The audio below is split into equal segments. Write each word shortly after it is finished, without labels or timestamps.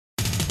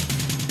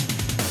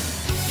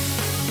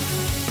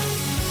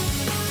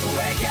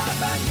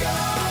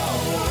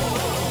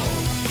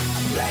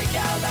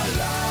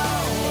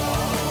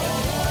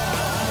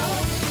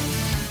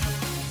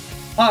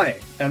Hi,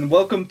 and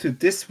welcome to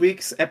this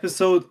week's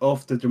episode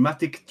of the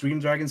Dramatic Dream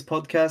Dragons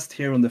podcast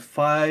here on the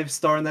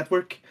 5-Star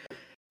Network.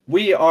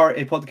 We are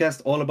a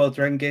podcast all about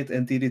DRAGONGATE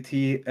and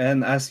DDT,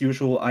 and as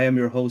usual, I am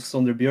your host,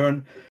 Sondre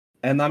Björn,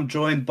 and I'm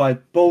joined by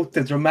both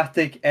the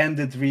Dramatic and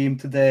the Dream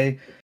today.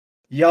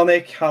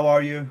 Yannick, how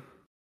are you?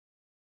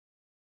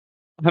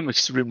 I'm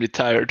extremely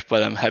tired,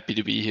 but I'm happy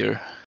to be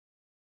here.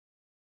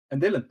 And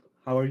Dylan,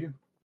 how are you?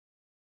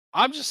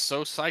 I'm just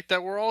so psyched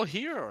that we're all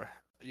here.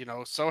 You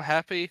know, so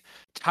happy.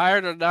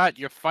 Tired or not,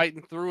 you're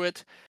fighting through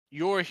it.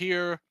 You're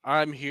here,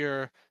 I'm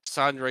here,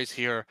 Sandre's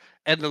here,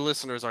 and the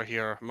listeners are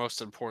here,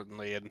 most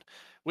importantly. And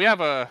we have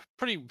a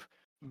pretty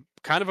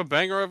kind of a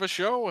banger of a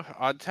show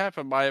on tap,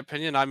 in my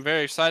opinion. I'm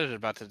very excited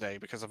about today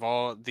because of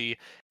all the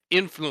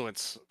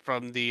influence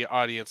from the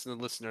audience and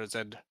the listeners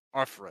and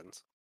our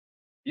friends.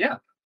 Yeah,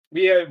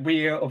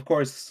 we of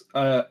course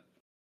our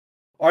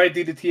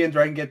DDT and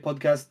DRAGONGATE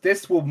podcast.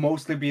 This will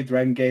mostly be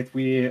DRAGONGATE.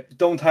 We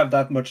don't have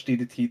that much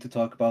DDT to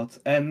talk about.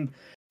 And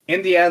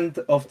in the end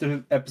of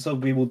the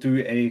episode, we will do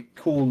a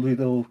cool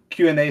little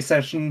Q&A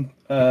session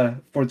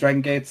for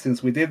DRAGONGATE,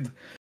 since we did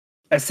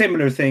a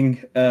similar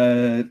thing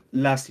earlier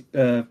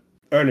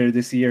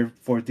this year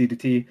for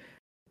DDT.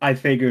 I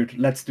figured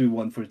let's do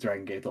one for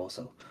DRAGONGATE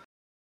also.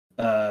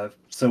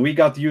 So we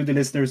got you, the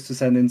listeners, to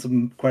send in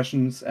some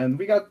questions, and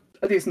we got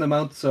a decent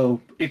amount, so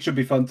it should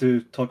be fun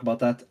to talk about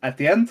that at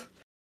the end.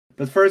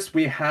 But first,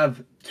 we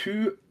have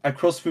 2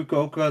 Across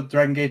Fukuoka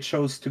DRAGONGATE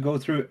shows to go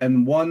through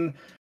and 1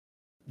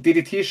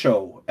 DDT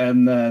show.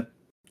 And the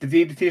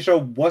DDT show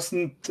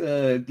wasn't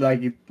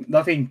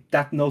nothing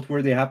that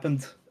noteworthy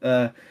happened.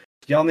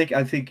 Yannick,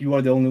 I think you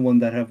are the only one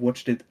that have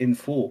watched it in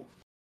full.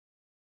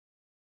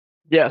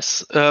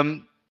 Yes,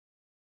 it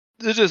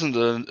isn't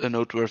a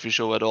noteworthy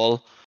show at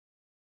all.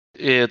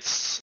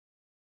 It's,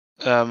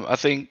 I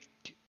think,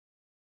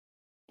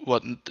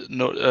 what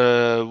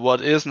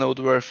is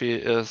noteworthy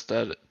is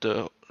that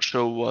the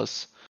show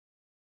was,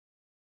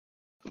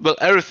 well,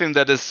 everything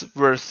that is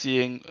worth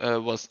seeing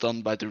was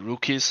done by the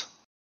rookies.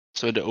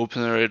 So in the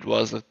opener, it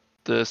was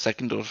the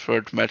second or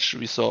third match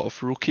we saw of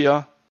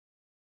Rukia,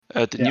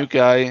 the new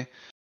guy.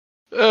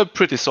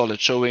 Pretty solid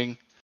showing.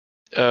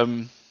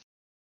 We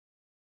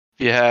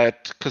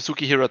had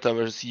Kazuki Hirata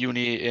versus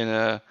Yuni in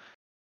a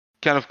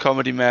kind of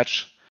comedy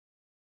match.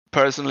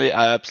 Personally,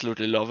 I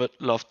absolutely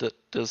loved it.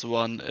 This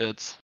one,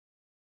 it's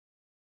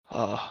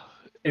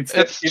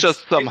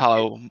just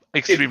somehow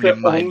extremely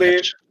my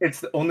match. It's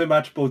the only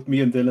match both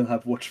me and Dylan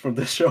have watched from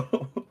this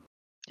show.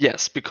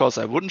 Yes, because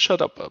I wouldn't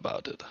shut up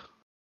about it.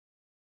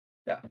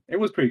 Yeah, it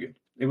was pretty good.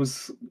 It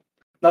was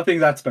nothing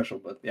that special,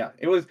 but yeah,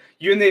 it was.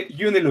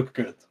 Yuni looked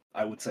good,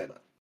 I would say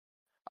that.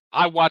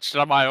 I watched it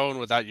on my own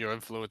without your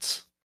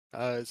influence.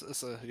 And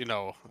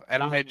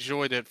I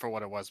enjoyed it for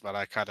what it was, but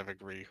I kind of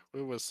agree.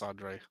 It was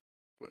Sandre.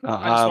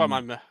 I just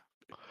want my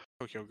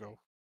Tokyo Go.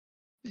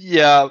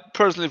 Yeah,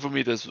 personally for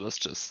me, this was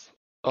just.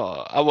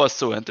 I was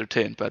so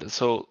entertained by this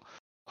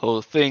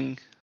whole thing.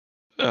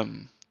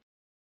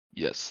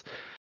 Yes.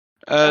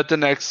 The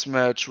next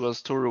match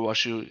was Toru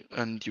Washu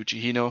and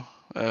Yuji Hino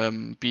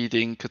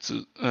beating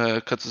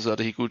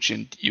Katsuzada Higuchi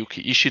and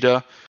Yuki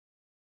Ishida.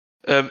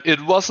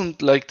 It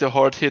wasn't like the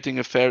hard-hitting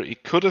affair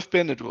it could have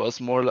been. It was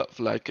more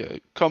like a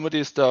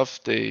comedy stuff.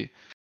 They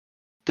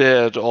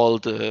did all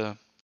the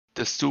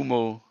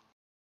sumo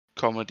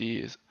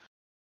comedy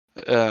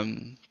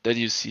that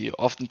you see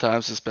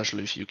oftentimes,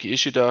 especially with Yuki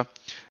Ishida.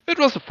 It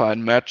was a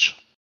fine match.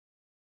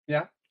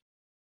 Yeah.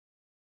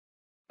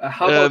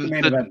 How about the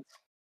main event?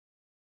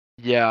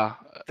 Yeah.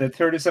 The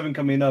 37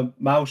 Kamina,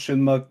 Mao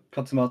Shunma,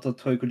 Katsumata,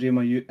 Toi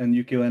Kojima, and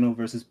Yukio Eno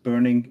versus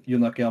Burning,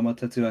 Yunakiyama,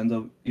 Tetsuya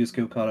Endo,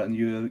 Yusuke Okada, and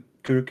Yu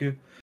Kuroku.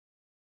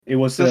 It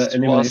was an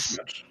elimination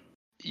match.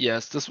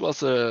 Yes, this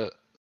was a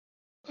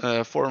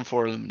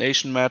 4-on-4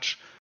 elimination match.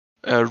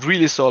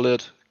 Really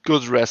solid,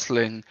 good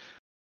wrestling,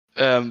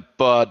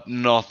 but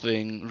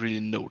nothing really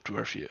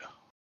noteworthy.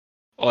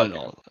 All in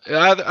all,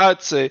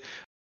 I'd say,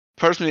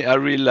 personally, I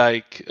really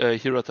like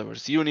Hirata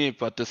vs. Uni,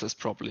 but this is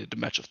probably the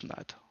match of the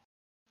night.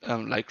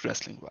 Like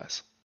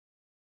wrestling-wise.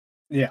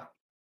 Yeah.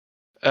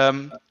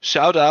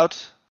 Shout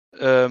out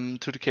to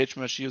the cage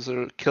match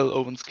user Kill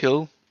Owens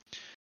Kill,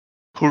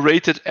 who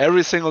rated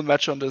every single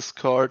match on this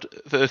card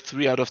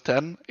 3 out of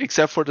 10,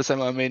 except for the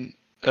semi-main,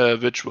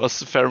 which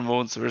was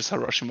Pheromones versus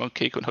Harashima and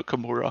Keiko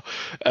Nakamura.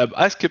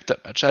 I skipped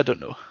that match. I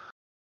don't know.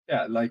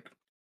 Yeah, like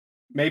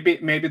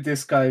maybe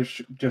this guy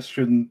just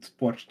shouldn't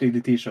watch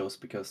DDT shows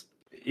because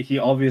he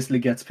obviously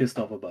gets pissed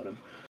off about him.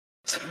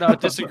 No,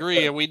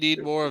 disagree, and we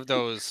need more of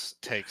those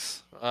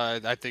takes.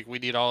 I think we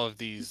need all of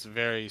these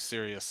very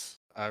serious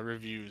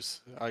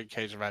reviews on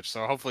Cage Match.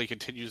 So hopefully he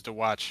continues to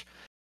watch,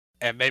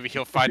 and maybe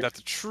he'll find out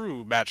the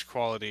true match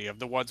quality of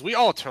the ones we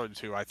all turn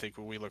to, I think,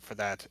 when we look for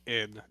that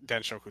in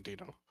Denshoku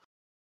Dino.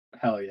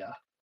 Hell yeah.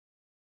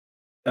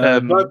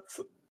 But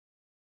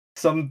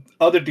some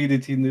other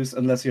DDT news,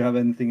 unless you have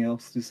anything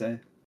else to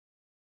say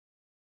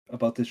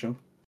about this show.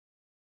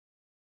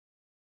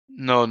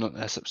 No, not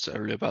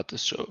necessarily about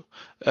this show.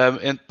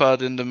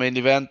 But in the main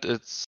event,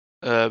 it's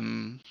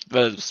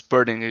it's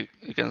Burning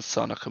against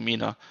Sana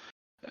Kamina,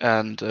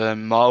 and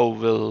Mao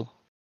will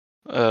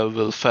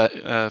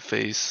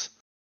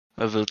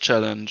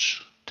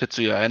challenge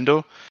Tetsuya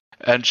Endo,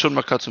 and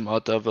Shunma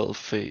Katsumata will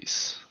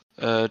face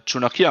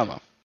Jun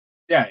Akiyama.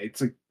 Yeah,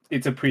 it's a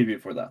preview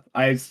for that.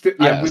 I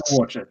will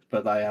watch it,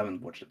 but I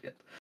haven't watched it yet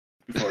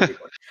before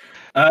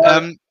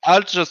recording.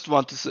 I'll just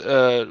want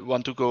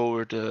to go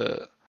over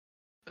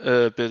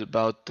a bit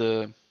about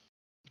the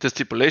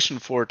stipulation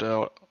for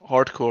the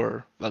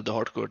hardcore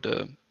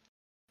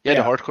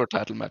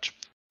title match.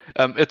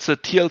 It's a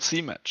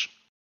TLC match.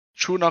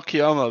 Jun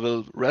Akiyama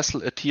will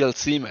wrestle a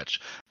TLC match,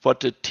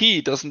 but the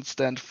T doesn't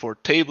stand for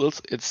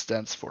tables, it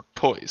stands for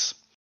toys.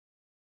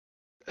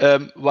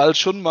 While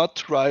Shunma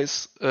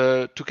tries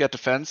to get the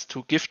fans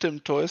to gift him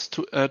toys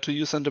to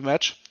use in the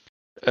match,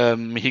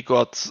 he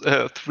got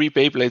 3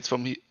 Beyblades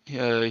from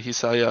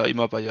Hisaya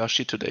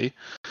Imabayashi today.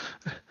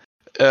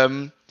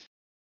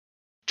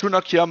 Jun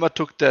Akiyama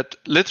took that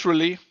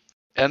literally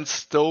and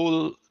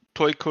stole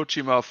Toy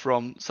Kojima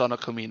from Sana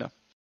Kamina.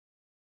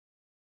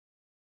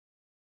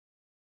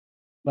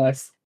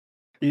 Nice.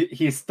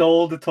 He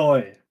stole the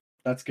toy.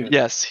 That's good.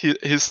 Yes,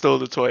 he stole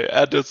the toy,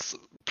 and it's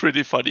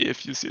pretty funny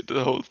if you see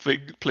the whole thing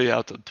play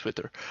out on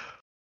Twitter.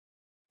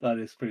 That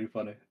is pretty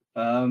funny.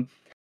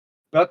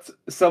 But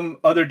some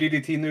other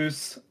DDT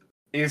news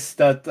is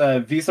that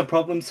visa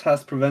problems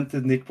has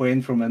prevented Nick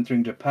Wayne from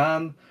entering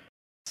Japan.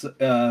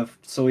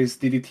 So his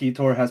DDT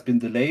tour has been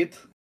delayed,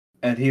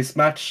 and his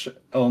match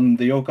on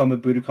the Yokohama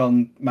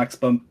Budokan Max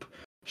Bump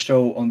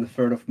show on the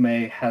 3rd of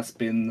May has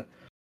been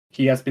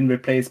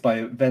replaced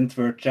by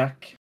Wentworth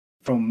Jack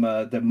from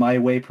the My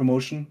Way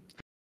promotion.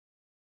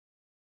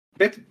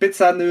 Bit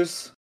sad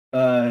news.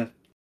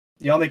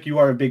 Yannick, you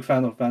are a big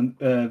fan of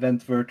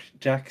Wentworth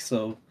Jack,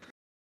 so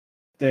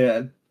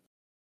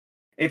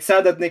it's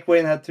sad that Nick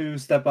Wayne had to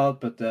step out,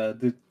 but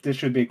this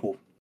should be cool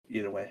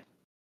either way.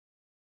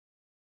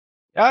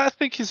 Yeah, I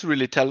think he's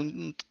really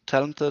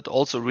talented,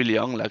 also really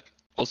young, like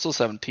also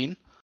 17.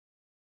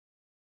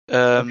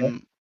 Okay.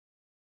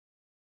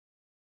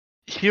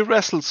 He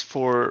wrestles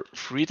for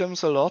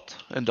Freedoms a lot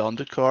in the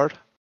undercard.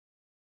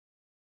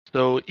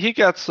 So he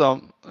gets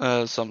some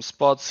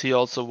spots. He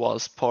also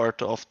was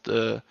part of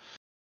the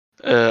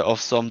of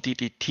some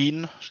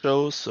DDT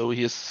shows, so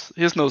he's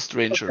no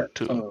stranger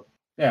to. So,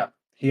 yeah,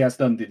 he has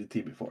done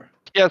DDT before.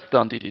 He has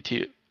done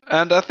DDT,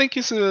 and I think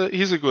he's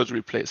a good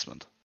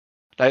replacement.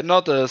 Like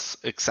not as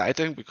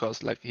exciting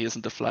because like he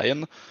isn't a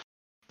fly-in,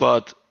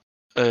 but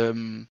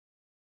he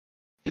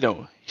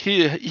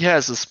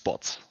has his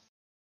spots.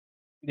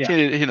 Yeah.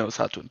 He knows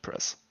how to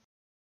impress.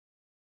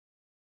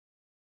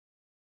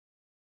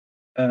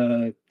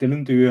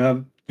 Dylan,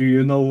 do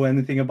you know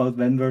anything about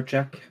Wentworth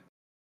Jack?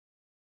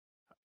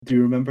 Do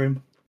you remember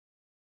him?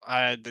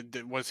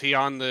 Was he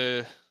on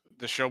the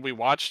show we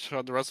watched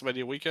on the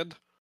WrestleMania weekend?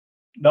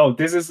 No,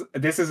 this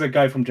is a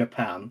guy from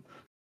Japan.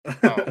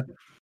 Oh.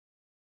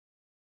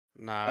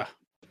 Nah.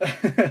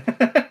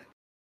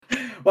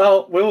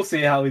 Well, we'll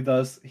see how he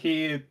does.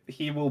 He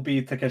will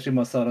be Takeshi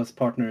Masada's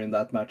partner in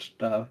that match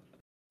now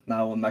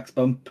on Max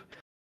Bump.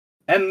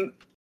 And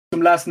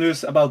some last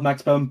news about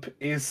Max Bump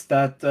is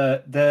that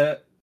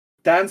the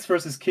Dance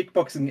versus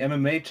Kickboxing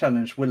MMA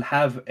challenge will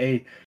have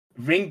a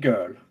ring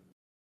girl,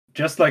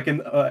 just like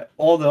in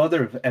all the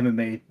other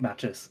MMA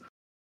matches.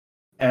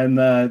 And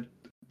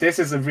this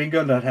is a ring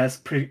girl that has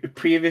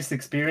previous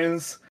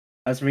experience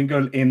as ring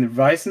girl in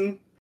Ryzen,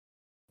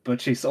 but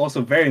she's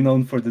also very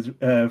known for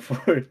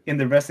in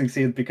the wrestling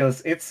scene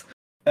because it's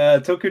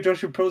Tokyo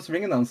Joshi Pro's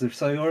ring announcer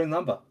Sayori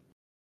Namba.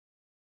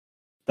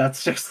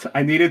 That's just,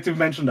 I needed to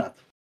mention that.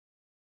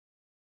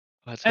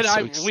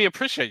 And we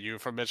appreciate you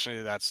for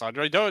mentioning that,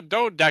 Sandra.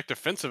 Don't act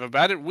defensive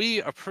about it.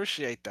 We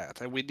appreciate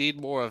that, and we need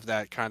more of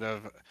that kind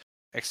of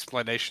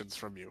explanations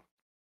from you.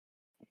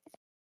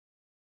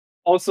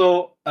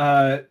 Also,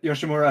 Naomi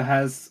Yoshimura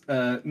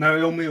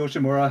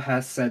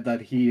has said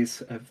that he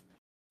is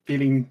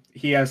feeling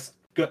he has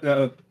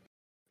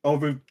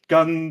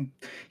overgone.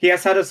 He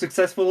has had a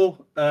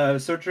successful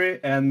surgery,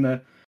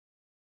 and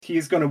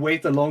he's gonna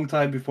wait a long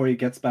time before he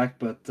gets back.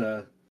 But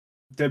the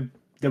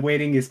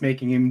waiting is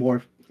making him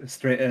more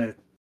straight.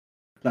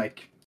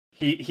 Like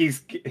he's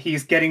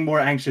getting more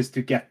anxious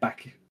to get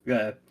back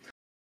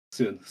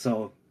soon.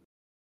 So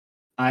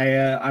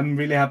I'm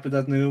really happy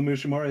that Naomi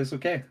Yoshimura is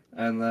okay,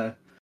 and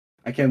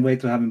I can't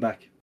wait to have him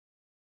back.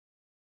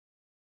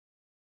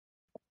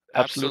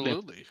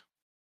 Absolutely.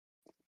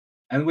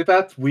 And with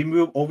that, we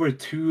move over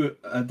to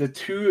the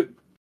 2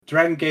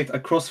 Dragon Gate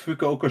across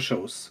Fukuoka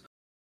shows.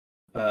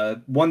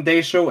 1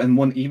 day show and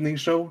 1 evening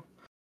show.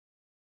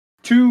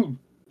 2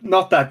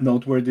 not that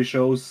noteworthy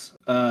shows.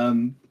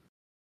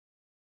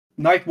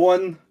 Night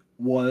 1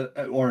 was,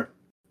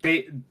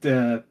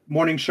 the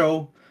morning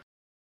show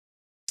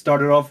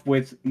started off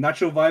with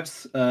Natural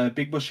Vibes,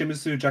 Big Boss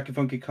Shimizu, Jackie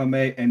Funky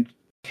Kame, and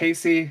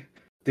Casey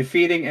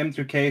defeating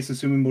M2K,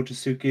 Susumi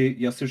Mochizuki,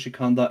 Yasushi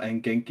Kanda,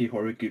 and Genki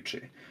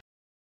Horiguchi.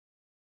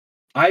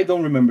 I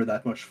don't remember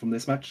that much from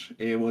this match.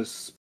 It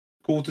was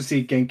cool to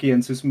see Genki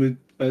and Susumu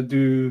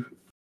do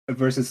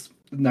versus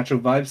Natural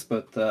Vibes,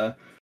 but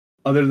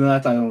other than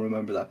that, I don't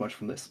remember that much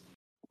from this.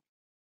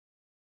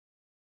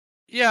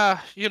 Yeah,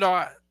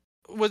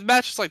 with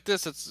matches like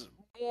this, it's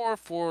more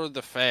for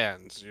the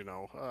fans.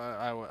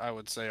 I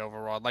would say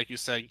overall, like you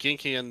said,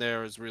 Genki in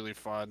there is really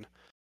fun.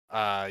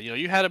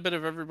 You had a bit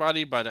of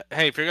everybody, but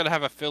hey, if you're gonna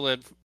have a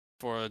fill-in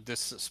for this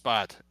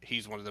spot,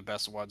 he's one of the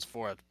best ones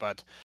for it.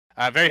 But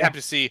very happy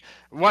to see.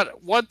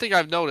 One thing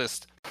I've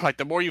noticed, like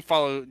the more you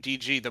follow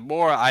DG, the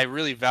more I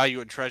really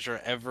value and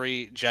treasure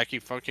every Jackie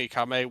Funky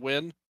Kame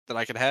win that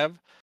I can have.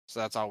 So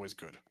that's always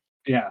good.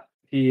 Yeah,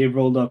 he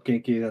rolled up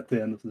Genki at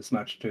the end of this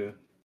match to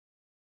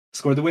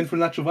score the win for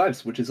Natural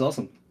Vibes, which is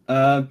awesome.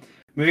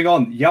 Moving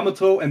on,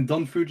 Yamato and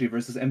Don Fuji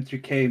versus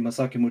M3K,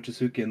 Masaki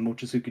Mochizuki, and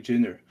Mochizuki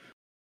Jr.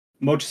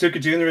 Mochizuki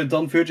Jr. and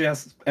Don Fuji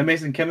has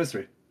amazing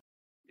chemistry.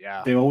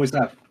 Yeah. They always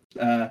have.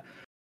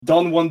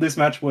 Don won this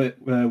match with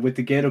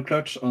the Gato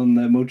clutch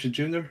on Mochi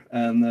Jr.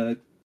 and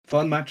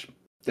fun match.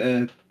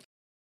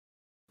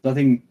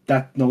 Nothing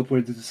that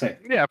noteworthy to say.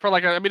 Yeah, it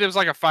was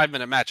like a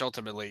 5-minute match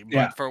ultimately, but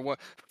Yeah. for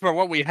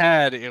what we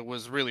had, it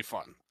was really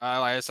fun.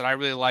 Like I said, I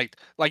really liked,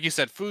 like you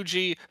said,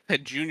 Fuji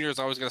and Junior is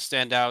always going to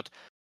stand out.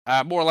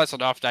 More or less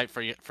an off night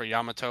for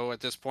Yamato at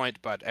this point,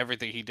 but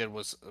everything he did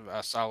was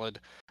solid.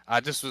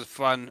 This was a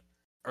fun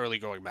early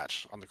going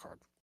match on the card.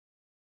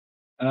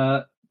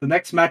 The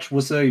next match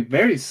was a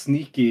very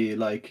sneaky,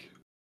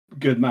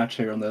 good match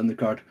here on the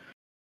undercard.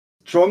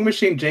 Strong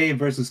Machine J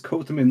versus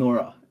Kota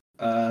Minoura.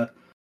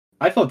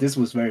 I thought this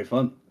was very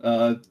fun.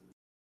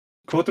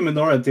 Kota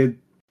Minoura did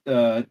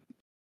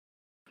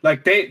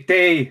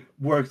they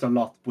worked a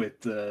lot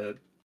with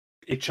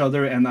each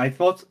other, and I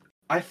thought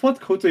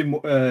Kota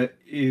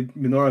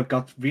Minoura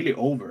got really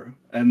over,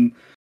 and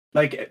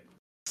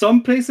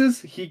some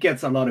places he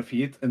gets a lot of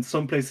heat, and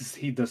some places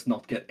he does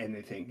not get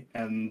anything.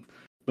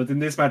 But in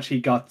this match he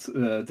got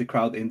the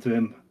crowd into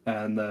him,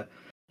 and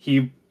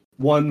he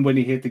won when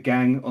he hit the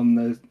gang on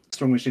the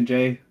Strong Machine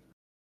J.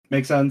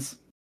 Makes sense.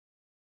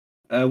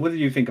 What do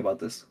you think about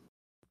this?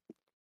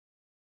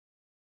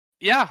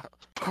 Yeah,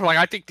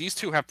 I think these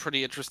two have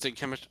pretty interesting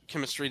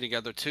chemistry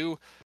together too.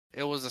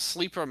 It was a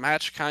sleeper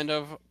match, kind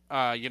of.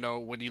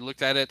 When you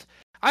looked at it,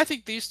 I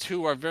think these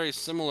two are very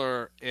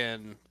similar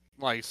in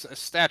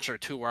stature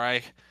too.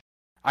 Where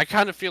I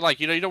kind of feel like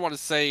you don't want to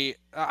say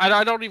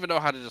I don't even know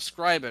how to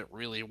describe it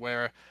really.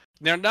 Where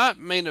they're not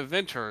main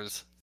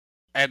eventers,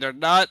 and they're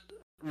not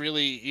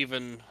really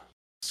even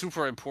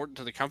super important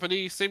to the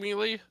company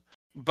seemingly,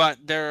 but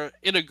they're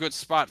in a good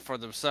spot for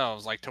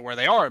themselves, to where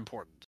they are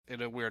important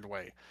in a weird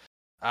way.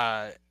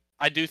 I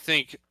do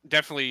think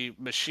definitely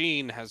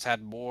Machine has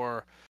had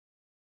more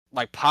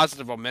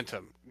positive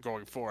momentum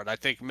going forward. I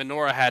think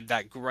Minoura had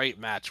that great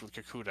match with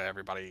Kakuta.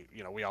 Everybody,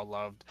 we all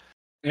loved.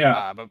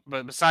 Yeah.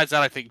 But besides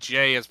that, I think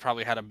Jay has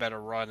probably had a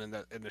better run in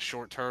the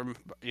short term.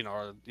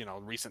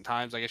 Recent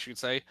times, I guess you could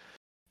say.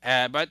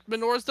 But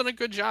Minoura's done a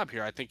good job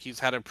here. I think he's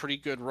had a pretty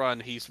good run.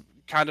 He's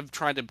kind of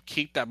trying to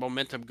keep that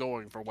momentum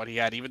going for what he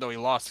had. Even though he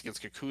lost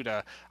against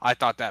Kakuta, I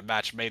thought that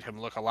match made him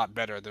look a lot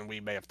better than we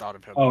may have thought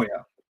of him. Oh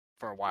yeah.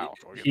 For a while.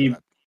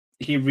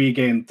 He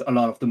regained a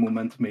lot of the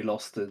momentum he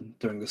lost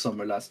during the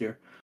summer last year.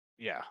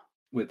 Yeah.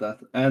 With that,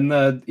 and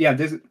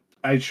this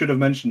I should have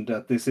mentioned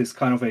that this is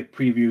kind of a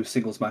preview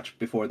singles match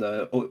before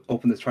the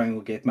Open the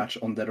Triangle Gate match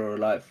on Dead or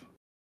Alive.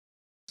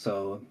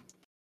 So,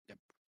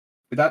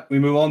 with that, we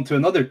move on to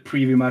another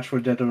preview match for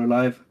Dead or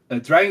Alive.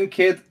 Dragon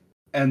Kid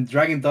and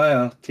Dragon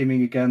Dia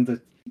teaming again,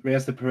 the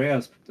Reyes de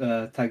Pereira's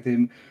tag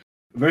team,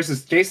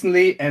 versus Jason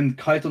Lee and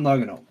Kaito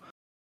Nagano.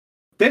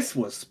 This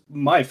was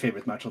my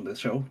favorite match on this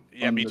show.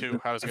 Yeah, me too.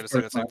 I was going to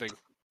say the same thing.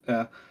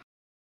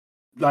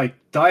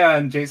 Dia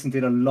and Jason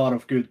did a lot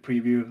of good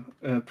preview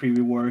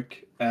work,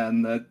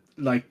 and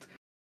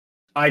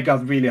I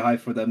got really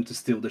hyped for them to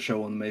steal the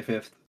show on May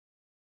 5th.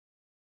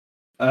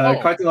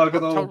 Kaito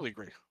Nagano, totally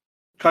agree.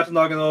 Kaito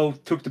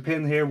Nagano took the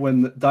pin here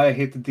when Dia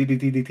hit the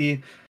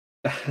DDT.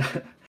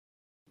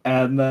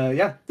 And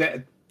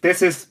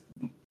this is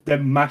the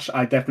match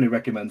I definitely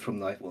recommend from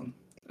night one.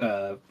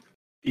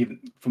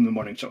 Even from the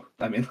morning show.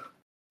 I mean,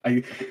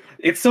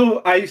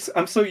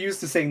 I'm so used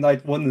to saying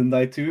night one and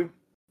night two,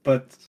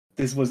 but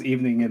this was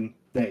evening and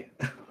day.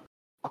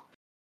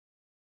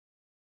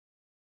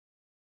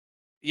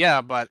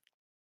 Yeah, but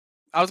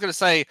I was gonna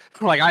say,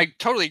 I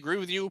totally agree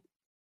with you.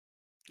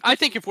 I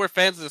think if we're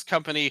fans of this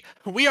company,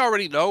 we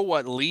already know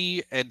what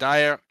Lee and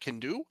Dyer can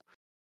do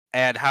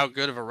and how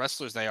good of a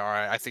wrestlers they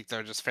are. I think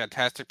they're just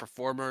fantastic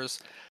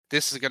performers.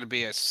 This is going to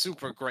be a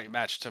super great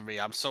match to me.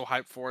 I'm so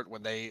hyped for it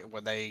when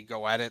they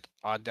go at it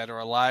on Dead or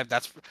Alive.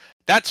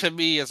 That to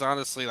me is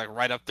honestly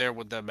right up there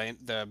with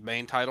the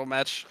main title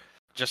match,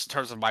 just in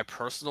terms of my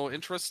personal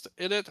interest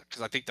in it,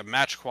 because I think the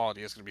match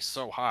quality is going to be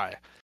so high.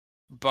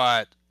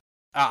 But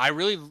I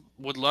really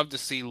would love to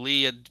see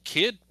Lee and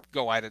Kid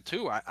go at it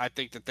too. I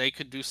think that they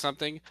could do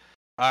something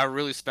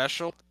really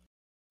special.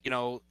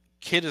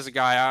 Kid is a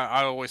guy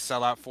I always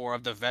sell out for,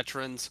 of the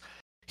veterans.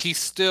 He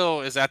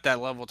still is at that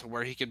level to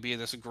where he could be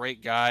this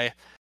great guy.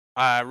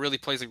 really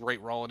plays a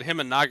great role, and him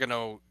and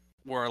Nagano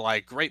were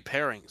like great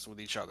pairings with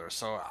each other.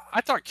 So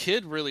I thought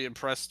Kid really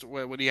impressed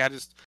when he had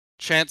his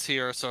chance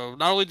here. So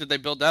not only did they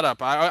build that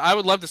up, I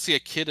would love to see a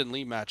Kid and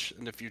Lee match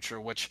in the future,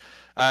 which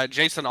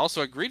Jason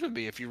also agreed with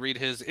me. If you read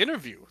his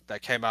interview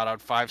that came out on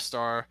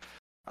 5-Star,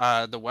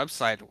 the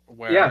website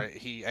where Yeah,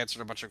 he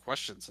answered a bunch of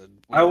questions, and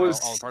we I were was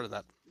all a part of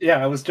that.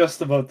 yeah, I was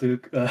just about to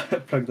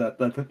plug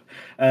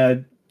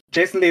that.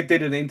 Jason Lee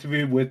did an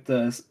interview with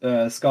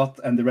Scott,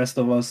 and the rest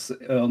of us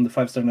on the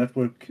 5-Star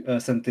Network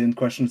sent in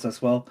questions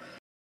as well.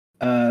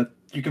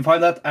 You can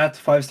find that at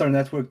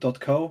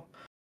 5starnetwork.co.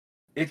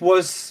 It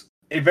was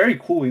a very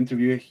cool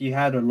interview. He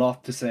had a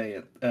lot to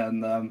say,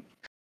 and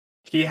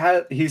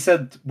he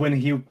said when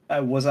he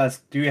was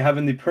asked, "Do you have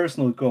any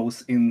personal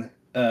goals in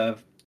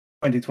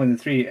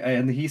 2023?"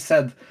 and he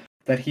said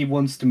that he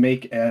wants to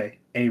make a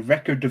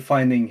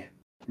record-defining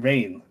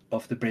reign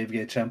of the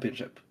Bravegate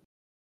Championship.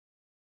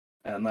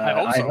 And I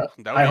hope so.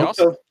 That would I be hope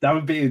awesome. so.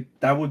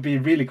 That would be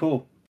really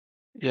cool.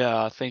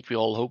 Yeah, I think we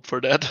all hope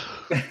for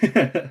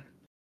that.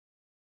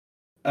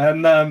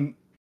 And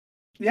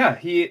yeah,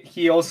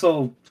 he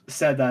also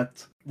said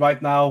that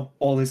right now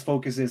all his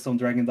focus is on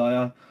Dragon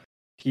Dia.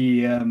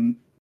 He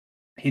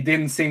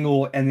didn't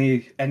single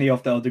any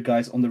of the other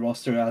guys on the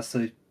roster as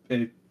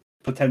a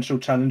potential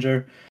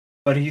challenger,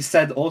 but he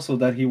said also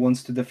that he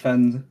wants to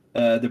defend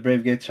the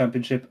Bravegate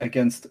Championship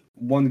against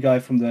one guy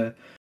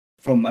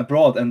from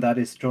abroad, and that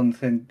is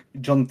Jonathan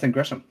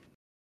Gresham,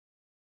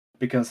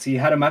 because he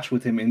had a match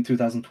with him in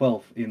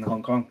 2012 in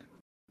Hong Kong,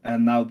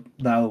 and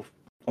now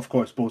of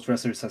course both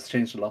wrestlers has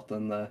changed a lot,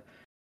 and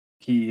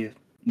he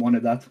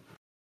wanted that.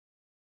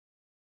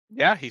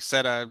 Yeah, he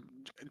said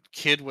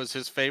Kid was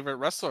his favorite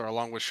wrestler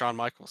along with Shawn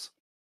Michaels.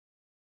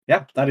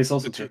 Yeah, that is The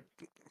also two,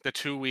 true. the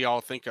two we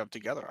all think of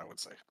together, I would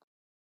say.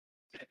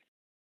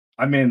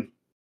 I mean,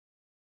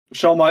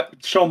 Shawn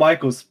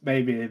Michaels,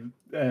 maybe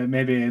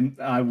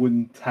I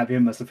wouldn't have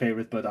him as a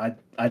favorite, but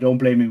I don't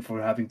blame him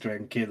for having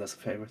Dragon Kid as a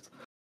favorite.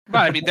 But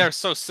I mean, they're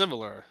so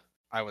similar.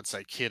 I would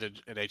say Kid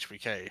and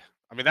HBK.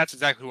 I mean, that's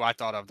exactly who I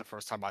thought of the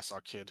first time I saw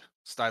Kid,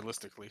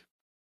 stylistically.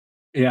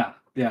 Yeah,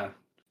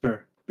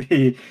 sure.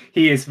 He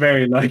is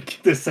very like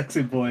the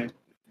sexy boy.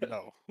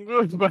 No,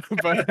 but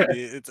I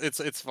mean,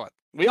 it's fun.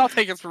 We all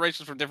take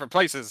inspirations from different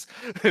places.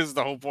 Is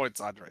the whole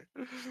point, Andre?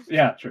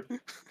 Yeah, true.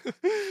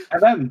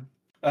 And then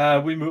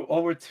we move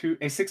over to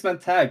a 6-man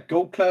tag: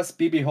 Gold Class,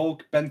 BB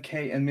Hulk, Ben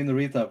K, and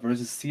Minorita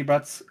versus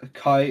Seabrats,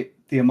 Kai,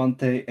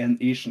 Diamante, and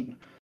Ishin.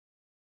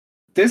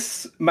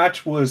 This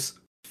match was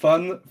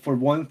fun for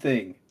one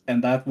thing,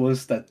 and that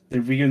was that the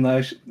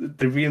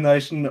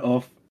reunition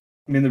of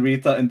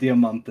Minorita and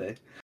Diamante.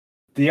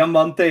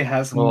 Diamante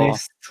has Oh.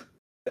 missed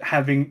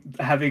having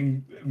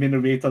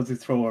Minorita to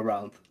throw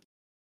around.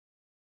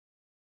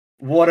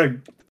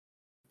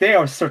 They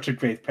are such a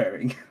great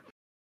pairing.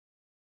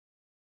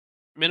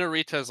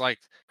 Minorita's like,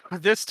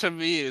 this to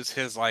me is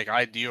his like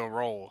ideal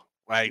role.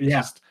 Like,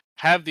 Yeah. just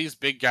have these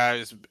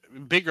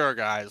bigger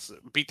guys,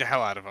 beat the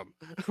hell out of him,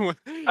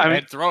 I mean,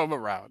 and throw him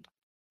around.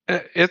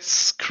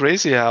 it's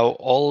crazy how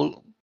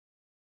all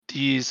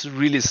these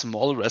really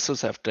small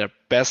wrestlers have their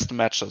best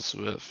matches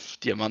with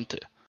Diamante.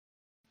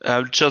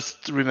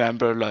 Just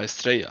remember La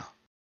Estrella.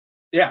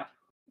 Yeah.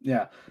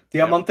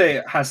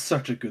 Diamante has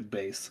such a good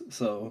base,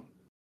 so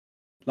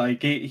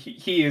like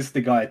he is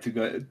the guy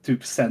to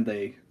send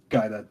a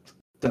guy that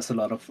does a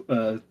lot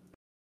of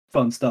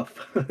fun stuff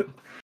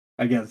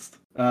against.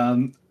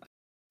 And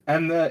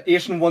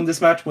Ishin won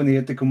this match when he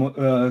hit the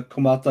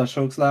Komata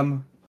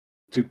chokeslam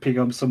to pick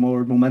up some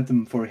more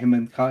momentum for him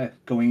and Kai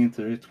going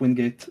into the Twin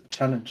Gate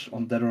challenge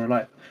on Dead or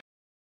Alive.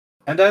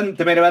 And then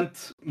the main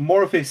event,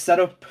 more of a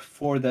setup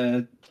for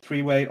the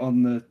three-way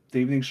on the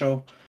evening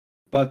show.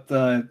 But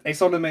a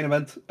solid main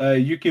event,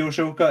 Yuki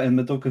Oshoka and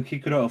Madoka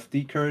Kikura of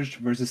D-Courage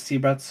versus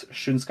Seabrats,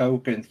 Shun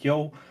Skywalker, and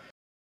Hyo.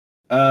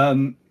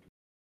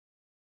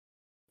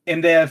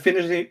 In the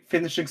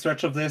finishing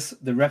stretch of this,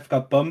 the ref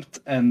got bumped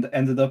and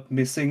ended up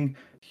missing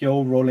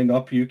Hyo rolling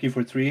up Yuki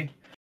for 3,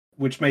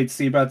 which made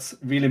Seabrats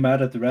really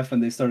mad at the ref,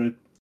 and they started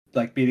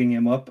like beating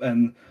him up.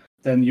 And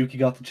then Yuki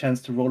got the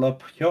chance to roll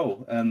up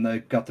Hyo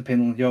and got the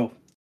pin on Hyo.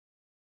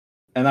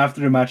 And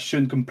after the match,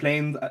 Shun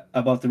complained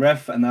about the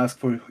ref and asked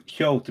for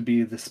Hyo to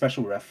be the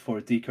special ref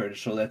for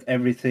D-Courage, so that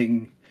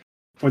everything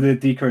for the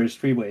D-Courage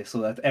 3-way, so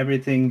that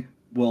everything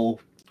will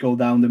go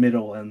down the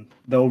middle and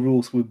no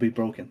rules will be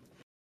broken.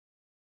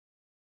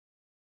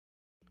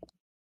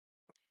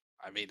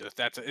 I mean,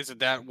 if isn't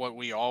that what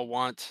we all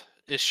want?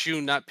 Is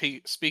Shun not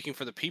speaking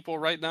for the people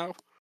right now?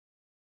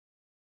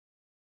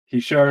 He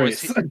sure Or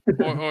is.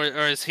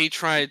 or is he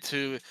trying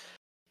to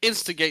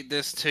instigate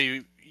this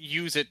to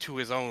use it to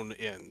his own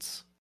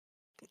ends?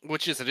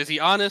 Which is it? Is he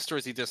honest or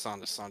is he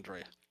dishonest,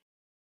 Andre?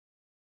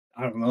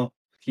 I don't know.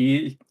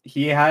 He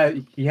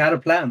had a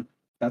plan.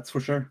 That's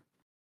for sure.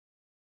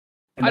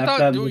 And I that thought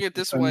plan doing was it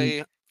this to send-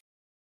 way,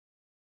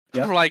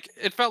 Yeah. like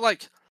it felt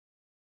like,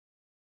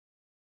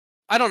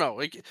 I don't know.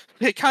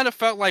 It kind of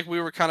felt like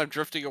we were kind of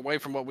drifting away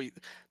from what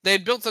they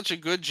had built such a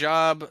good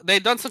job. They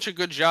had done such a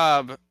good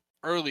job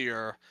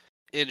earlier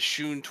in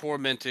Shun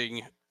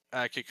tormenting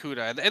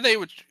Kikuta, and they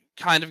would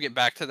kind of get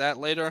back to that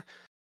later.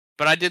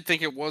 But I did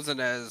think it wasn't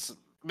as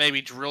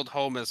maybe drilled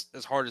home as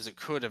hard as it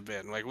could have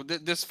been. Like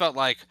this felt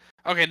like,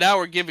 okay, now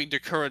we're giving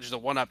DeCourage the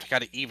one up to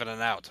kind of even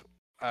it out,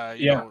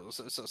 you Yeah. know,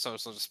 so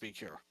to speak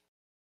here.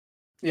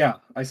 Yeah,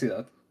 I see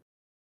that.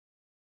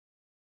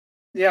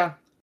 Yeah,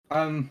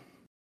 I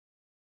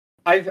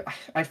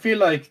feel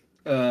like,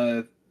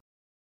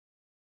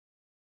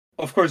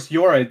 of course,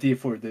 your idea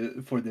for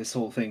this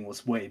whole thing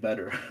was way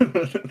better.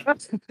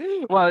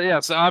 Well,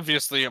 yes,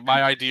 obviously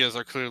my ideas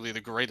are clearly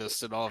the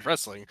greatest in all of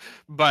wrestling,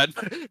 but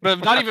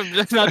not even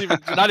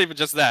not even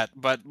just that,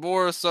 but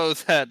more so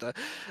that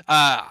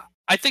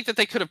I think that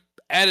they could have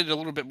added a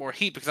little bit more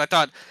heat, because I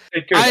thought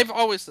I've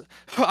always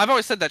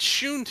said that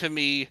Shun, to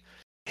me,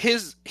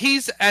 he's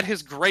at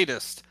his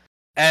greatest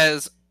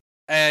as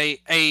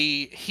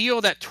a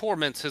heel that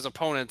torments his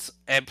opponents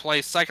and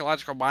plays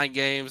psychological mind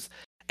games,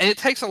 and it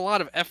takes a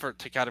lot of effort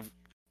to kind of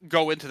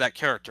go into that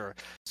character.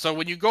 So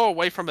when you go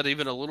away from it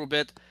even a little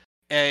bit,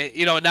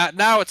 you know,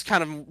 now it's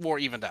kind of more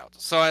evened out.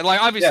 So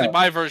like obviously Yeah.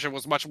 my version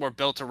was much more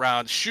built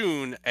around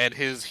Shun and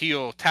his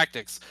heel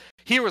tactics.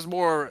 Here was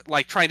more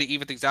like trying to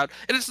even things out,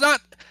 and it's not.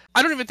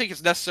 I don't even think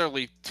it's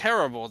necessarily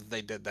terrible that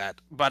they did that,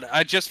 but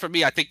just for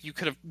me, I think you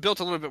could have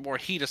built a little bit more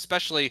heat,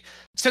 especially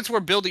since we're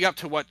building up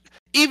to what.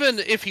 Even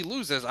if he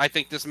loses, I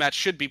think this match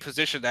should be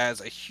positioned as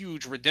a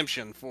huge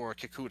redemption for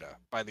Kikuta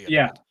by the end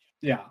of it.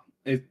 Yeah,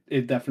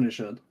 it definitely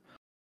should.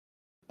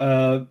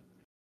 Yeah,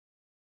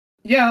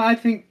 I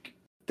think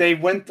they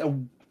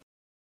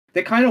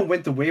kind of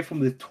went away from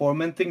the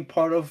tormenting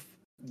part of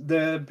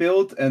the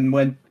build and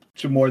went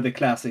to more the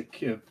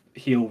classic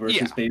heel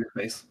versus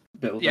babyface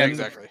build. Yeah, and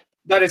exactly.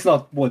 That is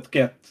not what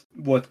got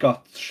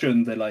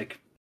Shun the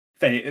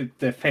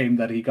fame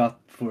that he got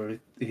for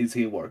his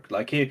heel work.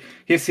 Like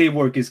his heel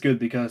work is good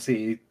because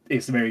he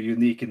is very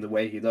unique in the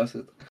way he does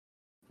it,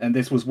 and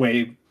this was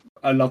a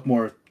lot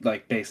more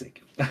like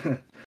basic.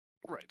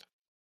 Right.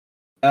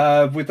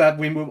 With that,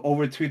 we move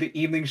over to the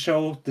evening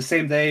show the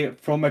same day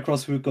from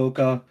across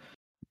Fukuoka.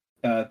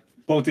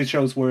 Both these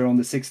shows were on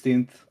the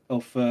 16th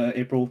of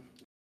April,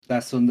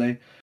 last Sunday.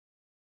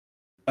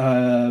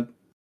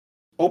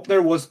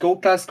 Opener was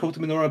Gold Class, Kota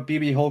Minoura,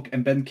 BB Hulk,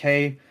 and Ben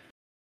K,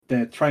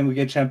 the Triangle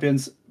Gate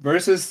champions,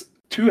 versus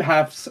two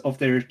halves of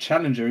their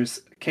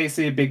challengers,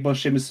 Casey, Big Boss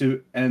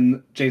Shimizu,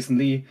 and Jason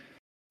Lee,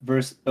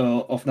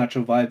 of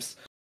Natural Vibes.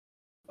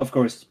 Of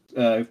course,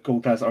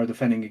 Gold Class are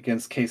defending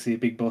against Casey,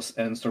 Big Boss,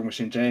 and Strong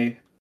Machine J.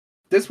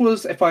 This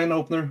was a fine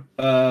opener.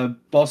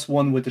 Boss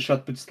won with the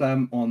shot put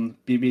slam on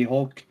BB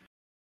Hulk.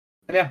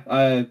 And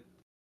yeah,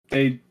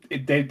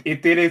 it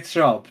did its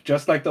job,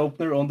 just like the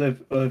opener on the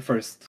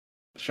first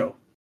show.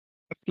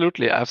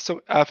 Absolutely,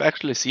 I've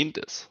actually seen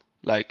this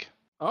like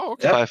Oh,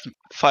 okay.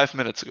 5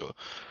 minutes ago.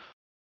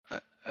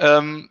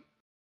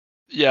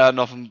 Yeah,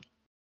 nothing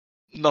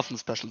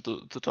special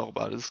to talk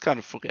about. It's kind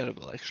of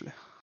forgettable, actually.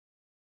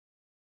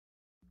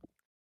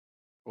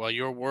 Well,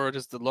 your word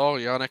is the law,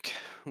 Yannick,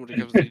 when it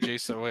comes to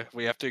EJ, so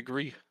we have to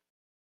agree.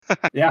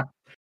 Yeah.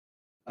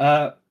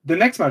 The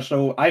next match,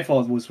 though, I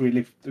thought was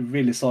really,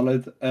 really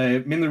solid.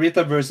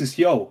 Minorita versus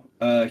Hyo.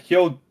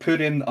 Hyo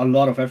put in a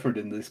lot of effort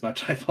in this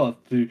match, I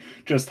thought, to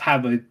just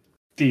have a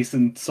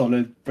decent,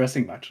 solid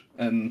wrestling match,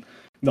 and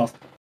not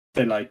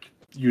the like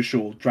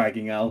usual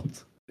dragging out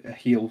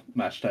heel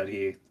match that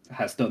he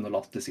has done a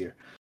lot this year.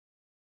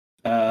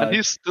 And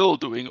he's still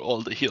doing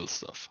all the heel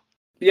stuff.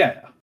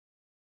 Yeah.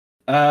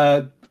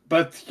 But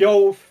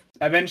Hyo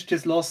avenged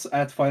his loss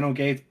at Final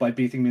Gate by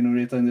beating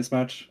Minorita in this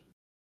match.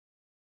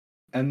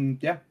 And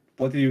yeah,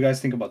 what do you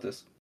guys think about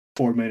this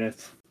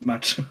 4-minute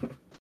match?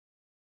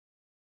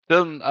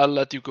 Then I'll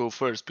let you go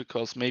first,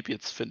 because maybe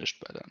it's finished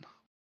by then.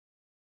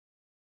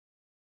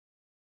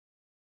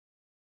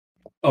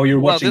 Oh, you're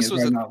watching it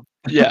right now.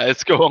 Yeah,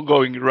 it's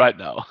going right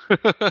now.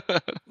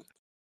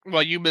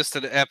 Well, you missed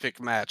an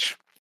epic match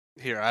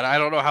here. I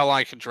don't know how long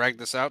I can drag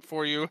this out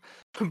for you,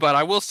 but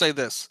I will say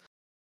this.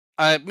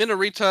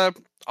 Minorita,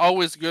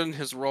 always good in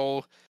his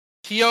role.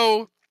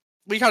 Hyo,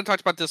 we kind of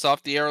talked about this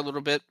off the air a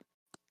little bit.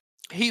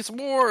 He's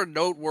more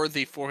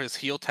noteworthy for his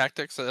heel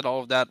tactics and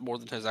all of that more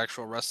than his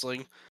actual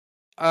wrestling.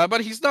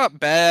 But he's not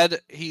bad.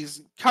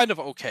 He's kind of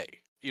okay.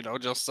 You know,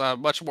 just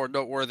much more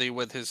noteworthy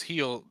with his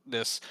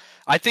heelness.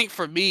 I think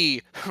for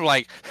me,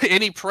 like,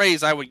 any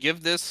praise I would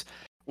give this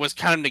was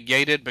kind of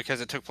negated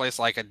because it took place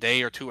like a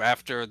day or two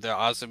after the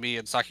Azumi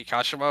and Saki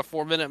Kashima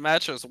 4-minute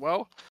match as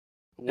well,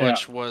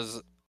 which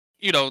was,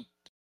 you know,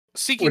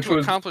 seeking to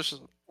accomplish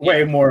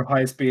way more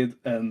high speed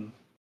and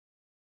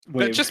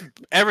just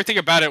everything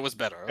about it was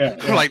better.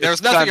 Yeah. Like,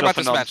 there's nothing about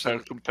this match.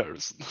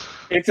 Comparison.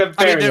 It's a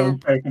very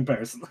unfair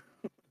comparison.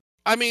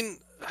 I mean,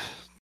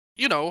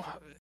 you know,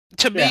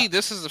 to me,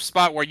 this is a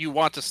spot where you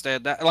want to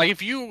stand out. Like,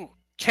 if you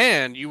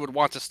can, you would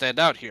want to stand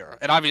out here.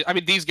 And obviously, I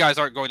mean, these guys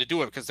aren't going to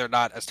do it because they're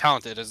not as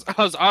talented as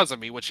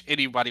Azumi, which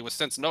anybody with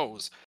sense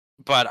knows.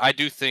 But I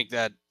do think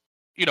that,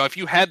 you know, if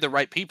you had the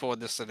right people in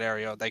this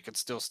scenario, they could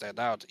still stand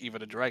out,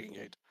 even in Dragon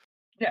Gate.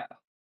 Yeah.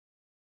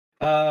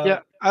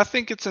 Yeah, I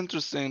think it's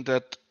interesting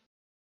that,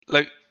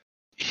 like,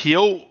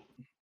 Hyo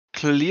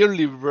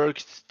clearly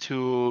worked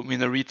to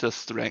Minarita's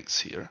strengths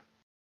here,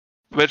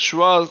 which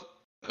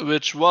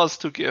was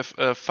to give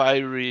a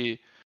fiery,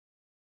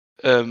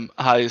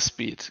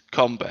 high-speed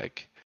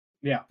comeback.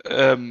 Yeah.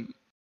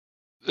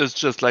 It's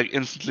just like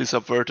instantly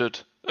subverted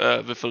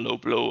with a low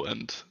blow,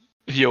 and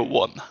Hyo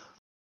won.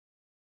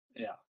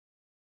 Yeah.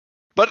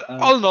 But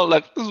all in all,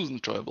 like, this was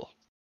enjoyable.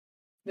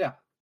 Yeah.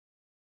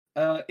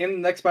 In the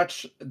next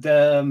match,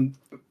 the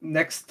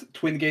next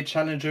Twin Gate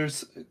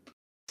challengers,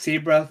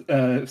 Zebras,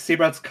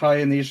 Kai,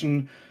 and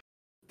Ishin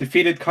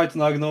defeated Kaito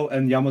Nagano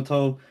and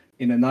Yamato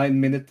in a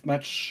 9-minute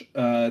match.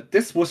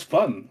 This was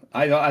fun.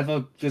 I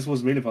thought this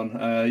was really fun.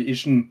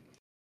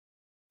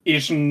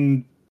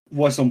 Ishin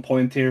was on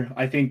point here.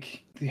 I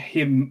think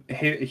he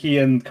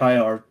and Kai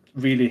are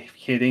really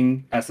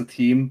hitting as a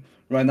team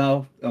right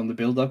now on the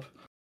build-up.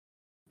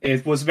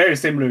 It was very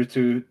similar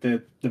to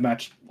the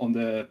match on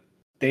the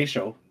day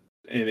show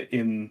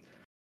in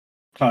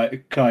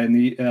Kai and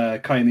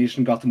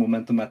Ishin got the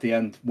momentum at the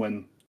end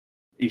when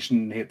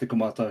Ishin hit the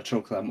Komata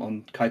chokeslam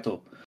on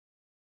Kaito.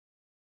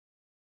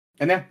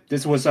 And yeah,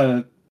 this was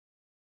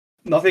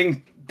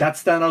nothing that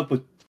stand out,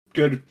 but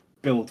good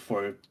build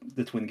for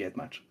the Twin Gate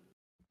match.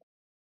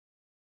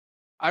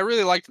 I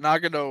really liked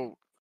Nagano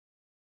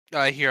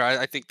here.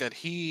 I think that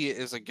he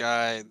is a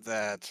guy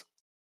that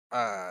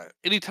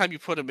anytime you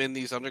put him in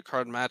these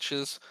undercard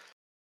matches,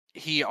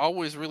 he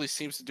always really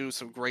seems to do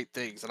some great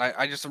things. And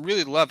I just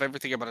really love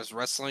everything about his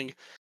wrestling.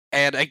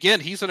 And again,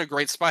 he's in a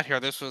great spot here.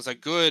 This was a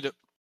good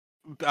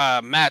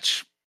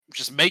match,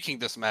 just making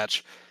this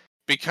match,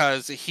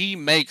 because he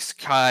makes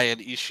Kai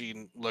and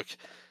Ishin look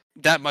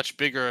that much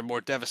bigger and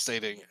more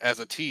devastating as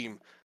a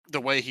team.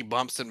 The way he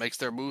bumps and makes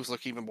their moves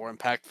look even more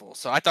impactful.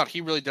 So I thought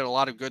he really did a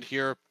lot of good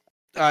here.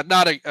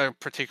 Not a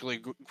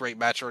particularly great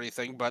match or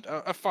anything, but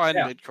a fine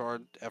mid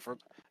card effort.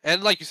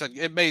 And like you said,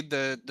 it made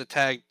the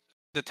tag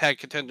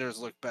contenders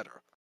look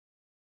better.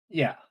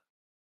 Yeah.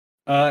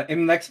 In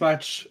the next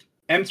match,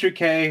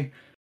 M3K,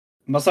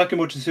 Masaki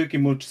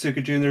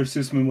Mochizuki Jr.,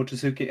 Susumu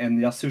Mochizuki, and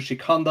Yasushi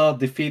Kanda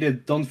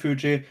defeated Don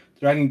Fuji,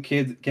 Dragon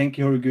Kid, Genki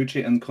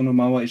Horiguchi, and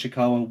Konomawa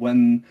Ishikawa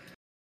when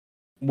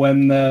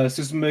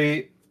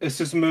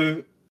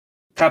Susumu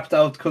tapped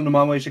out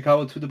Konomawa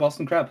Ishikawa to the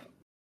Boston Crab.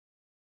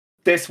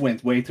 This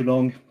went way too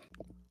long.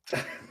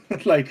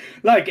 like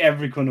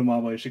every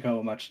Konomawa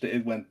Ishikawa match,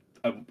 it went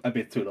a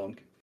bit too long.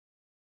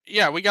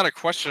 Yeah, we got a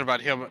question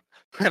about him,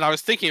 and I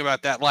was thinking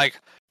about that. Like,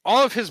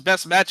 all of his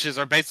best matches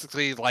are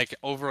basically like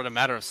over in a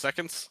matter of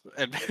seconds,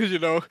 and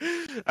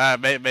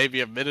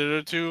maybe a minute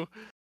or two.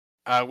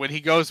 When he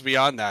goes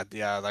beyond that,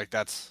 yeah, like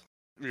that's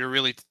you're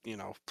really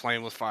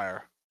playing with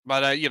fire.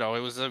 But it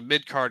was a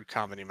mid card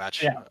comedy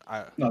match. Yeah,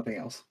 nothing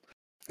else.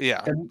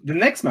 Yeah. The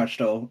next match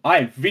though,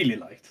 I really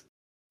liked.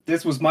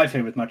 This was my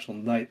favorite match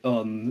on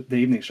the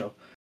evening show.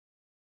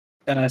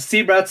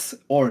 Seabrats,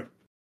 or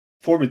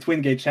former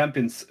Twin Gate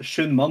champions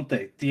Shun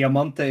Monte,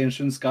 Diamante, and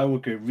Shun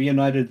Skywalker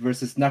reunited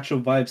versus Natural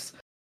Vibes,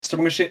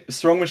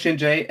 Strong Machine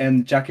J,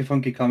 and Jackie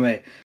Funky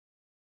Kame.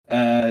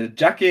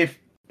 Jackie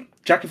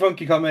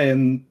Funky Kame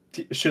and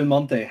Shun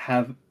Monte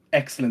have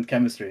excellent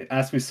chemistry,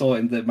 as we saw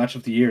in the match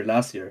of the year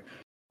last year.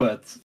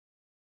 But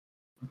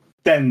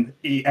then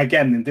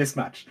again in this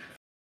match,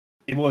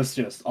 it was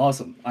just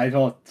awesome. I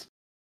thought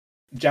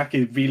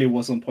Jackie really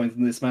was on point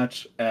in this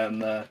match,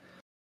 and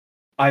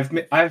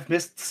I've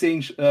missed seeing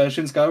Shin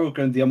Skywalker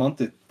and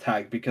Diamante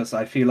tag, because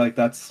I feel like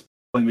that's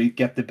when we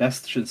get the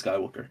best Shin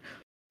Skywalker.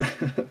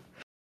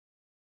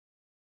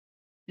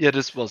 Yeah,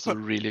 this was a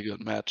really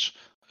good match.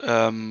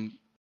 I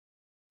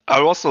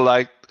also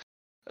liked.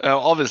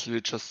 Obviously, we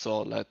just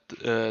saw like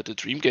the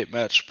Dreamgate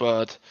match,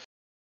 but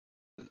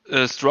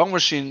Strong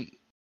Machine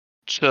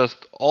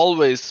just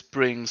always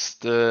brings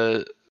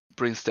the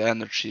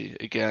energy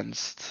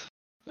against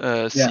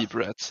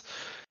Seabrats.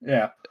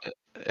 Yeah.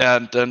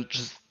 And then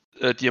just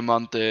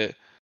Diamante,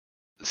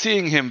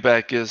 seeing him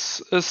back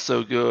is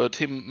so good.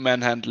 Him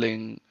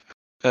manhandling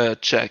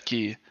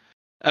Jackie,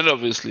 and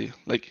obviously,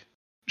 like,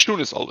 Shun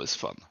is always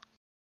fun.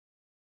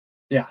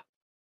 Yeah.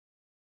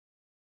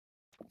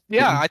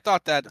 Yeah, I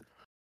thought that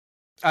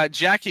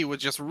Jackie was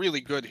just really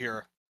good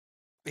here.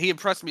 He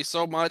impressed me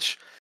so much.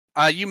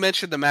 You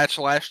mentioned the match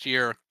last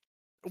year,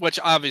 which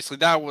obviously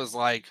that was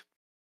like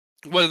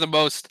one of the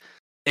most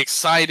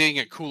exciting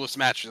and coolest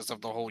matches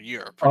of the whole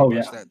year. Pretty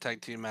much that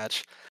tag team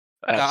match.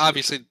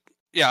 Obviously,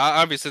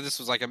 this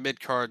was like a mid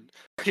card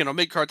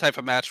type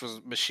of match,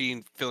 was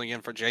Machine filling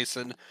in for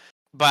Jason.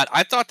 But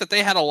I thought that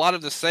they had a lot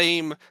of the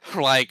same,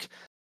 like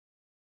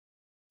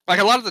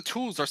a lot of the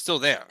tools are still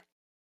there,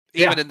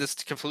 even in this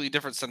completely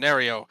different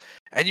scenario.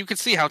 And you can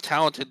see how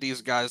talented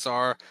these guys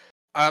are.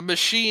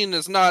 Machine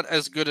is not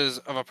as good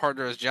of a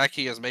partner as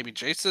Jackie as maybe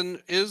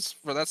Jason is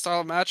for that style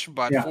of match,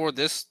 but for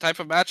this type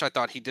of match, I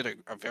thought he did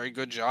a very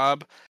good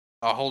job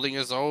holding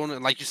his own.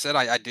 And like you said,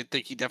 I did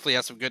think he definitely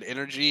has some good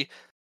energy.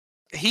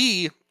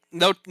 He,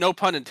 no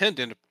pun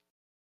intended,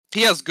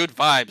 he has good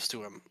vibes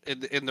to him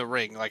in the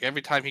ring. Like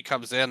every time he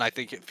comes in, I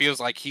think it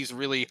feels like he's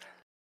really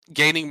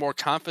gaining more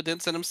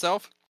confidence in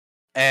himself.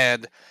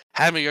 and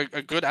having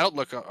a good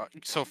outlook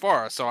so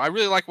far. So I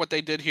really like what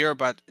they did here,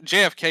 but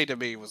JFK to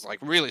me was like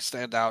really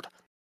stand out.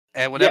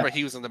 And whenever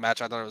he was in the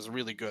match, I thought it was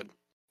really good.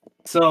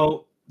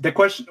 So the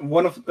question,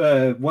 one of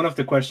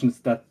the questions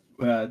that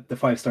the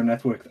 5-Star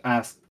Network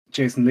asked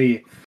Jason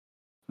Lee,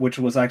 which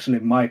was actually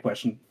my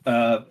question,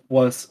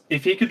 was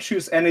if he could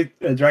choose any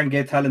Dragon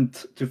Gate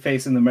talent to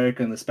face in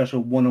America in a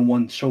special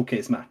one-on-one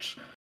showcase match,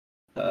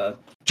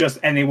 just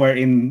anywhere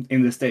in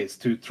the States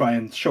to try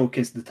and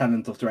showcase the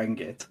talent of Dragon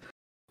Gate.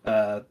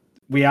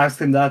 We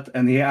asked him that,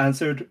 and he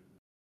answered.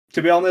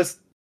 To be honest,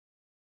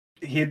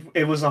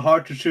 it was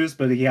hard to choose,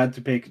 but he had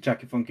to pick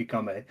Jackie Funky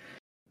Kame,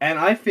 and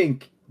I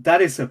think that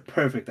is a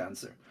perfect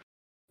answer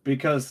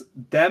because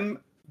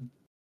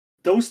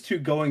those two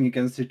going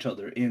against each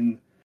other in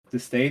the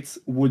States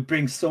would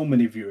bring so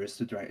many viewers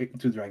to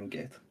Dragon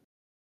Gate.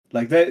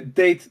 Like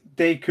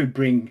they could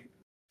bring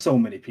so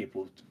many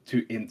people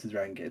into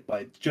Dragon Gate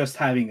by just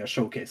having a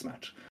showcase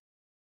match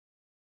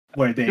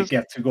where they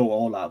get to go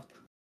all out.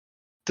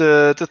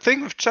 The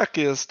thing with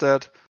Chucky is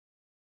that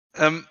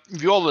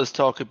we always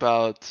talk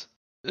about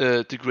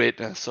the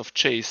greatness of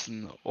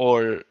Jason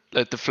or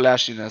like the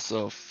flashiness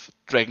of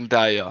Dragon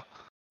Dyer.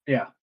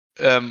 Yeah.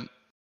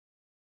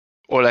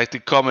 Or like the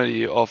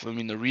comedy of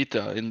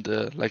Rita in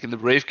the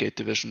Bravegate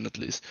division at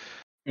least.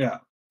 Yeah.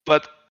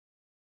 But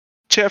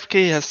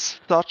JFK has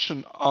such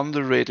an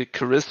underrated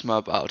charisma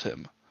about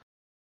him.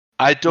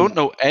 I don't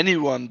know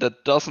anyone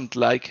that doesn't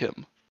like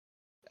him.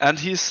 And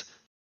he's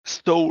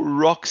so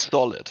rock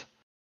solid.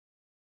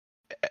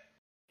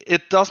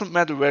 It doesn't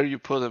matter where you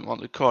put him on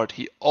the card.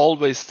 He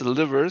always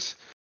delivers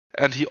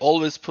and he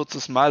always puts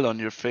a smile on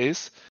your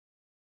face.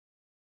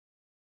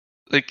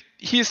 Like,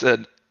 he's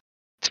a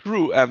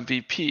true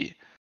MVP.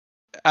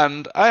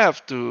 And I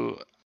have to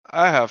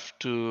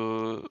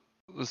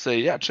say,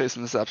 yeah,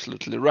 Jason is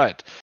absolutely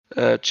right.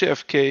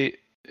 JFK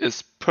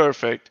is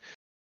perfect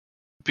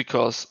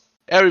because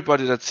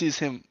everybody that sees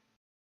him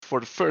for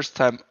the first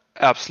time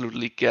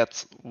absolutely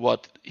gets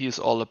what he's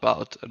all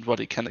about and what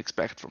he can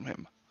expect from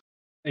him.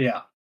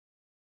 Yeah.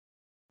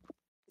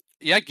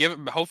 Yeah,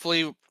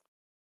 hopefully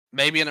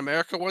maybe in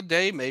America one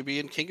day, maybe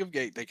in King of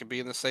Gate, they could be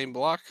in the same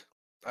block.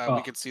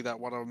 We could see that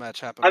one-on-one match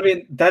happen. I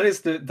mean, that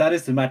is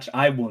the match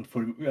I want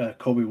for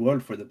Kobe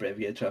World for the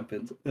Bravegate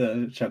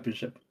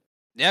Championship.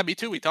 Yeah, me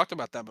too. We talked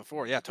about that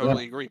before. Yeah,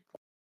 totally agree.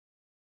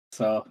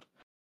 So,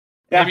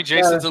 maybe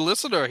Jason's a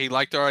listener. He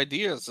liked our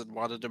ideas and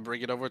wanted to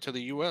bring it over to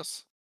the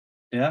US.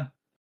 Yeah.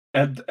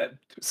 And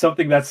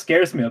something that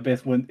scares me a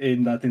bit when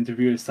in that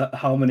interview is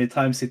how many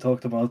times he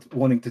talked about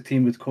wanting to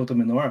team with Kota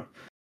Minoura.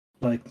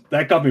 Like,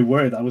 that got me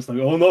worried. I was like,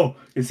 oh no,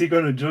 is he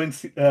going to join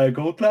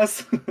Gold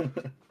Class?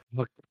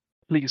 Look,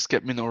 please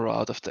get Minoura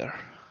out of there.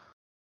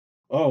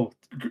 Oh,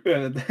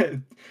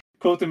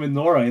 Kota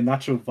Minoura in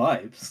Natural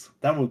Vibes.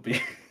 That would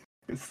be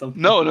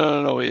something.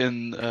 No.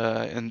 In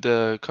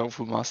the Kung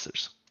Fu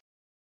Masters.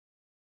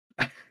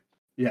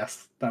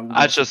 Yes, that would.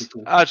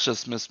 I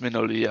just miss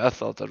Minoli. I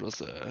thought that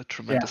was a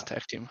tremendous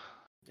tag team.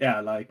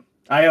 Yeah, like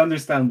I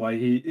understand why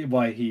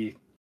he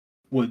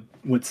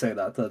would say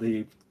that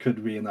he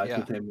could reunite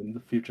with him in the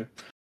future.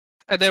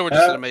 And they were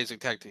just an amazing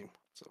tag team.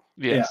 So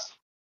yes.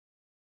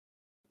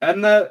 Yeah.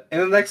 And in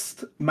the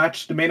next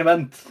match, the main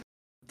event,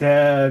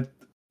 the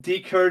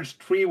D-Courage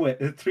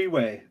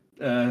three-way,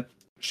 Shun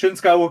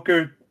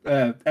Skywalker,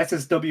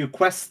 SSW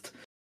Quest,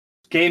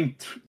 game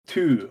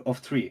 2 of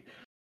 3.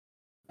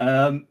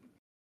 Yukio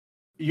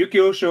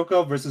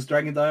Shoka versus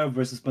Dragon Dyer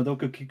versus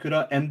Madoka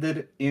Kikura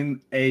ended in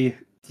a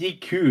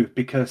DQ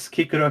because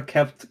Kikura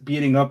kept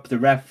beating up the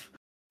ref,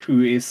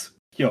 who is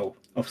Hyo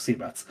of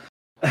Seabrats.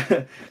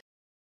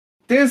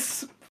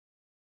 This,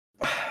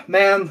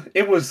 man,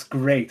 it was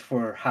great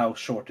for how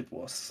short it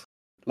was.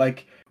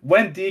 Like,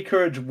 when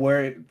D-Courage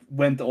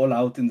went all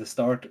out in the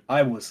start,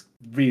 I was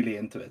really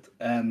into it.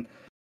 And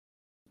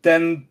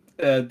then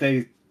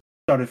they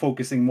started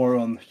focusing more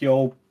on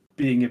Hyo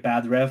being a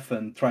bad ref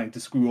and trying to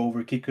screw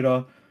over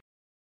Kikura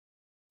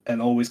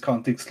and always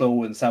counting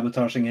slow and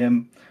sabotaging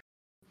him.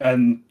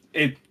 And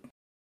it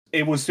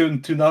was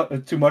soon too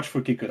much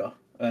for Kikura.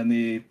 And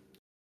he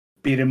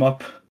beat him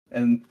up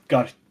and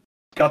got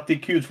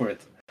DQ'd for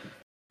it.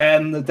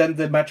 And then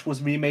the match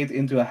was remade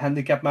into a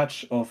handicap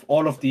match of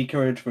all of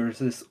D-Courage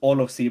versus all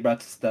of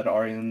Seabrats that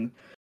are in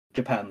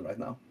Japan right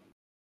now.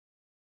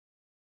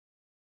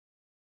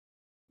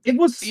 It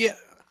was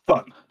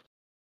fun.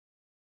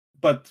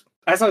 But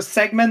as a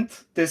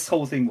segment, this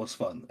whole thing was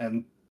fun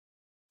and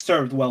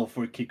served well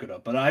for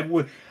Kikura. But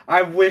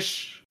I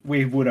wish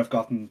we would have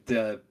gotten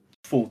the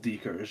full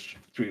D-Courage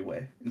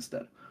three-way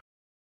instead.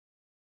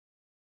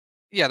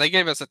 Yeah, they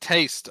gave us a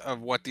taste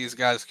of what these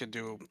guys could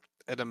do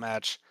in a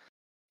match.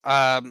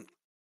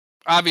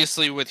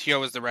 Obviously, with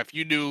Hyo as the ref,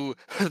 you knew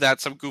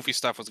that some goofy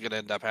stuff was going to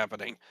end up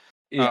happening.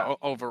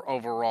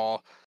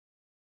 Overall,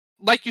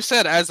 like you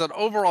said, as an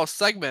overall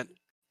segment,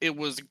 it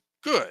was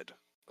good.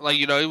 Like,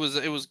 you know, it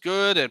was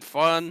good and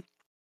fun.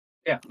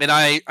 Yeah, and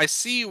I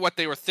see what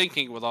they were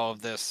thinking with all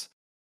of this.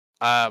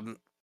 I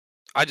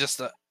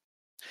just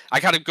I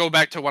kind of go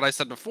back to what I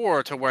said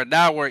before, to where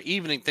now we're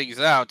evening things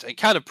out and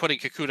kind of putting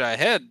Kakuta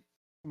ahead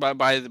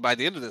by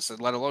the end of this, and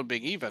let alone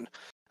being even,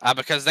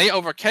 because they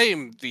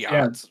overcame the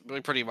odds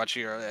pretty much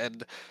here.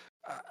 And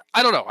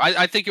I don't know.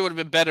 I think it would have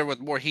been better with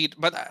more heat,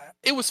 but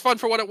it was fun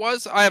for what it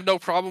was. I have no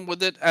problem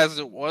with it as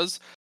it was,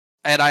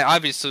 and I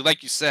obviously,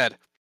 like you said,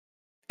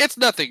 it's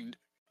nothing.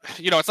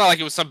 It's not like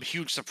it was some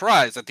huge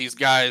surprise that these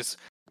guys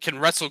can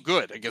wrestle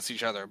good against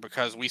each other,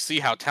 because we see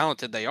how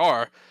talented they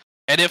are.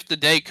 And if the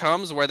day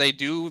comes where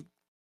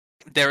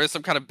there is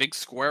some kind of big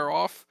square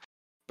off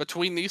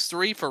between these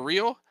three for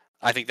real,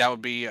 I think that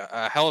would be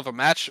a hell of a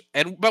match.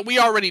 But we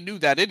already knew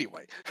that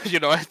anyway.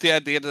 At the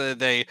end of the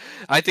day,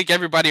 I think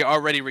everybody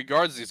already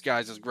regards these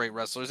guys as great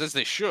wrestlers, as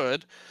they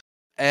should.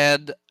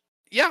 And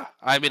yeah,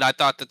 I mean, I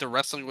thought that the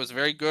wrestling was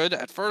very good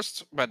at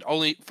first, but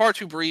only far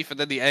too brief. And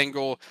then the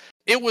angle,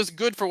 it was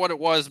good for what it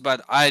was,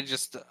 but I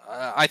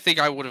think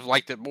I would have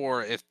liked it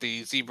more if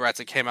the Z-Brats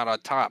had came out on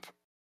top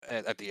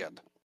at the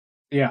end.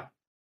 Yeah.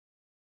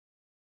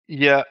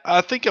 Yeah,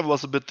 I think I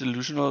was a bit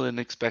delusional in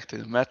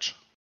expecting a match.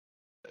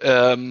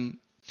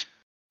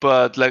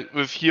 But like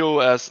with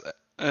Hyo as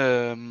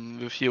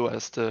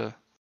the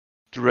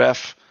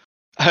ref,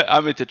 I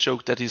made the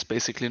joke that he's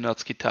basically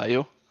Natsuki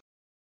Tayo.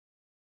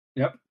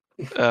 Yep.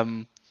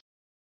 Um,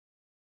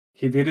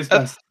 He did his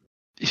best.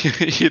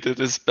 he did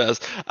his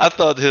best. I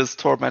thought his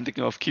tormenting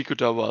of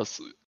Kikuta was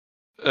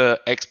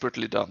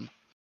expertly done.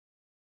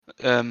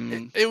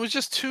 It was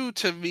just too,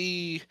 to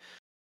me,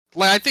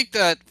 like, I think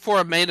that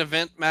for a main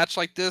event match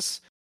like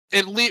this,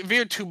 it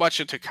veered too much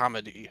into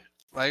comedy.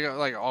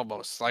 Like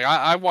almost. Like,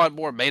 I want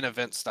more main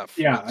event stuff.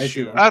 Yeah, with I see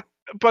Shu. that.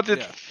 But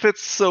it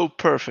fits so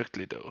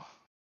perfectly, though.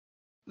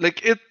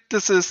 Like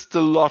this is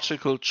the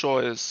logical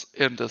choice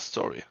in the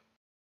story.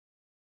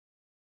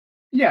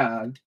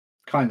 Yeah,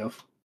 kind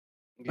of.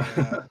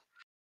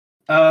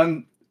 Yeah.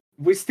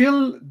 We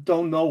still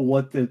don't know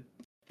what the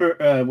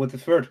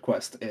third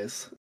quest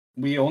is.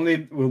 They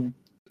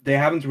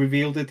haven't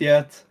revealed it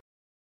yet.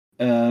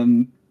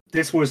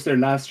 This was their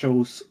last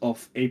shows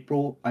of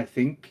April, I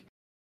think.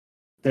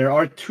 There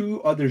are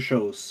 2 other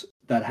shows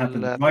that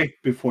happened right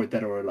before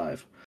Dead or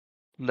Alive.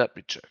 Let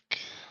me check.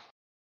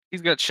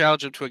 He's gonna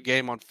challenge him to a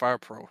game on Fire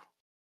Pro.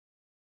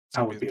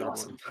 That would be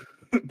awesome.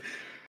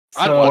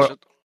 I'd watch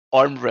it.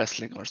 Arm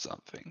wrestling or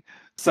something.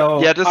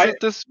 So yeah,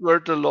 this were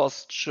the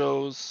last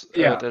shows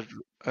Yeah. that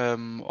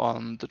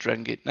on the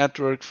Dragon Gate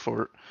network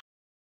for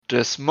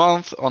this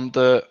month. On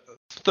the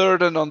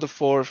 3rd and on the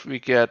 4th, we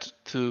get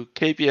 2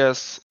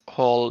 KBS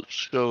Hall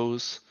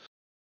shows.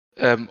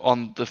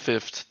 On the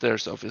 5th,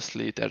 there's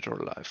obviously Dead or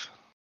Alive.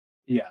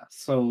 Yeah,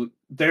 so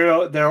there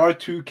are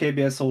 2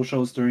 KBS Soul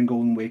shows during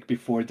Golden Week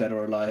before Dead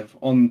or Alive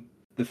on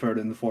the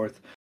 3rd and the 4th.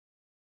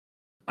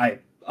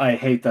 I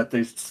hate that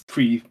there's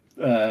 3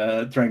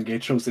 Dragon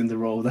Gate shows in the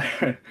row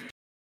there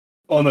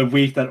on a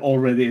week that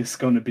already is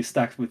going to be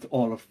stacked with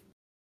all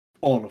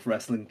of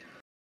wrestling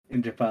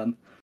in Japan.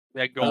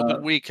 Yeah,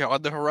 Golden Week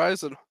on the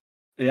horizon.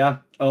 Yeah,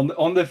 on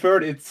the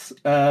 3rd it's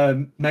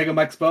Mega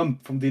Max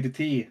Bump from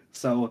DDT.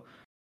 So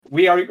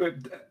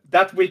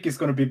that week is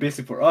going to be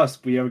busy for us.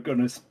 We are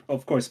going to,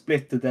 of course,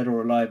 split the Dead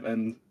or Alive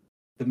and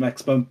the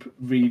Max Bump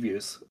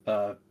reviews.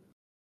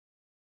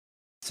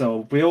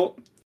 So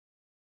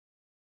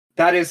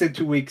that is in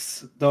 2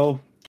 weeks,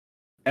 though.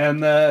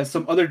 And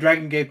some other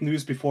Dragon Gate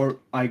news before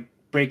I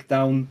break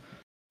down,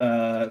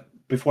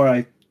 before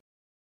I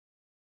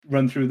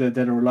run through the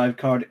Dead or Alive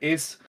card,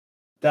 is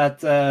that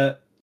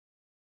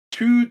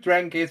 2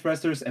 Dragon Gate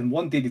wrestlers and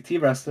 1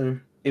 DDT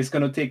wrestler is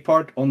going to take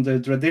part on the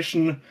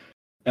Tradition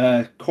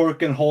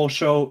Cork and Hall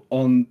show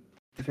on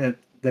the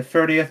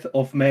 30th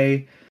of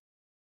May.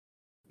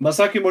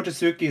 Masaki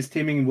Mochizuki is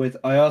teaming with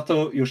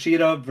Ayato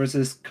Yoshida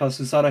versus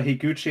Kazusada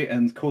Higuchi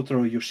and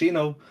Kotaro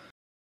Yoshino.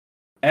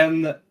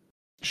 And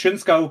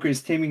Shunsuke Oka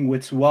is teaming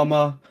with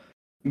Suwama,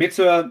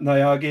 Mitsuya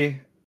Nayagi,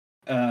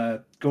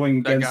 going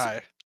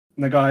against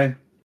Nagai,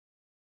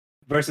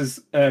 versus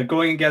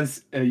going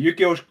against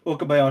Yukio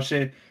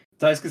Okabayashi,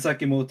 Daisuke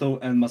Sakimoto,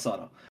 and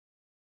Masada.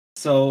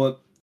 So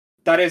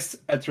that is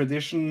a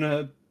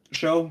Tradition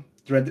show,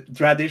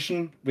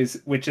 Tradition,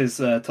 which is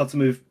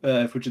Tatsumu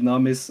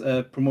Fujinami's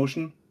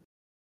promotion.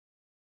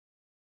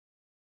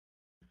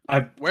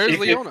 Where's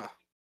Leona?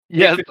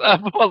 Yes, I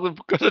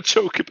wasn't gonna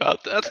joke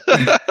about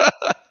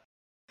that.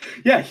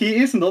 Yeah, he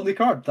is on the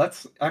card.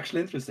 That's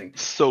actually interesting.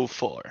 So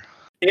far.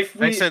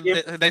 They said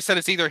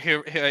it's either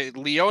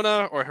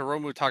Leona or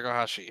Hiromu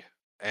Takahashi,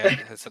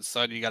 and I said,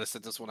 "Son, you got to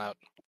sit this one out."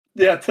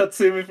 Yeah,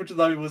 Tatsumi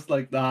Fujinami was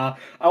like, "Nah,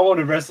 I want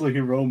to wrestle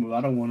Hiromu.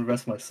 I don't want to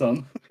wrestle my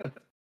son."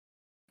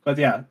 But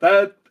yeah,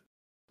 that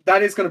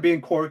is going to be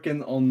in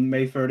Corkin on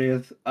May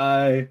 30th.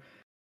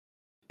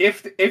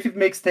 If it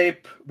makes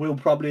tape, we'll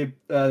probably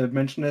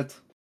mention it.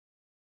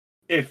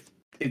 If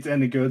it's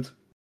any good,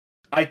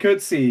 I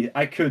could see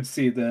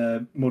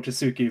the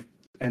Mochizuki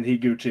and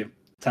Higuchi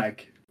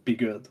tag be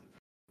good.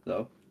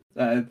 So,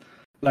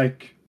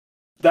 like,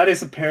 that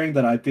is a pairing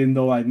that I didn't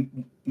know I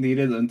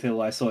needed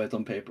until I saw it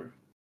on paper.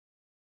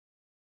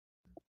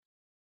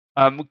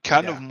 I'm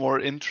kind of more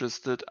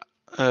interested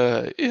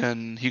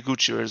in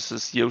Higuchi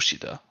versus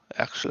Yoshida.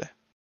 Actually,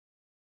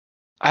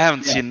 I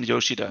haven't seen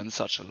Yoshida in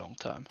such a long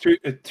time.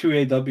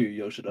 2AW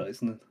Yoshida,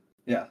 isn't it?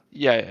 Yeah.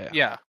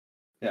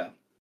 Yeah.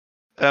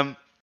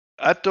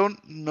 I don't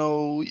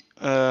know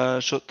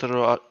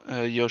Shotaro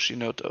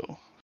Yoshinoto,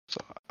 so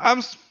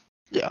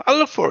I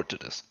look forward to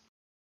this.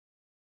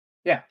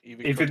 Yeah.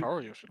 Even If it,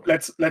 Kotaro Yoshida.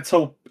 let's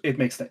hope it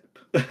makes tape.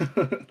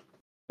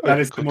 That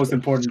is the most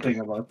important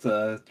thing about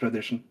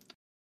tradition.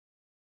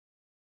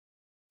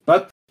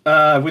 But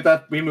with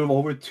that, we move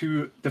over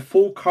to the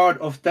full card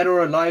of Dead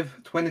or Alive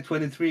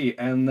 2023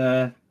 and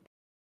the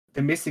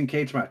missing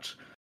cage match,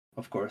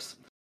 of course.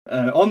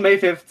 On May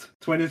 5th,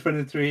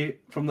 2023,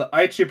 from the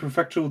Aichi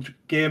Prefectural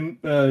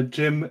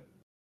Gym,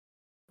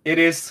 it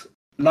is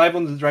live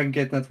on the Dragon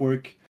Gate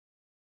Network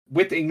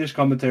with English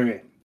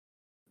commentary.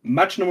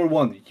 Match number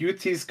 1,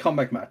 UT's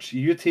comeback match.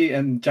 UT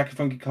and Jackie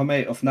Funky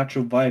Kame of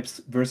Natural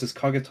Vibes versus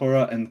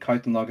Kagetora and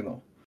Kaito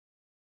Nagano.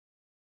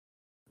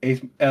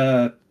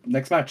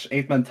 Next match,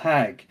 8-man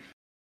tag.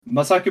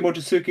 Masaki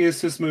Mochizuki,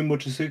 Susumu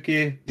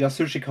Mochizuki,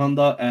 Yasushi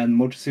Kanda, and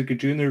Mochizuki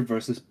Jr.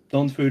 versus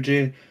Don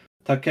Fuji,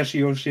 Takeshi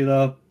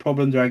Yoshida,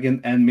 Problem Dragon,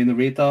 and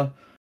Minorita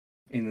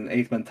in an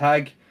 8-man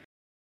tag.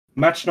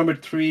 Match number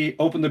 3,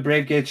 Open the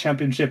Brave Gate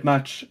Championship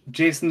match.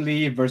 Jason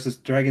Lee versus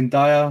Dragon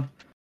Daya.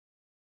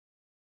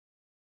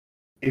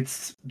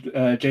 It's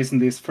Jason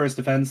Lee's first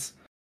defense.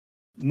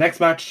 Next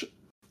match,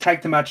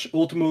 tag team match,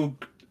 Ultimo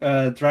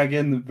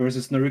Dragon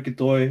versus Naruki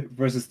Doi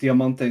versus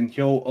Diamante and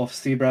Hyo of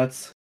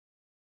Seabrats.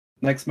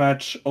 Next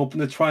match, Open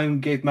the Triangle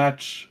Gate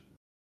match.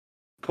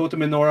 Kota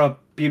Minoura,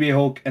 BB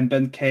Hulk, and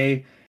Ben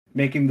K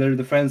making their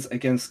defense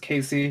against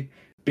Casey,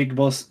 Big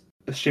Boss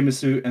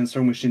Shimizu, and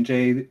Strong Machine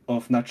J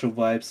of Natural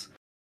Vibes.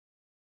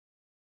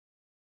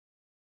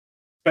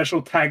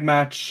 Special tag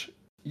match,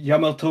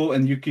 Yamato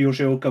and Yuki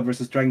Yoshioka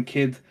versus Dragon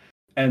Kid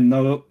and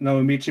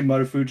Naomichi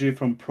Marufuji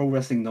from Pro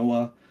Wrestling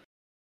Noah.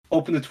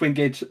 Open the Twin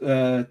Gate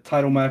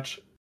title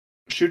match,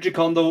 Shuji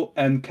Kondo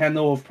and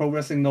Kano of Pro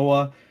Wrestling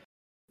Noah.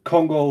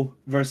 Kongo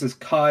versus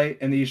Kai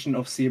and Ishin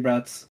of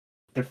Seabrats.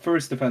 The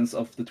first defense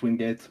of the Twin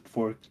Gate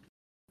for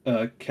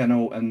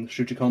Kano and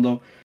Shuji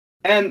Kondo.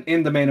 And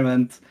in the main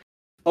event,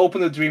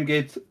 Open the Dream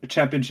Gate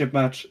championship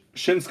match,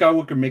 Shin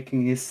Skywalker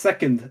making his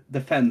second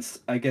defense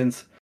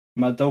against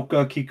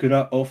Madoka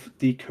Kikura of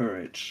The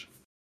Courage.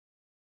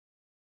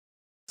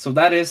 So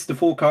that is the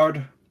full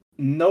card.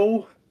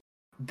 No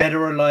Dead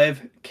or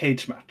Alive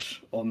cage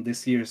match on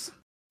this year's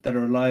Dead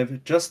or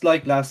Alive, just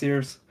like last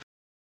year's.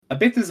 A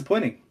bit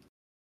disappointing.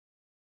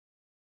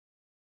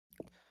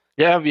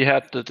 Yeah, we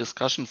had the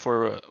discussion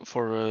for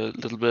a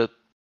little bit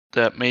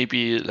that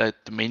maybe like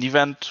the main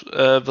event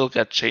will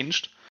get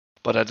changed,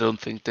 but I don't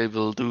think they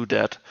will do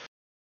that.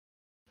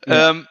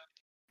 Yeah.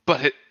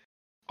 But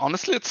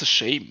honestly, it's a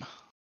shame.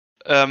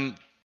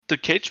 The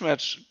cage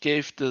match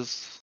gave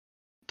this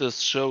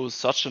show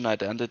such an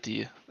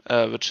identity,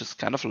 which is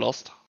kind of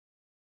lost.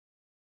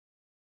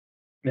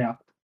 Yeah.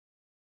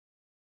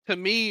 To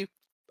me,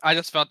 I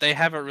just felt they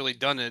haven't really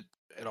done it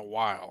in a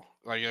while,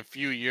 like a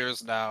few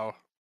years now,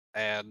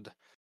 and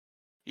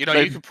you know,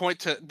 you can point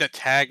to the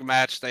tag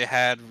match they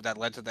had that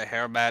led to the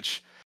hair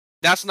match.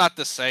 That's not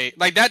the same.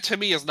 Like that to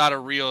me is not a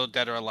real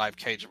Dead or Alive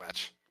cage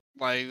match.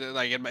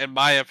 Like in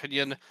my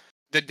opinion,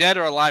 the Dead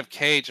or Alive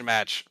cage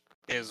match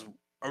is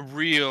a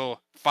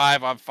real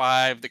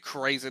 5-on-5. The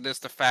craziness,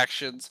 the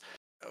factions.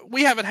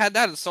 We haven't had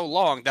that in so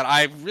long that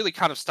I really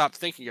kind of stopped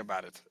thinking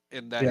about it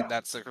in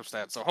that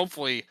circumstance. So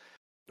hopefully,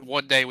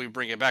 one day we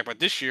bring it back. But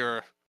this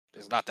year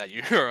is not that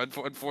year,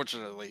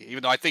 unfortunately.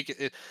 Even though I think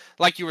it,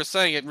 like you were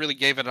saying, it really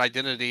gave it an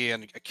identity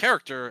and a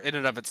character in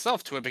and of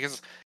itself to it,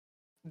 because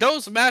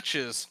those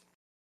matches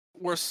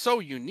were so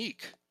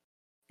unique.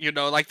 You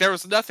know, like there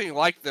was nothing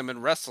like them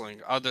in wrestling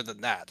other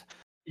than that.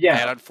 Yeah.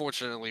 And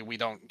unfortunately, we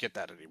don't get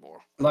that anymore.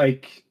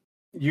 Like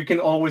you can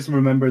always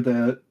remember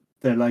the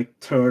like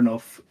turn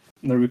of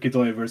Naruki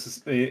Doi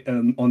versus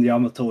on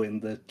Yamato in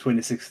the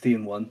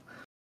 2016 one.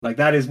 Like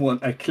that is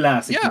a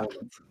classic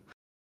moment.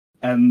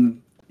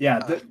 And yeah,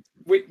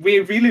 we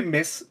really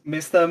miss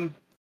them.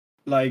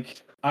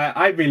 Like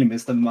I really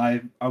miss them.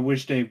 I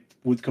wish they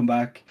would come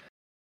back.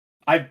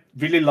 I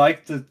really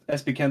liked the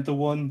SB Kento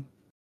one,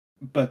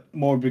 but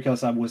more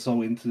because I was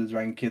so into the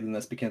Dragon Kid and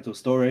SB Kento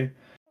story.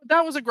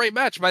 That was a great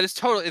match, but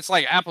it's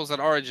like apples and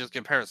oranges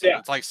comparison. Yeah.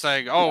 It's like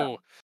saying,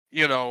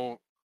 you know,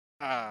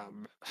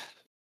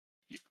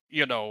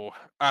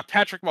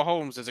 Patrick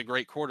Mahomes is a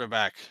great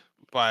quarterback,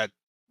 but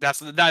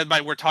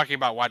we're talking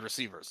about wide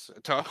receivers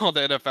to all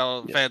the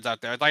NFL fans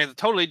out there. It's like it's a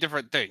totally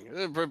different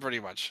thing, pretty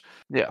much.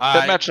 Yeah,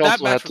 that match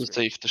also had to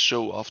save the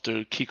show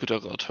after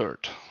Kikuta got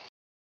hurt.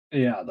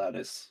 Yeah, that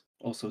is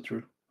also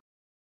true.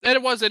 And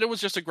it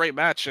was just a great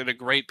match and a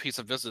great piece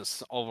of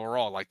business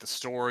overall. Like the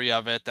story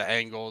of it, the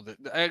angle,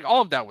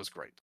 all of that was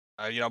great.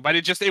 But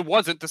it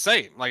wasn't the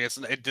same. Like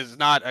it is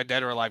not a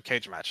Dead or Alive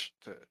cage match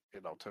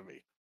to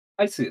me.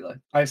 I see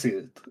that. I see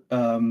it.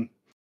 And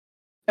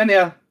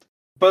yeah,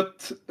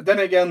 but then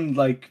again,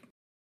 like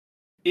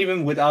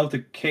even without the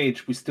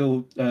cage, we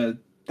still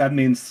that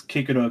means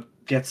Kikuta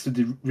gets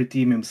to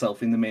redeem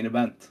himself in the main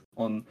event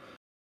on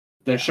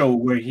the show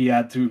where he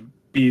had to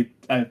be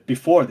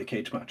before the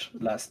cage match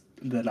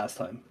the last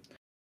time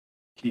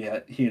he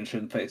and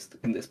Shin faced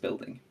in this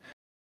building.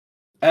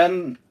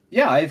 And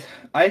yeah,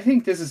 I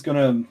think this is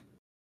gonna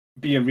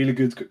be a really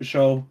good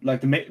show.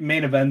 Like the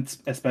main event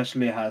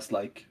especially has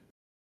like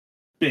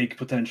big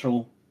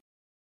potential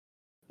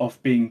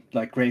of being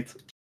like great.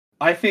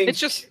 I think it's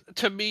just,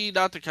 to me,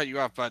 not to cut you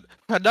off, but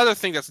another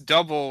thing that's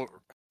double.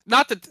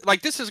 Not that,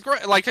 like, this is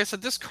great. Like I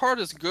said, this card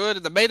is good,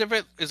 and the main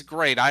event is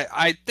great.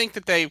 I think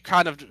that they've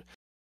kind of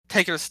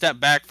taken a step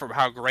back from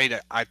how great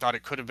I thought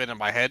it could have been in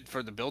my head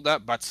for the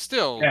build-up, but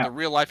still, the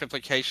real-life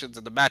implications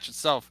and the match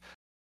itself.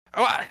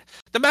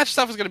 The match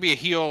itself is going to be a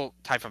heel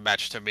type of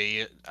match to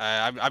me.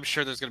 I'm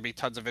sure there's going to be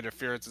tons of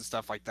interference and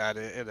stuff like that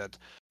in it.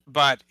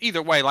 But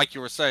either way, like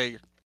you were saying,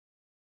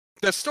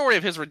 the story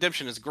of his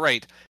redemption is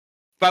great.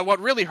 But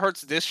what really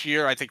hurts this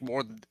year, I think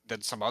more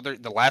than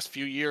the last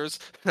few years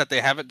that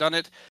they haven't done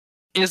it,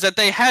 is that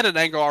they had an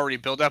angle already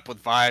built up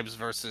with Vibes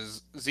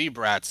versus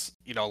Z-Brats,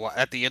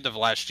 at the end of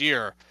last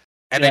year,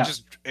 and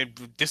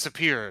it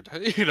disappeared,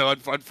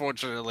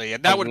 unfortunately.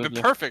 And that would have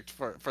been perfect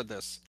for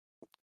this.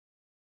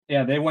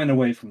 Yeah, they went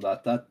away from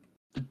that.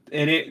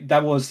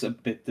 That was a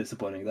bit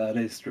disappointing. That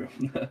is true.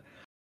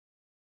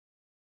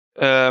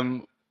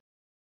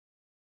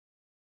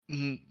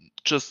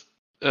 Just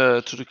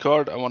to the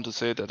card, I want to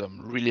say that I'm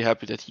really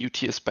happy that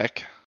UT is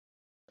back.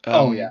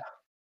 Oh yeah.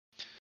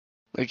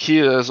 Like, he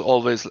is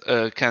always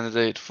a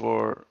candidate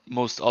for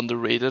most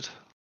underrated,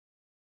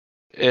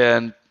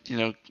 and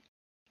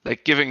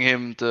like giving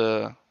him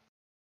the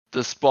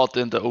spot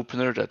in the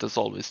opener that is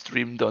always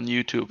streamed on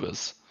YouTube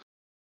is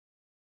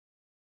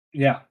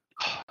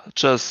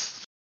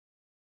just,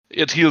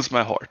 it heals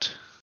my heart.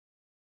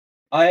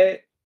 I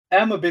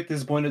am a bit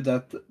disappointed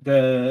that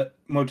the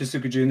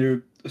Mochizuki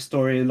Jr.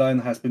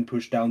 storyline has been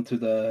pushed down to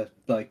the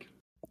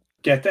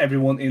get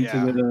everyone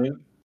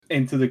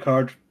into the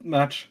card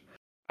match.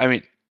 I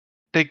mean,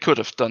 they could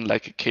have done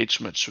like a cage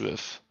match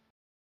with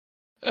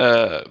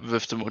the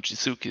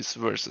Mochizukis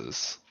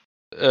versus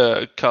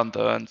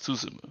Kanda and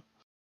Suzumu.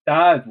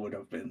 That would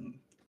have been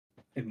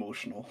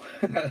emotional.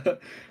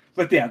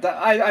 But yeah,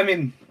 I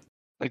mean,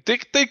 like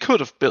they could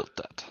have built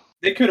that.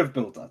 They could have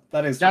built that.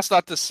 That's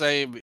not the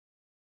same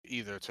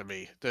either to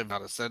me, to be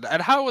honest.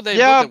 And how would they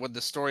build it with the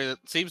story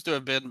that seems to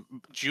have been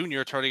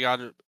Junior turning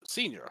on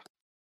Senior?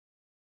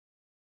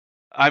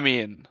 I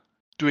mean,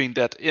 doing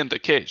that in the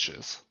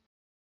cages.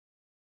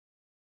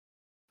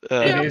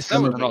 That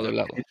would another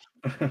level.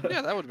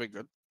 Yeah, that would have been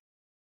good.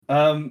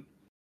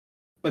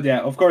 But yeah,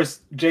 of course,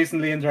 Jason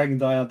Lee and Dragon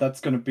Dia,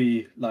 that's gonna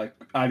be like,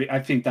 I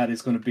think that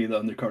is gonna be the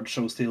undercard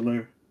show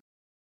stealer.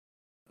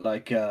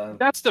 Like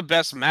that's the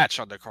best match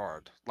on the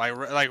card.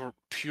 Like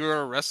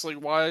pure wrestling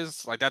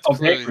wise, like that's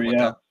clearly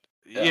what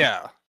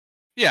yeah.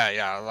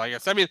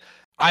 Like I mean,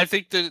 I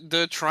think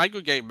the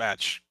Triangle Gate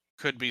match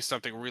could be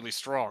something really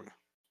strong,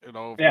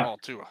 overall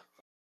too.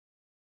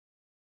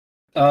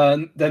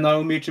 The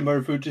Naomichi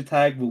Marufuji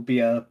tag will be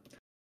a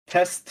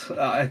test.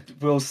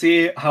 We'll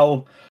see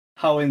how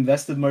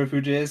invested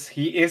Marufuji is.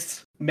 He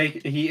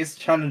is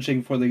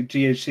challenging for the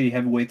GHC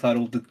heavyweight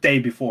title the day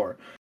before,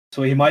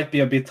 so he might be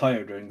a bit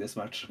tired during this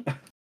match.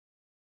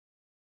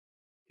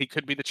 He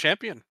could be the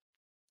champion.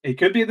 He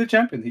could be the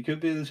champion.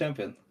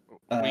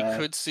 We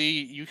could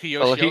see Yuki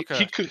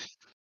Yoshioka.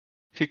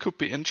 He could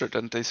be injured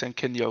and they send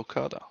Kenya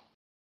Okada.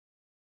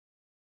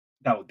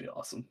 That would be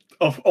awesome.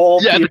 Of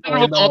all people that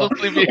would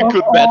honestly be a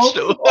good match,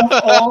 though.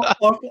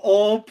 of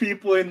all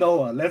people in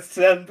Noah, let's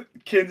send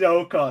Kenya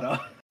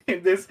Okada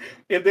in this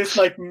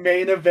like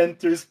main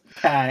eventers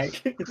tag.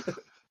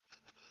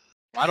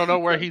 I don't know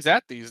where he's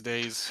at these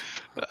days.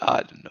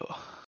 I don't know.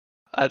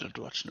 I don't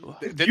watch Noah.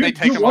 Didn't they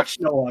take him off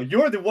Noah?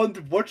 You're the one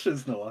that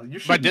watches Noah. You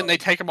should. But didn't they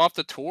take him off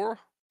the tour?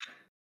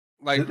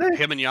 Like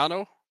him and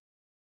Yano?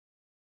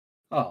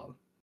 Oh.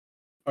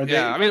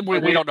 I mean,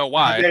 we don't know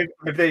why.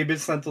 Have they been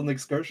sent on an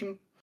excursion?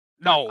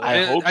 No,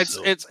 I hope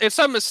so. It's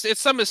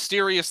some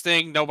mysterious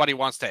thing nobody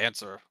wants to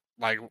answer.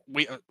 Like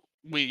we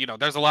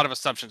there's a lot of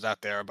assumptions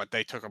out there, but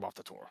they took them off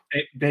the tour.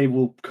 They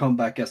will come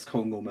back as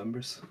Congo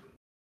members.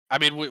 I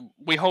mean,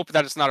 we hope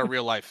that it's not a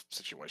real life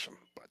situation.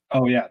 But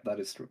oh yeah, that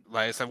is true.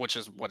 Like I said, which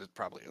is what it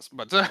probably is.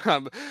 But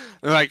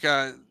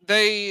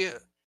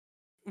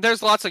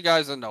there's lots of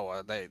guys in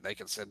Noah they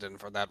can send in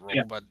for that role,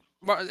 but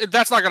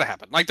that's not going to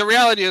happen. Like the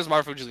reality is,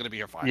 Marufuji's going to be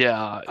here fine.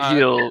 Yeah,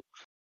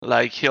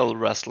 he'll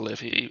wrestle if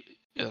he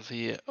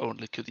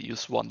only could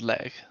use one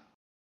leg.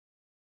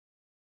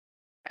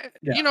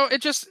 Yeah.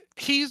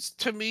 He's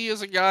to me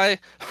as a guy,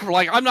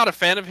 like I'm not a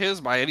fan of his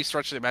by any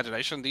stretch of the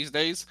imagination these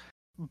days,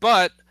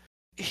 but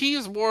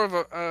he's more of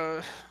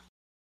a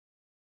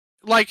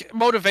like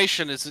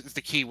motivation is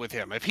the key with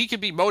him. If he can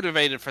be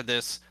motivated for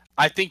this,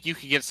 I think you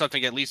can get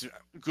something at least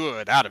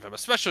good out of him,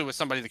 especially with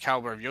somebody the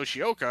caliber of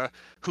Yoshioka,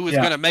 who is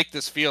going to make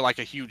this feel like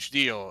a huge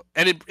deal,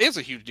 and it is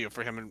a huge deal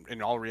for him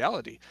in all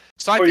reality.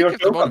 So I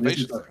think the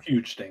motivation is a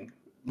huge thing.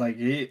 Like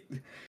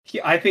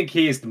I think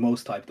he is the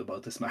most hyped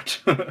about this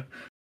match.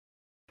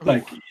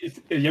 Like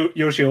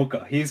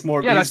Yoshioka, he's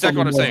more. Yeah, he's that's exactly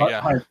what I'm probably more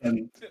saying, yeah. hyped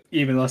than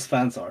even us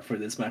fans are for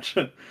this match.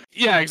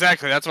 Yeah,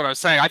 exactly. That's what I was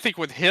saying. I think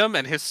with him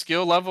and his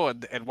skill level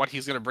and what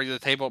he's going to bring to the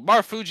table,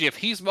 Marufuji, if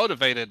he's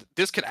motivated,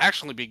 this could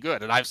actually be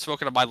good. And I've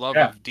spoken of my love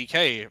Yeah. of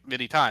DK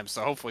many times,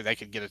 so hopefully they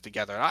can get it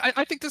together.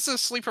 I think this is a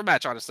sleeper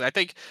match, honestly. I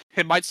think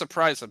it might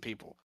surprise some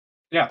people.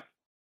 Yeah.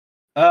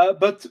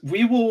 But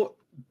we will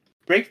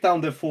break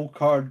down the full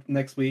card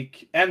next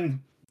week and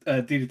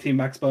DDT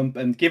Max Bump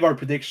and give our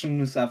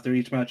predictions after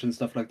each match and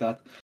stuff like that.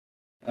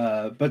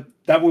 But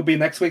that will be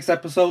next week's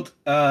episode.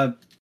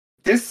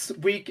 This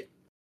week,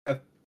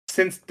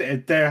 since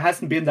there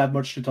hasn't been that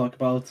much to talk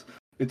about,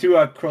 the two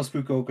Cross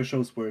Fukuoka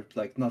shows were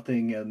like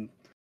nothing, and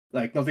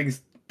like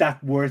nothing's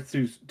that worth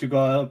to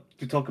go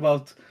to talk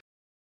about.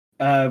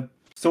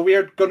 So we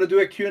are gonna do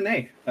a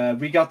Q&A.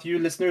 We got you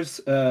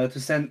listeners to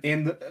send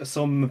in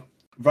some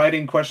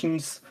writing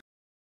questions,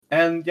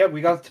 and yeah,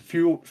 we got a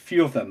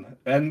few of them.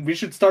 And we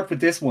should start with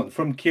this one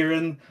from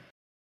Kieran,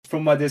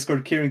 from my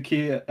Discord, Kieran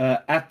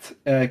at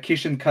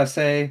Kishin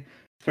Kase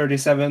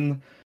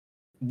 37.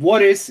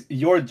 What is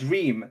your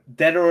dream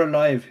Dead or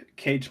Alive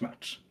cage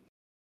match?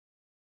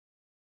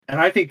 And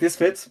I think this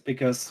fits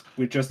because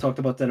we just talked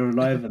about Dead or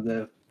Alive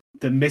and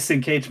the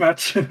missing cage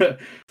match.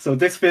 So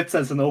this fits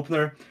as an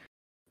opener.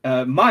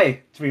 My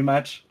dream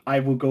match,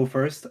 I will go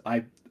first.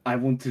 I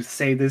want to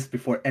say this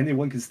before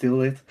anyone can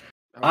steal it.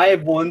 Okay. I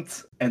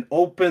want an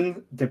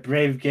open the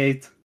Brave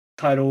Gate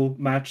title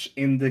match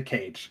in the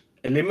cage.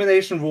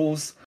 Elimination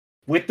rules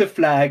with the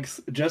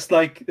flags, just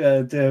like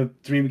the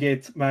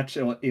Dreamgate match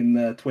in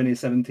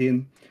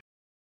 2017.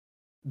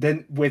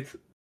 Then with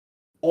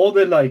all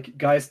the like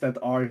guys that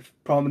are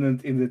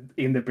prominent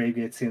in the Brave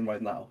Gate scene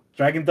right now: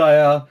 Dragon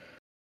Dia,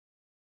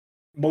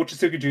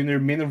 Mochizuki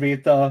Jr.,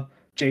 Minorita,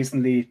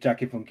 Jason Lee,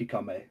 Jackie Funky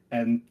Kame,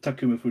 and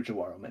Takuma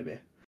Fujiwara, maybe.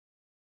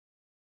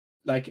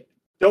 Like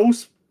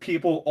those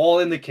people all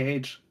in the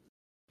cage,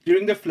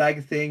 doing the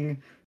flag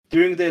thing,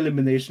 doing the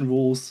elimination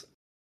rules,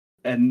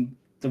 and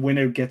the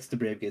winner gets the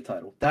Brave Gate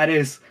title.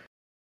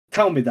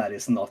 Tell me that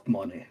is not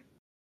money.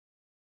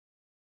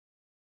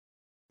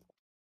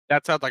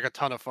 That sounds like a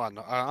ton of fun,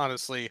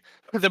 honestly.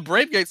 The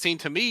Brave Gate scene,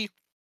 to me,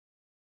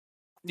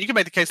 you can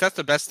make the case that's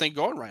the best thing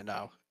going right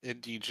now in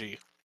DG.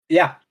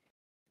 Yeah,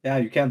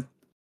 you can.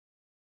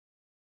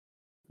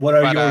 What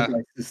are your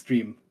guys'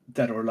 stream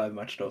Dead or Alive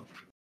match though?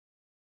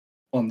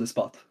 On the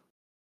spot.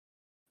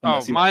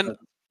 Unless mine.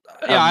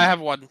 Yeah, I have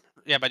one.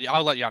 Yeah, but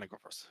I'll let Yanni go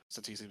first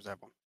since he seems to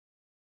have one.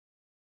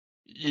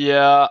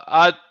 Yeah,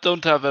 I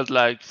don't have it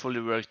like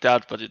fully worked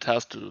out, but it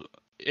has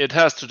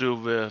to do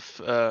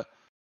with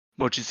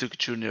Mochizuki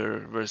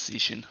Jr. versus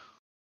Ishin.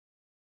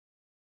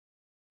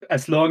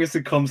 As long as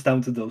it comes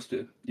down to those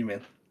two, you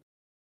mean?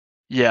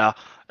 Yeah.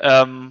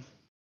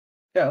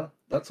 Yeah,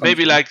 that's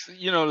maybe like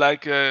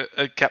like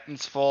a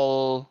Captain's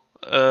Fall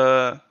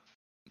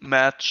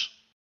match.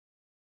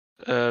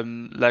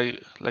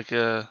 Like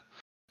a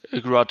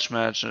grudge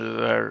match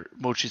where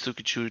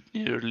Mochizuki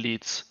Jr.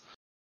 leads.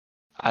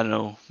 I don't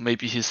know,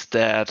 maybe his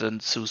dad and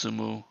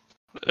Susumu.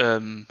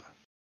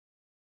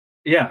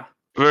 Yeah.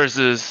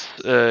 Versus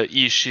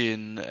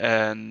Ishin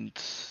and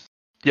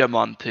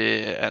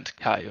Diamante and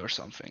Kai or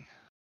something.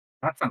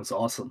 That sounds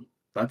awesome.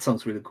 That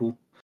sounds really cool.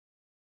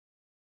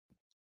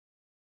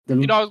 I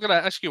was going to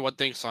ask you one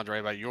thing, Sandre,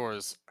 about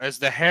yours. Is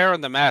the hair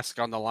and the mask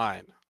on the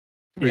line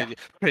in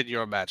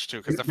your match, too?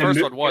 Because the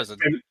first one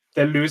wasn't.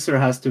 The loser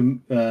has to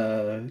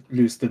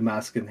lose the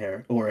mask and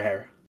hair.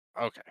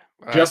 Okay.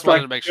 Just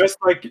like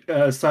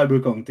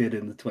Cyberkong did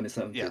in the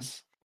 2017.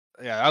 Yes.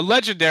 Yeah, a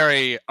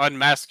legendary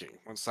unmasking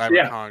when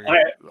Cyberkong.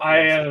 Yeah,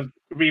 I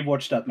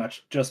rewatched that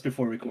match just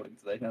before recording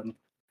today.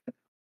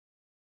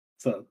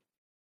 So.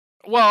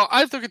 Well,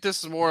 I look at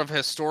this as more of a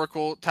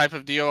historical type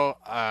of deal.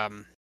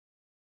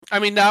 I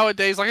mean,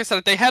 nowadays, like I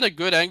said, they had a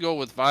good angle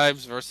with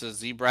Vibes versus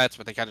Z-Brats,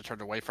 but they kind of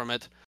turned away from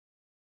it.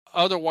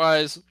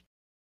 Otherwise,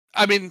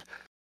 I mean,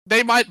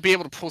 they might be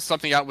able to pull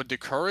something out with The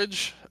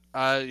Courage.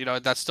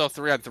 That's still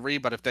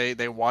 3-on-3, but if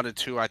they wanted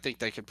to, I think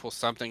they could pull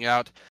something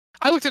out.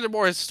 I looked at it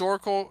more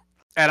historical,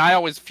 and I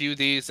always view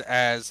these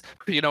as,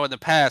 in the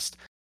past,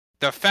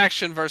 the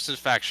faction versus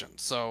faction.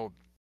 So,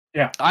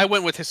 yeah, I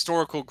went with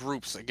historical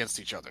groups against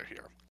each other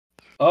here.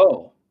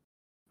 Oh,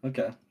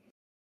 okay.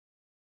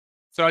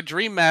 So a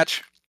dream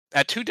match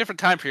at two different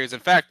time periods. In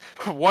fact,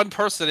 one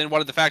person in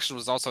one of the factions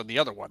was also in the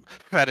other one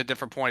at a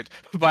different point.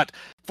 But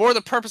for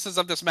the purposes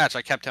of this match,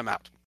 I kept him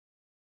out.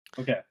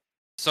 Okay.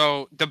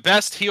 So the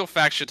best heel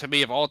faction to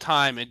me of all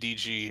time in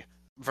DG,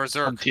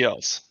 Berserk.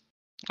 TLs.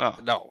 Oh.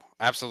 No,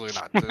 absolutely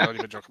not. Don't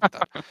even joke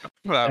about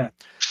that.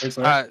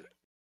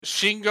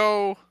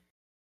 Shingo,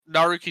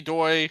 Naruki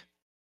Doi,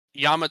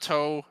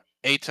 Yamato,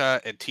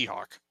 Eita, and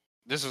T-Hawk.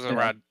 This was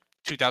around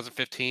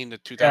 2015 to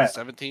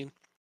 2017.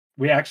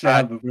 We actually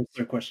have a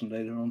Berserk question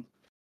later on.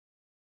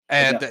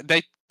 And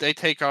they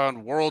take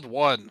on World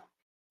 1,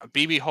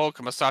 BB Hulk,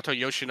 Masato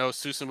Yoshino,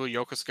 Susumu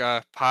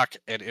Yokosuka, Pac,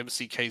 and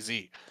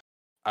MCKZ.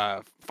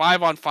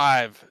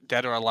 5-on-5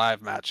 Dead or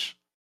Alive match.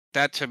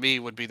 That to me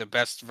would be the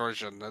best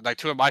version. Like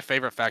two of my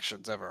favorite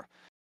factions ever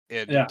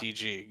in Yeah.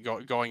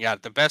 DG, going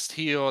at the best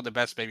heel, the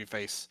best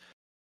babyface,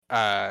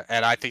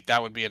 and I think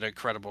that would be an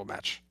incredible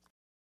match.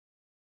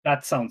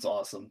 That sounds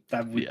awesome.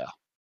 That would Yeah.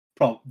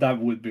 that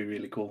would be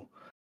really cool.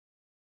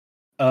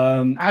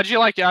 How do you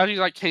like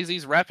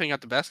KZ's rapping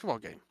at the basketball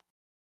game?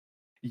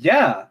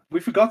 Yeah, we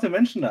forgot to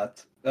mention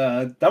that.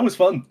 That was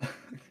fun.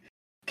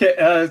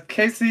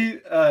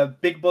 Casey,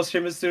 Big Boss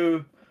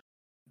Shimizu,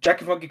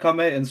 Jackie Funky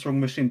Kame, and Strong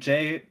Machine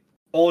J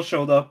all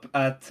showed up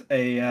at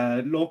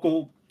a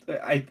local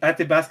at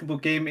the basketball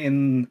game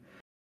in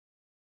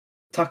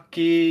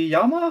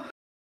Takayama,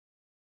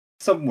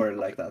 somewhere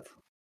like that.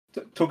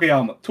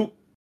 Tokuyama,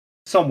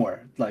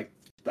 somewhere like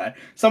that,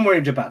 somewhere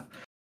in Japan,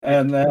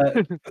 and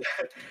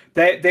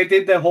they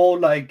did the whole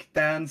like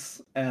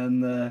dance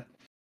and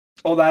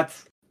all that,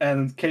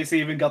 and Casey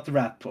even got the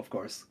rap, of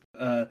course.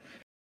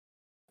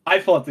 I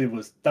thought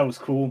that was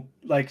cool.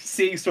 Like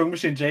seeing Strong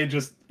Machine J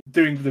just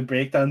doing the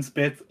breakdance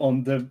bit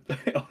on the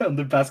on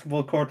the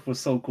basketball court was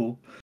so cool.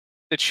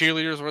 The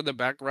cheerleaders were in the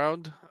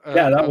background.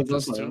 Yeah, that of was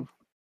this also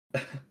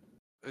too.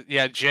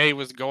 Yeah, Jay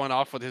was going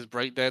off with his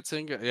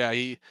breakdancing. Yeah,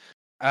 he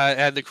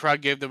and the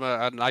crowd gave them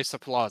a nice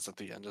applause at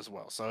the end as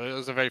well. So it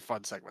was a very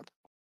fun segment.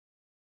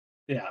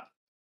 Yeah.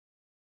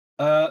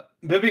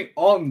 Moving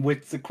on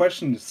with the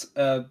questions.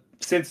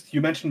 Since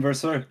you mentioned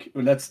Berserk,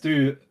 let's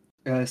do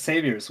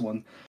Xavier's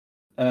one.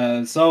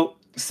 So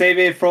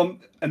Xavier from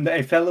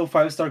a fellow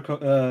 5-star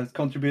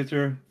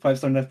contributor,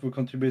 5-star network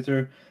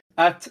contributor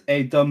at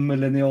a dumb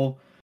millennial.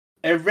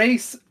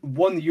 Erase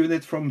one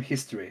unit from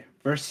history: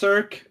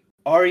 Berserk,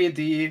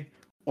 RED,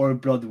 or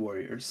Blood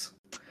Warriors.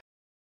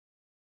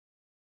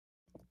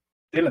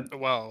 Dylan.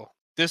 Well,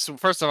 this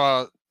first of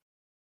all,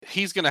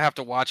 he's gonna have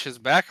to watch his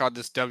back on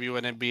this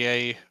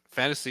WNBA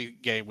fantasy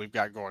game we've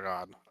got going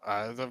on.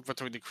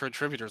 Between the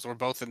contributors, we're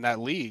both in that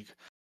league.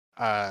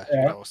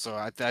 You know, so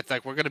I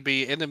think we're gonna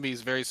be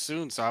enemies very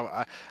soon. So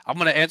I'm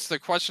gonna answer the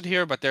question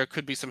here, but there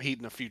could be some heat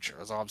in the future.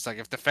 Is all I'm saying.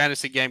 If the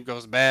fantasy game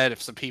goes bad,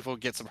 if some people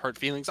get some hurt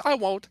feelings, I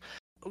won't.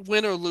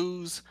 Win or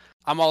lose,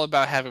 I'm all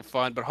about having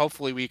fun. But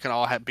hopefully, we can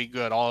all be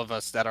good. All of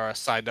us that are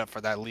signed up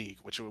for that league,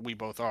 which we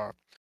both are.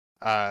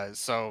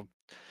 So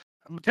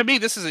to me,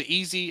 this is an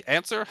easy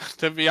answer.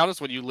 To be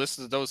honest, when you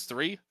listen to those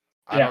three,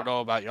 I don't know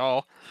about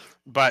y'all,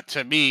 but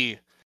to me,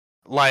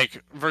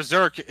 like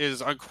Berserk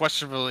is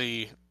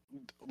unquestionably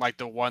like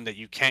the one that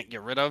you can't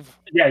get rid of.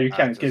 Yeah, you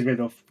can't get rid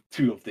of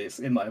two of these,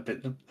 in my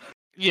opinion.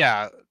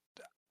 Yeah,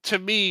 to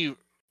me,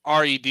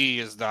 RED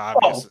is the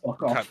obvious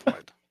cut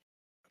point.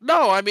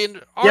 No, I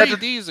mean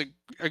RED is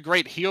a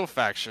great heel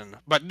faction,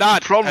 but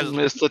not. The problem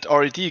is that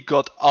RED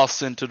got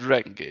us into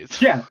Dragon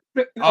Gate. Yeah,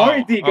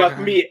 RED got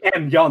me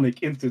and Yannick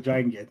into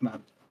Dragon Gate,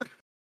 man.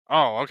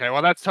 Oh, okay.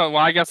 Well, well,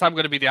 I guess I'm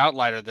going to be the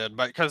outlier then,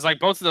 but because like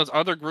both of those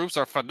other groups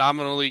are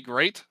phenomenally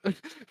great.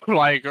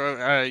 Like,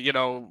 you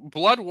know,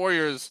 Blood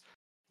Warriors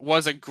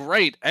was a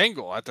great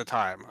angle at the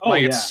time. Oh,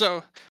 like, yeah. It's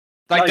so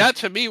like that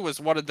to me was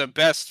one of the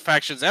best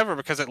factions ever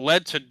because it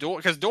led to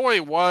because Dory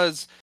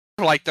was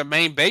like the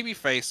main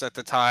babyface at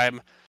the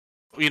time.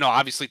 You know,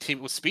 obviously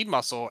teamed with Speed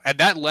Muscle, and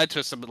that led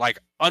to some like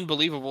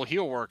unbelievable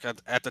heel work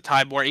at the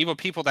time where even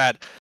people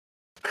that,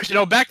 you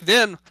know, back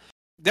then.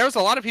 There was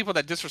a lot of people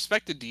that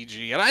disrespected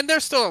DG, and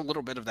there's still a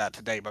little bit of that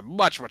today, but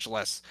much, much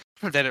less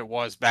than it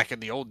was back in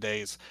the old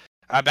days,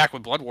 back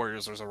when Blood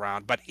Warriors was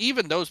around. But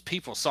even those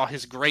people saw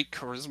his great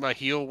charisma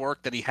heel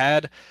work that he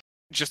had,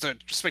 just a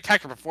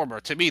spectacular performer.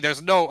 To me,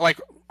 there's no,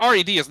 like,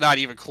 RED is not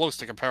even close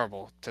to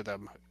comparable to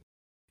them,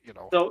 you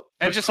know. So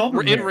and just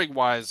in-ring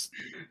wise.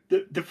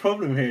 The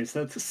problem here is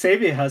that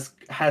Xavier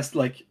has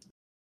like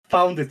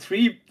found the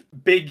three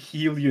big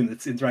heel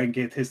units in Dragon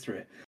Gate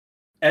history.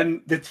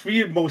 And the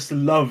three most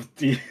loved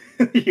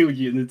heel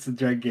units in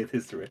Dragon Gate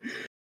history.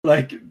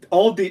 Like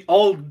all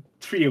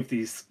three of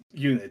these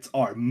units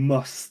are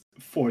must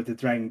for the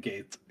Dragon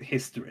Gate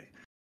history.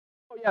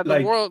 Oh yeah,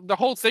 the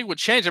whole thing would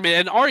change. I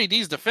mean, in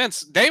RED's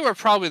defense, they were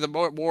probably the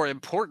more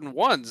important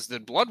ones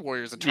than Blood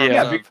Warriors in terms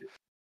of.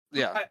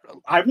 Yeah,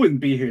 I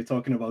wouldn't be here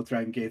talking about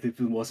Dragon Gate if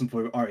it wasn't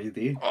for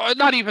RED.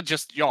 Not even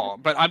just y'all,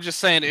 but I'm just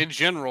saying in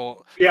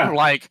general. Yeah,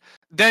 like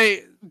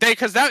they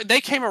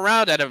came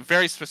around at a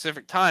very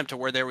specific time to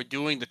where they were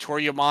doing the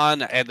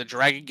Toryumon and the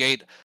Dragon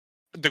Gate.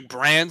 The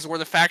brands were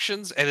the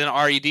factions, and then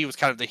RED was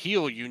kind of the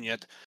heel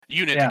unit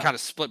to kind of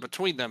split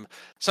between them.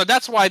 So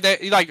that's why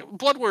they like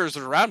Blood Warriors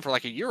was around for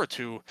like a year or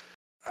two.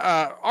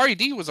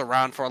 RED was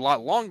around for a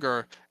lot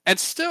longer and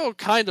still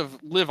kind of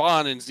live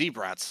on in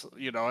Z-Brats,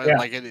 you know,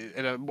 like in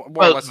a more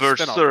or less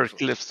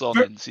Berserk lives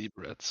on in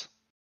Z-Brats.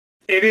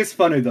 It is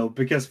funny though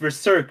because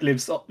Berserk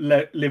lived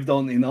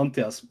on in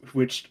Antias,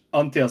 which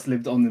Antias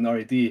lived on in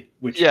RED,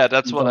 which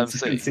that's what I'm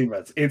saying.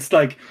 Z-Brats. It's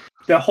like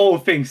the whole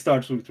thing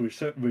starts with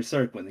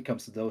Berserk when it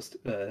comes to those.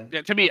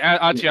 To me,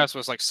 Antias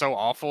was like so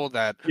awful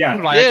that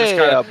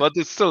but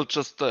it's still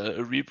just a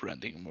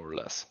rebranding more or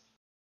less.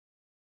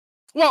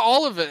 Well,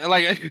 all of it,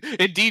 like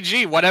in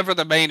DG, whatever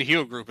the main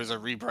heel group is a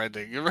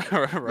rebranding,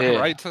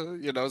 right?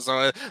 You know,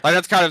 so like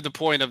that's kind of the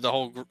point of the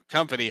whole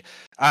company.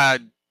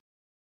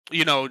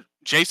 You know,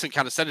 Jason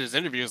kind of said in his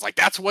interview, is like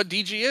that's what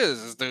DG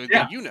is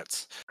the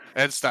units.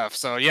 and stuff.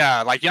 So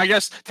yeah, like I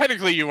guess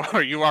technically you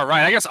are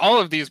right. I guess all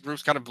of these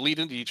groups kind of bleed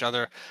into each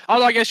other.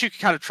 Although I guess you can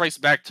kind of trace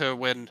back to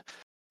when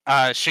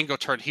Shingo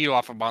turned heel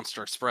off of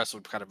Monster Express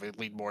would kind of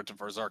lead more to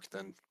Berserk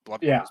than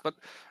Blood Yeah. Warriors.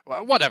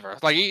 But whatever.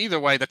 Like either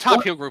way, the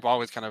top heel group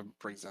always kind of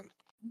brings in.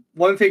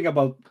 One thing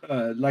about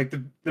like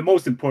the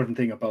most important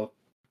thing about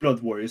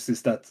Blood Warriors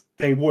is that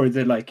they were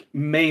the like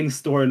main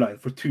storyline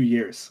for 2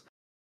 years.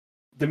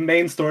 The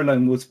main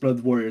storyline was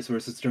Blood Warriors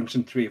versus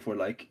Junction 3 for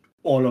like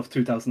all of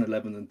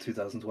 2011 and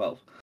 2012.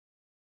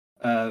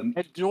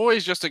 And Joy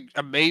is just an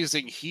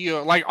amazing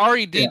heel. Like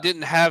RED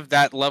didn't have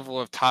that level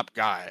of top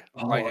guy.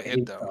 Like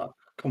in them.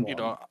 Come on, you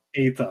know,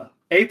 Eita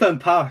and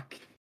Pac.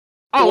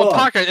 Oh, well,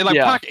 Pac, like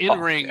Yeah, Pac in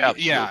ring,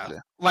 yeah,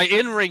 like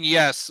in ring,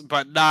 yes,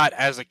 but not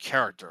as a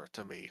character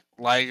to me.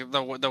 Like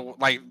the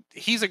like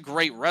he's a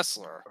great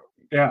wrestler.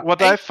 Yeah.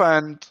 What I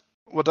find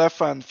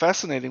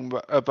fascinating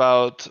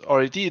about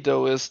RED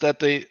though is that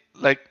they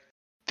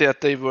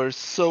were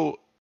so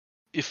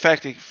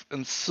effective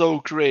and so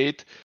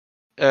great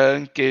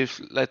and gave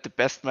like the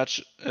best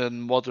match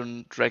in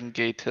modern Dragon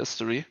Gate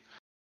history.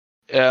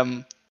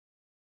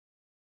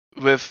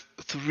 With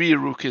 3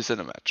 rookies in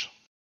a match.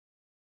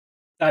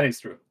 That is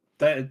true.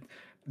 That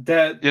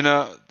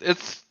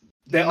it's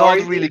the not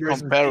RED really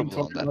versus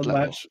comparable on that level.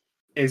 Match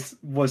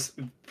was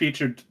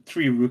featured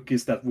 3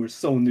 rookies that were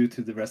so new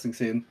to the wrestling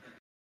scene,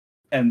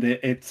 and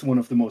it's one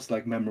of the most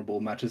like memorable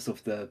matches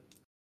of the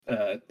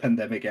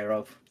pandemic era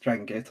of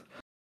Dragon Gate.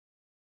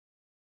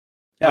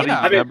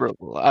 Yeah,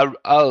 memorable.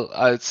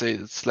 I'd say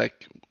it's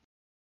like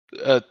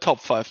a top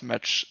 5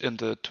 match in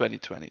the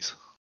 2020s.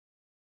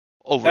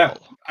 Overall.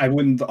 Yeah, I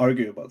wouldn't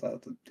argue about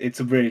that. It's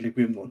a really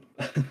good one.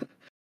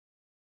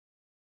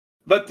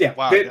 But yeah,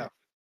 wow,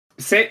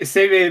 Say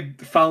we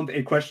found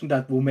a question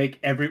that will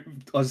make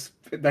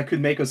that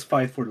could make us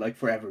fight for like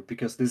forever,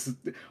 because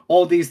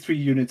all these 3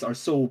 units are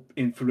so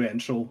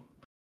influential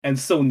and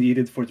so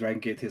needed for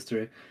Dragon Gate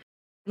history.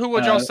 Who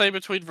would y'all say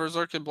between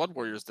Berserk and Blood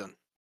Warriors then?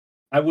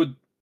 I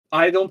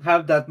don't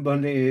have that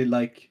many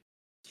like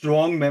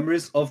strong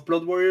memories of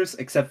Blood Warriors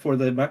except for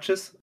the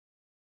matches.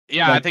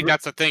 Yeah, like, I think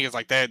that's the thing. Is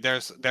like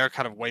they're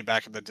kind of way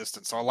back in the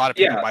distance, so a lot of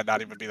people might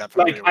not even be that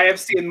familiar. Like I have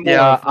seen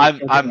more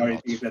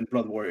than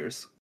Blood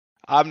Warriors.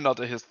 I'm not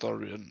a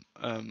historian.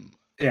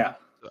 Yeah,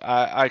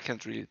 I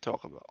can't really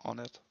talk on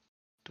it,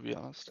 to be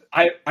honest.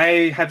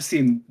 I have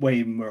seen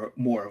way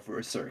more of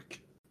Berserk.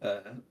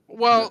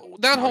 Well,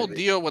 that whole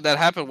deal when that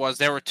happened was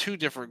there were 2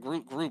 different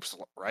groups,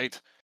 right?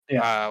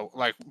 Yeah.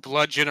 Like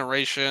Blood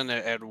Generation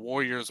and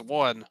Warriors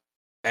 1,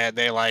 and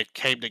they like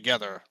came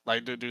together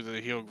like to do the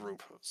heel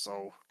group.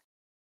 So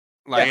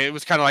like it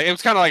was kind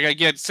of like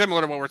again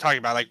similar to what we're talking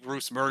about. Like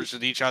groups merged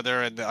with each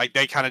other, and like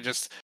they kind of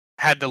just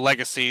had the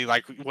legacy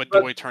like when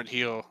Doi turned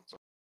heel. So.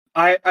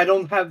 I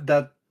don't have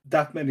that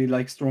many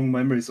like strong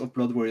memories of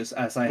Blood Warriors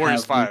as I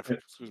Warriors have 5.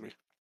 Excuse me.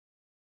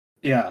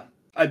 Yeah,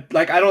 I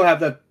don't have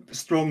that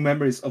strong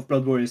memories of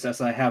Blood Warriors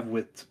as I have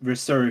with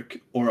Berserk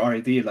or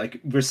RED.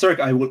 Like Berserk,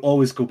 I will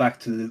always go back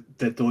to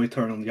the Doi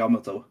turn on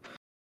Yamato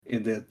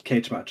in the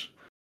cage match,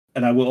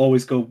 and I will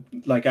always remember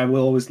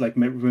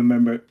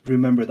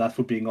that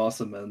for being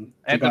awesome. And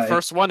the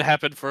first one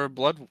happened for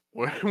Blood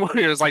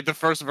Warriors, like the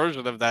first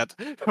version of that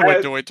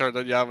when Doi turned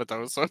on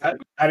Yamato. So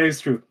that is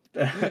true.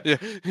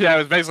 yeah, it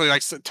was basically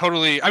like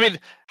totally. I mean,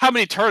 how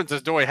many turns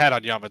has Doi had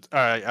on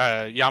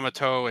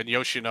Yamato and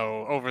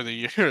Yoshino over the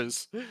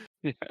years?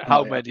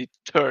 How many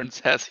turns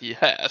has he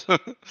had?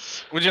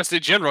 Well, just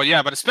in general,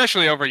 yeah, but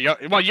especially over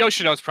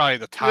Yoshino's probably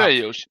the top.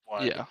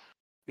 Yeah.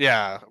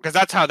 Yeah, because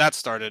that's how that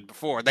started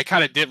before. They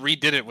kind of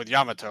redid it with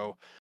Yamato,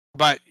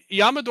 but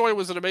Yamadoi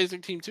was an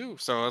amazing team too.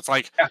 So it's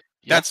like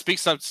that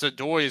speaks up to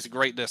Doi's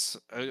greatness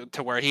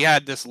to where he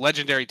had this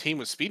legendary team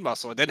with Speed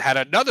Muscle, and then had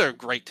another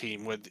great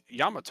team with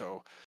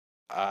Yamato.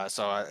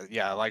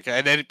 Like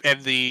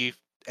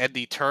and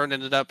the turn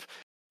ended up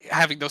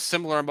having those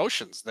similar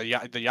emotions. The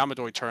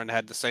Yamadoi turn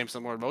had the same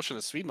similar emotion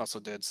as Speed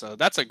Muscle did. So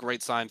that's a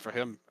great sign for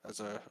him as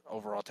a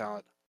overall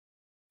talent.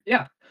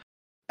 Yeah.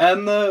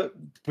 And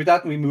with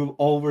that, we move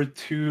over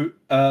to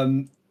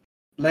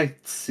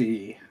let's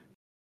see.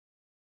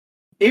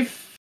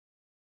 If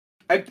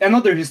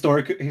another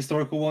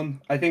historical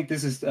one, I think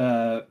this is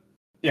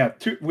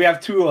we have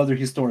 2 other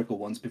historical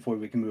ones before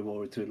we can move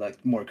over to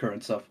like more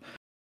current stuff.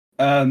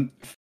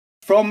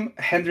 From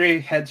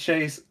Henry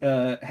Headchase,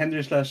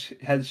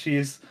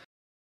 Henry/Headchase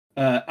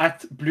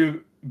at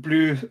blue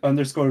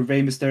 _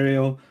 Rey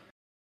Mysterio.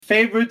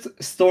 Favorite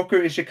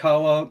Stalker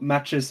Ishikawa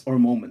matches or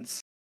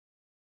moments?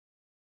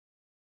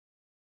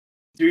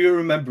 Do you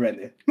remember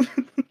any?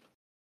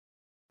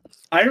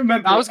 I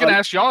remember. I was going to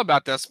ask y'all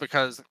about this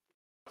because,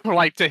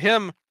 like, to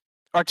him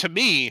or to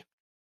me,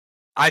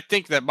 I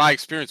think that my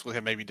experience with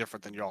him may be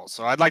different than y'all.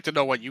 So I'd like to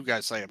know what you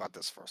guys say about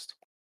this first.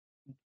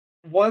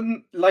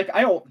 One, like,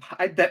 I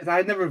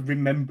never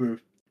remember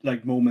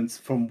like moments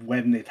from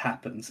when it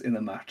happens in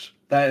a match.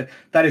 That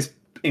is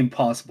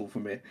impossible for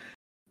me.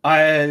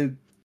 A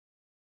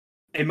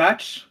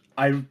match,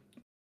 I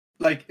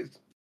like.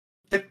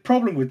 The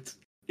problem with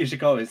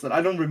Ishikawa is that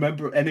I don't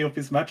remember any of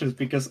his matches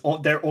because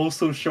they're all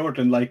so short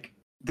and like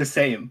the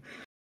same.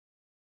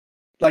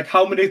 Like,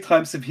 how many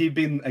times have he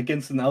been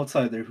against an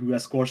outsider who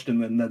has squashed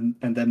him and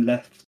then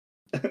left?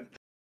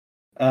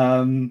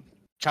 Kind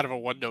of a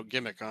one-note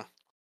gimmick, huh?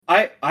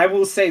 I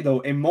will say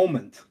though, a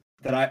moment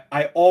that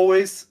I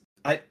always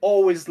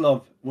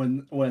love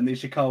when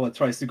Ishikawa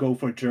tries to go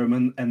for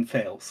German and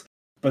fails,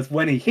 but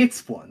when he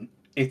hits one,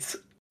 it's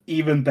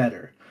even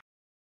better.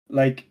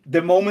 Like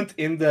the moment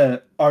in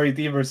the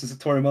RED versus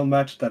Torimel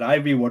match that I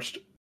rewatched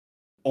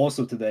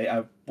also today.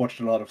 I've watched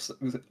a lot of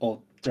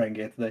all Dragon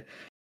Gate today.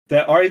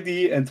 The RED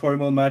and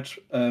Torimel match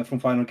from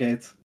Final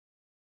Gate,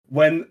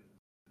 when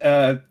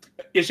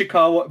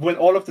Ishikawa, when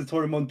all of the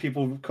Torimon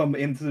people come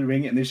into the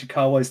ring and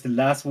Ishikawa is the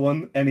last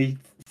one, and he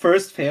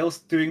first fails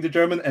doing the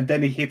German and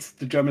then he hits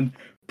the German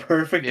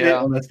perfectly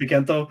on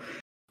Espikento.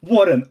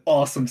 What an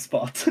awesome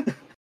spot.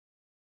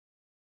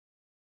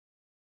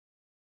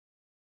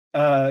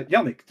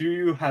 Yannick, do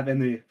you have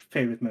any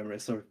favorite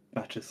memories or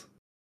matches?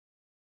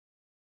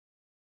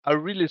 I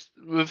really,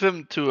 with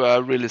him too, I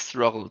really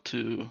struggle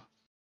to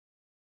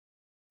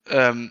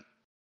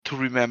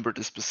remember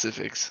the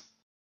specifics.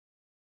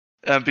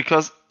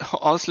 Because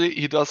honestly,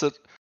 he does it.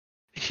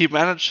 He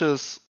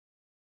manages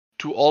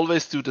to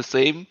always do the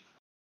same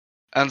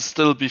and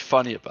still be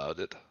funny about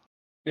it.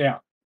 Yeah.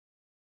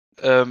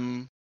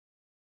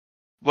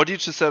 What you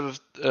just said with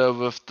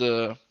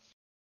the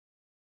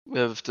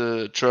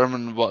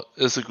German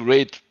is a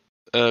great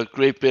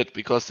bit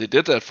because they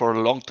did that for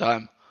a long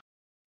time.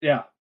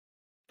 Yeah.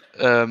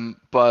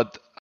 But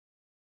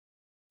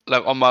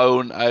like on my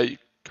own, I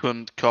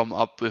couldn't come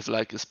up with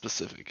like a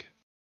specific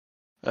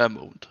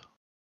moment.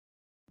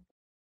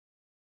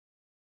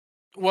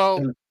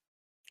 Well,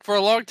 for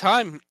a long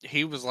time,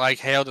 he was like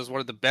hailed as one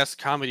of the best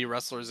comedy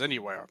wrestlers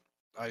anywhere.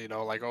 You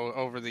know, like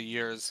over the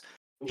years,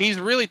 he's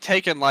really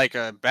taken like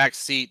a back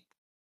seat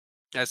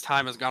as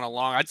time has gone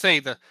along. I'd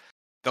say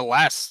the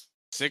last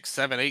 6,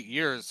 7, 8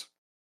 years,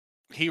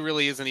 he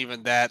really isn't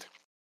even that.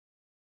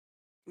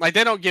 Like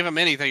they don't give him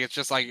anything. It's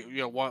just like,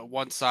 you know,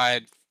 one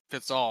side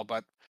fits all.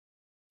 But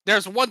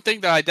there's one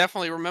thing that I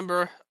definitely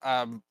remember.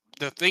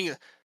 The thing,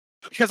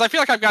 because I feel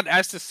like I've gotten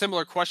asked a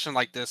similar question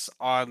like this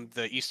on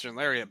the Eastern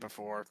Lariat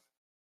before,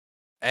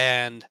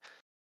 and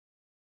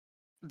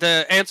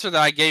the answer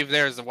that I gave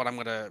there is the one I'm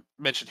going to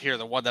mention here,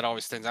 the one that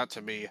always stands out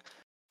to me.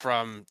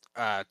 From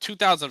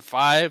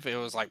 2005, it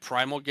was like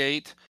Primal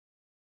Gate,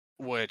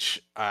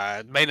 which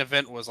main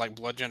event was like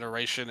Blood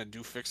Generation and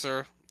Do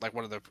Fixer, like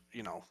one of the,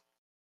 you know,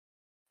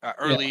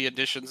 early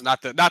editions,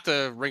 not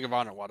the Ring of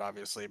Honor one,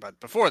 obviously, but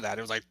before that,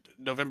 it was like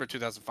November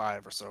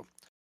 2005 or so.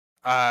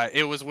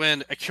 It was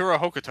when Akira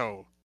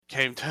Hokuto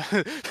came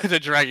to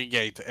the Dragon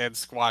Gate and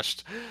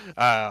squashed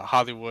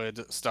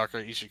Hollywood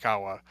stalker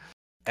Ishikawa,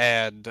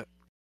 and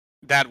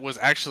that was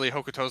actually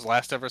Hokuto's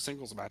last ever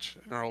singles match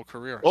in her whole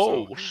career.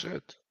 Oh So,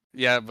 shit!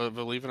 yeah, but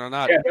believe it or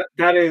not, Yeah,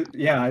 that is.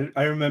 Yeah,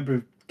 I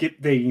remember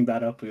digging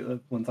that up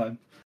one time.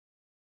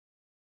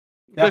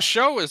 the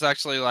show is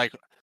actually like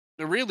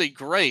really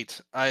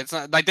great. It's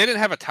not like they didn't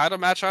have a title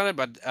match on it,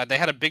 but they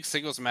had a big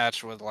singles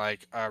match with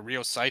like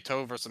Ryo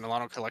Saito versus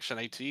Milano Collection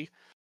AT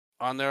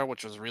on there,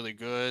 which was really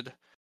good.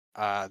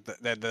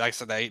 Like I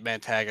said, the 8-man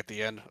tag at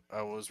the end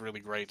was really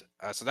great.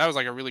 So that was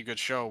like a really good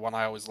show, one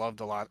I always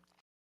loved a lot.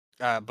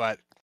 But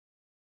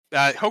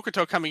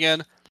Hokuto coming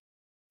in,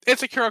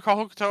 it's Akira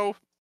Hokuto.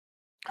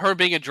 Her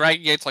being in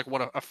Dragon Gate's like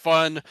what a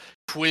fun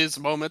quiz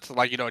moment,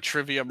 like, you know, a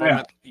trivia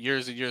moment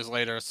years and years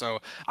later. So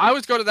I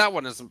always go to that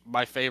one as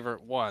my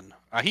favorite one.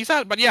 He's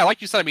had, but yeah, like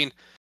you said, I mean,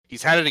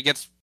 he's had it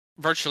against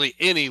virtually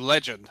any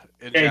legend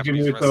in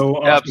Japanese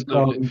wrestling.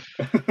 Absolutely.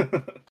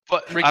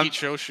 But Riki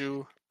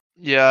Choshu.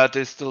 Yeah,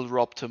 they still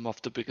robbed him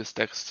of the biggest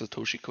ex,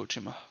 Satoshi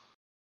Kojima.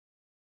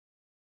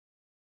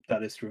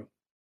 That is true.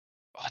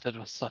 Oh, that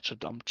was such a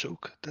dumb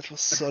joke. That was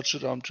such a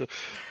dumb joke.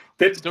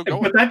 Still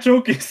going. But that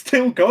joke is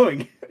still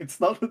going. It's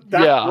not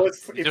that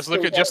was. Just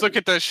look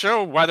at the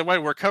show. By the way,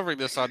 we're covering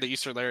this on the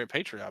Eastern Lariat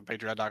Patreon,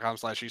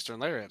 patreon.com/Eastern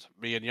Lariat.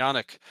 Me and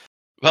Yannick.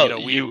 Well, you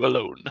know, you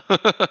alone.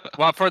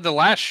 Well, for the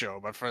last show,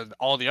 but for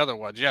all the other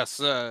ones, yes.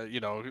 You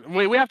know,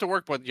 we have to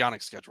work with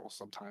Yannick's schedule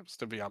sometimes,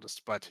 to be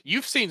honest. But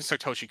you've seen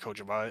Satoshi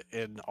Kojima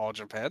in All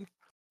Japan.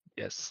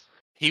 Yes.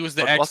 He was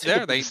the ex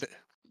there.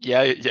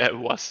 Yeah, it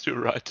was.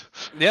 You're right.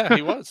 Yeah,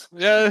 he was.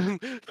 Yeah.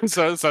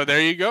 So there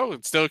you go.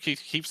 It still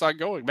keeps on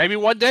going. Maybe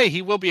one day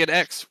he will be an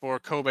X for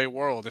Kobe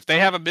World. If they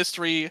have a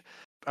mystery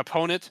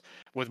opponent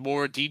with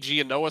more DG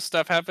and Noah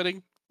stuff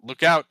happening,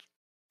 look out.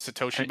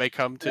 Satoshi may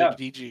come to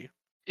DG.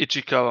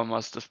 Ichikawa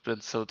must have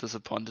been so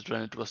disappointed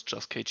when it was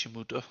just Keiichi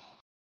Muto.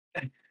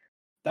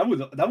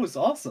 That was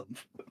awesome.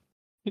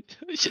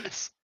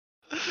 Yes.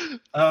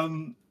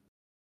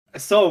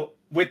 So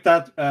with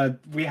that,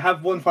 we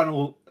have one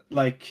final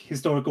like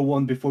historical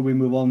one before we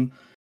move on.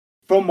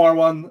 From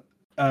Marwan,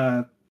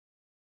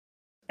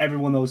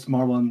 everyone knows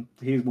Marwan.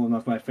 He's one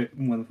of my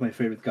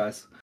favorite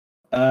guys.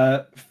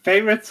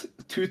 Favorite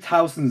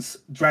 2000s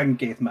Dragon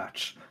Gate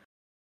match.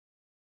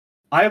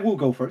 I will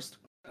go first.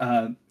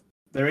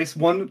 There is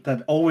one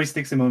that always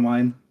sticks in my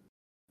mind.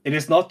 It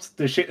is not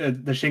the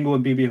Shingo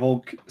and BB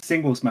Hulk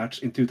singles match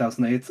in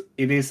 2008.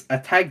 It is a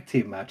tag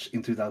team match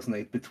in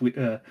 2008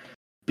 between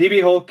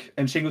BB Hulk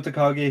and Shingo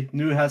Takagi,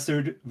 New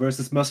Hazard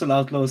versus Muscle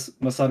Outlaws,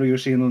 Masaru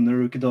Yoshino and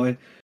Naruki Doi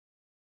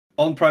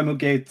on Primal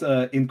Gate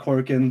in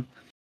Corkin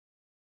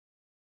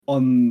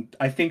on,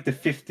 I think, the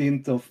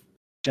 15th of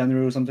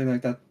January or something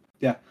like that.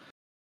 Yeah.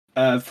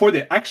 For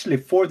the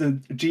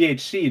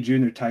GHC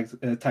junior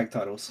tag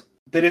titles.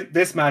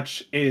 This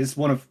match is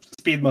one of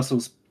Speed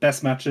Muscle's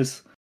best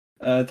matches,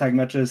 tag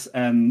matches,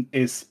 and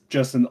is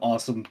just an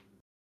awesome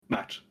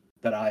match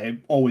that I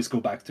always go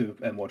back to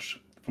and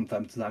watch from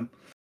time to time.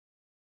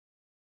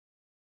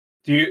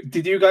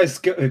 Did you guys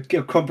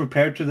come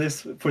prepared to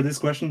this for this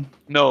question?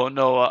 No,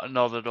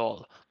 not at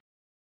all.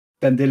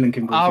 Then Dylan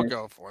can go. I'll first.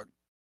 go for it.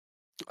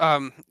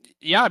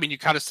 Yeah, I mean, you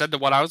kind of said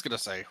what I was gonna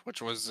say,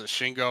 which was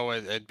Shingo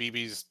and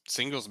BB's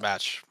singles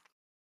match.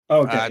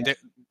 Okay.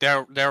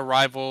 Their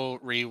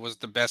rivalry was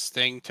the best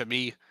thing to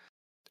me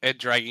at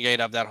Dragon Gate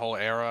of that whole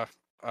era.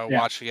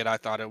 Watching it, I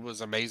thought it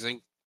was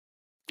amazing,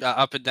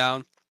 up and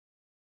down.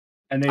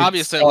 And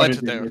obviously it led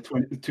to their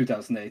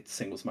 2008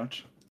 singles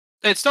match.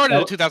 It started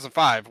in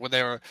 2005 when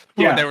they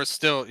were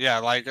still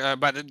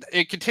but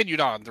it continued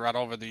on throughout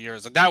over the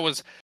years, and that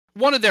was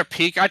one of their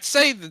peak. I'd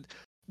say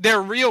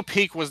their real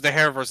peak was the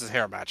hair versus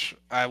hair match,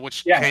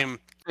 which came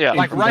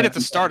right at the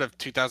start of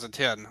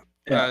 2010.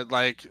 Or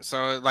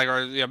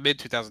mid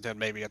 2010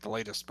 maybe at the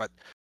latest. But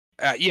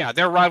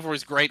their rivalry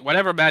is great.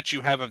 Whatever match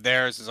you have of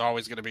theirs is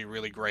always going to be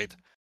really great.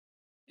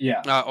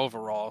 Yeah.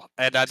 Overall,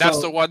 and that's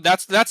the one.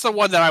 That's the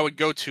one that I would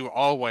go to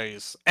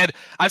always. And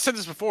I've said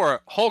this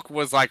before. Hulk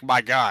was like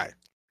my guy.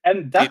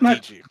 And that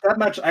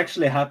match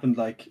actually happened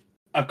like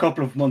a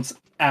couple of months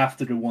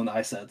after the one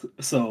I said.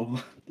 So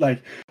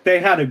like they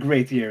had a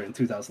great year in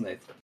 2008.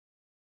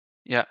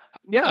 Yeah.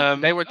 Yeah,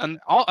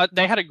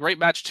 they had a great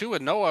match too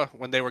in Noah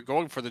when they were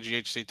going for the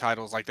GHC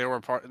titles. Like they were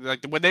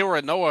when they were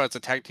at Noah as a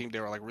tag team, they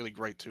were like really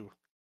great too.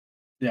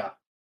 Yeah.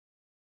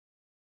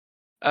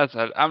 As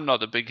I said, I'm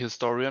not a big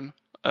historian.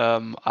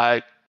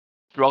 I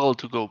struggle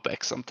to go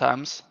back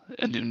sometimes,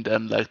 and even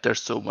then, like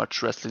there's so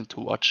much wrestling to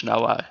watch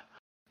now.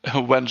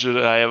 When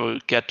should I ever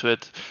get to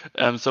it?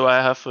 So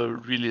I have a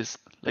really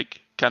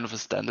kind of a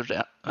standard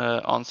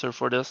answer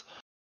for this.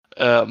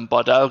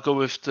 But I'll go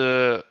with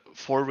the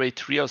 4-way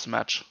trios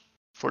match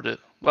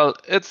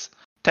it's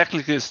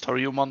technically a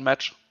Storyumon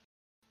match,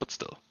 but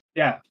still.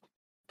 Yeah,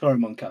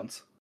 Toryumon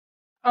counts.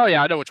 Oh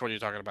yeah, I know which one you're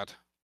talking about.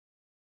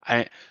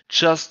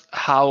 Just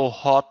how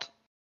hot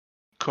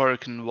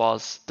Korakuen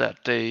was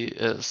that day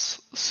is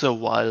so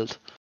wild.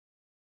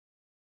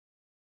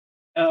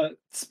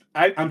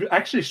 I'm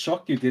actually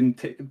shocked you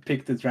didn't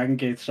pick the Dragon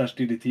Gate /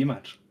 DDT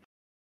match.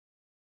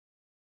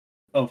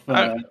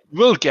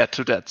 We'll get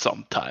to that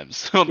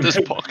sometimes on this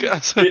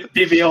podcast.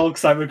 BB Hulk,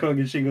 Cyberkong,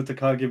 and Shingo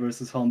Takagi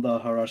versus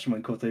Honda, Harashima,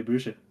 and Kota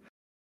Ibushi.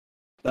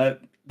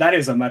 That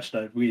is a match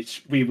that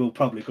we will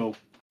probably go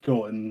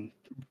and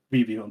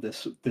review on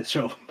this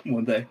show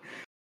one day.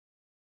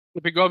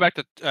 If we go back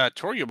to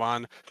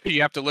Toryumon,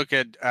 you have to look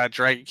at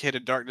Dragon Kid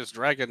and Darkness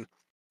Dragon,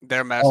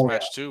 their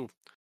match too.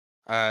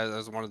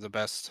 As one of the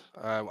best,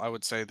 I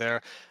would say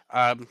there.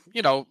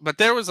 But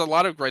there was a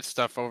lot of great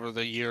stuff over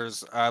the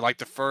years. Like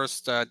the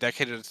first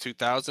decade of the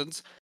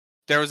 2000s,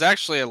 there was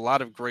actually a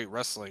lot of great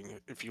wrestling,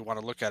 if you want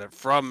to look at it,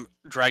 from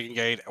Dragon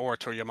Gate or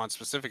Toryumon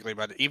specifically.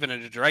 But even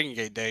in the Dragon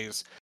Gate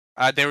days,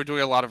 they were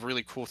doing a lot of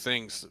really cool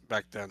things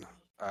back then.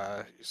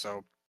 A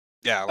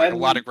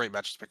lot of great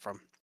matches to pick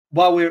from.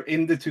 While we're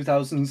in the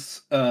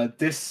 2000s,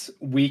 this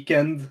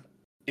weekend,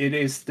 it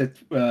is the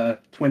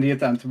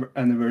 20th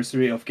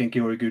anniversary of Genki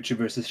Horiguchi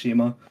versus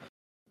Shima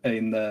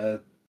in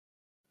the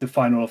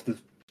final of the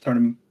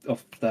tournament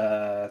of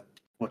the,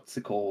 what's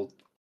it called?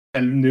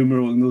 El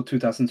Numero Uno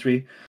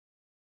 2003.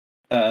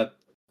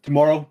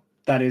 Tomorrow,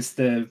 that is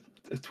the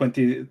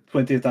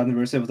 20th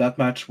anniversary of that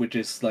match, which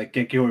is like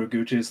Genki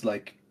Horiguchi's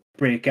like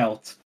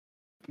breakout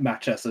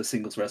match as a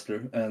singles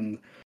wrestler. And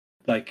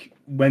like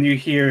when you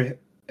hear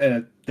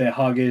the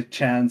Hage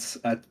chants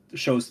at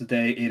shows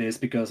today, it is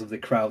because of the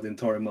crowd in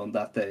Toryumon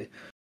that day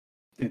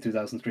in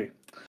 2003.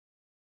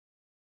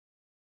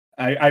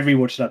 I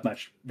rewatched that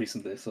match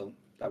recently, so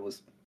that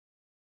was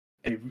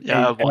I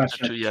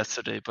wanted to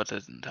yesterday, but I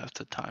didn't have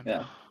the time.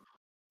 Yeah,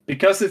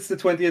 because it's the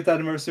 20th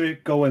anniversary.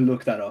 Go and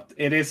look that up.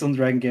 It is on the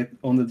Dragon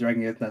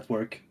Gate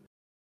network.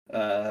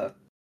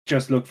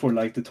 Just look for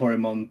like the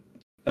Toryumon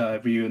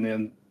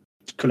reunion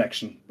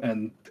collection,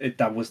 and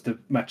that was the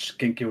match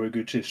Genki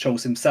Horiguchi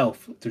shows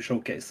himself to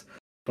showcase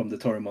from the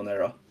Toryumon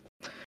era.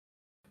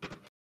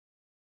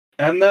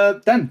 And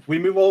then we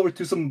move over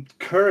to some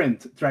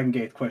current Dragon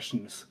Gate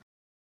questions.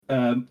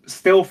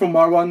 Still from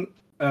Marwan,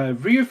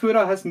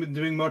 Ryufura hasn't been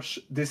doing much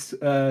this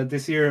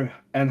year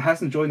and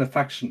hasn't joined a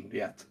faction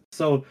yet.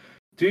 So,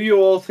 do you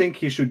all think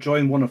he should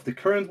join one of the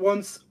current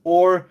ones,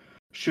 or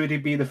should he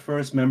be the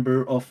first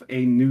member of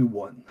a new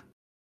one?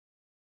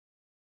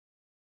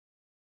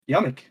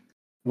 Yannick,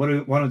 why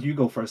don't you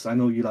go first? I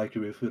know you like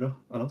Ryufura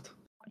a lot.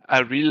 I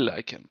really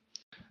like him.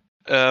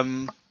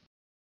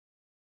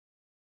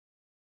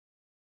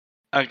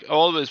 I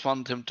always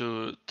wanted him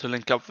to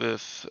link up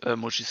with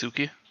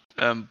Mochizuki,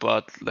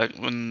 but like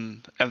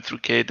when M through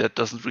K, that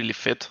doesn't really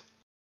fit.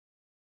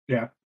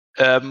 Yeah.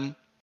 I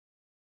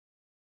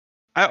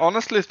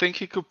honestly think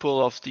he could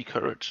pull off the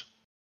courage,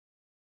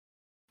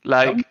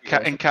 like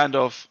Awesome. kind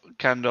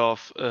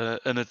of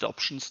an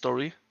adoption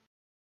story.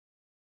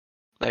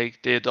 Like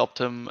they adopt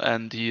him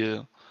and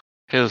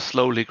he'll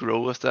slowly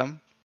grow with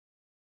them.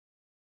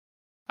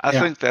 I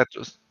think that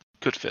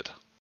could fit.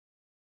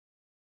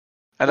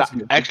 And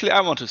actually,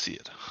 I want to see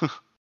it.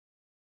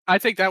 I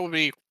think that would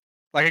be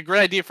like a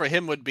great idea for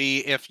him would be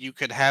if you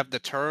could have the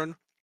turn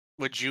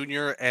with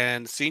Junior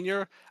and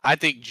Senior. I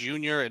think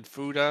Junior and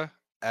Fuda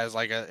as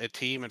like a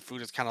team, and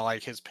Fuda's kind of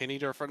like his pin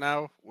eater for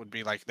now, would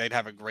be like they'd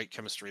have a great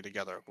chemistry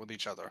together with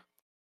each other.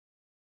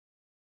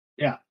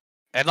 Yeah.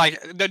 And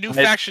like the new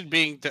faction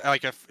being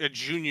like a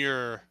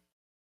Junior,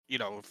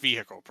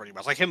 vehicle pretty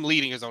much, like him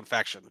leading his own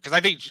faction. Because I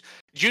think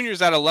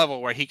Junior's at a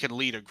level where he can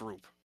lead a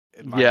group.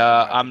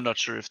 I'm not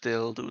sure if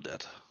they'll do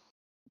that.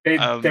 They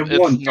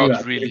won't do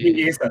that. Really...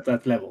 He is at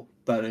that level.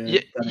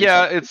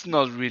 It's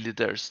not really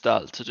their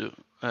style to do,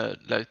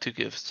 like to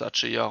give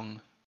such a young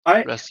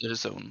wrestler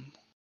his own.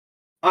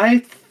 I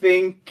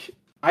think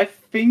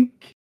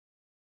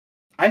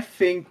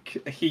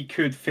he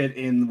could fit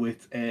in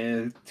with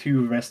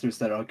 2 wrestlers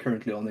that are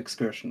currently on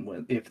excursion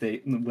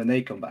when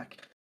they come back,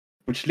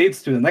 which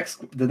leads to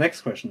the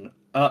next question.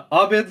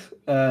 Abid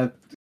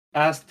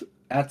asked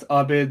at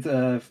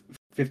Abid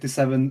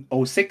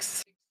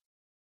 5706.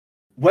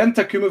 When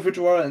Takuma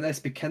Fujiwara and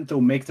SB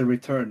Kento make the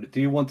return, do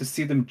you want to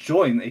see them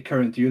join a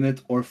current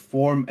unit or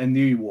form a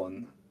new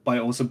one by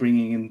also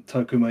bringing in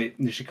Takuma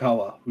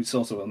Nishikawa, who's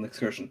also on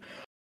excursion?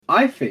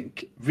 I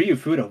think Ryu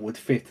Fuda would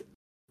fit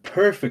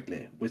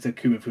perfectly with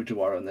Takuma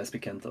Fujiwara and SB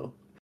Kento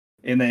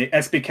in a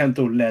SB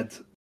Kento-led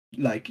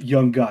like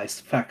young guys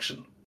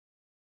faction.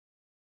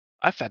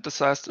 I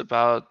fantasized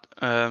about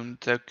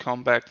their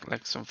comeback,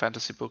 like some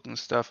fantasy booking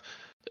stuff.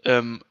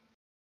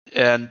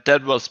 And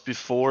that was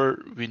before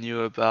we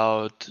knew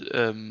about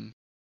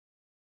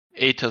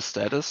Ata's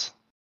status.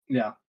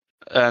 Yeah.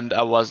 And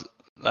I was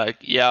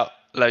like,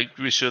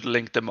 we should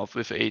link them up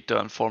with Ata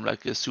and form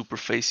like a super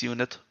face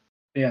unit.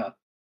 Yeah.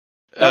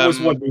 That was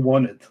what we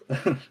wanted.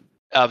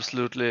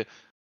 Absolutely.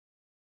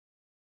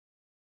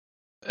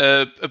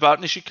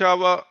 About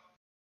Nishikawa,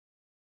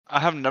 I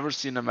have never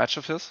seen a match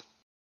of his.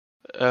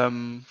 I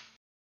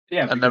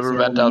never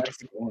went out.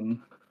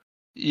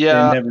 They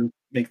never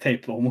make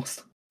tape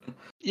almost.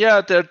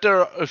 Yeah, there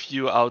are a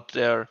few out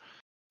there,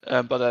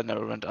 but I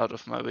never went out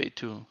of my way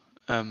to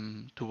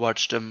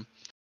watch them.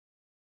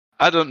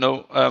 I don't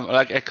know.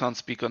 I can't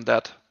speak on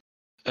that.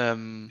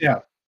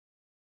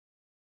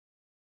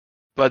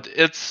 But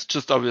it's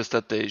just obvious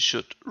that they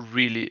should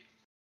really.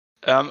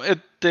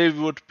 They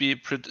would be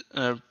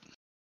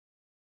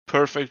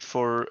perfect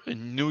for a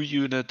new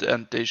unit,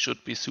 and they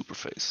should be super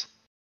face.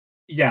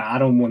 Yeah, I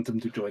don't want them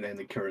to join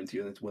any current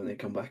unit when they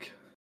come back.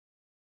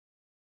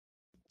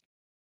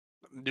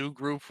 New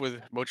group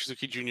with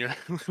Mochizuki Jr.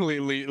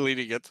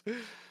 leading it.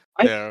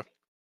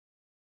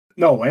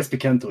 No, SB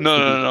Kento.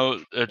 No.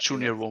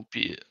 Junior won't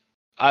be.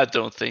 I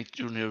don't think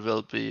Junior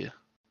will be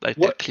like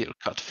the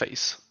clear-cut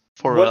face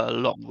for a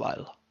long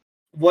while.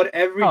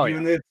 Whatever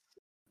unit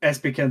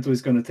SB Kento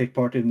is going to take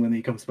part in when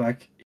he comes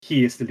back,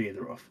 he is the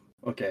leader of.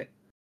 Okay,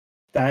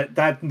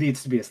 that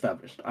needs to be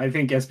established. I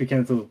think SB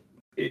Kento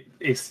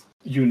is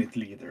unit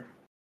leader.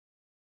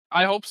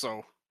 I hope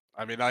so.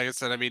 I mean, like I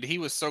said, he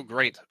was so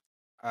great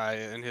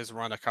in his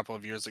run a couple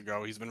of years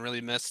ago. He's been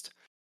really missed.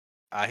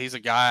 He's a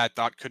guy I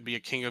thought could be a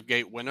King of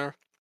Gate winner.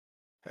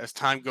 As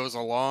time goes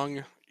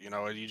along,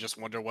 you just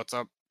wonder what's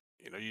up.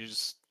 You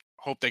just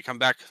hope they come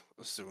back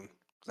soon.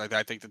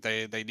 I think that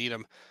they need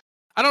him.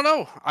 I don't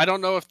know. I don't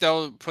know if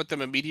they'll put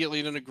them immediately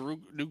in a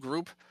new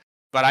group,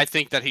 but I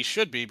think that he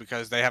should be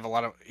because they have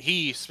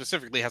he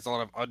specifically has a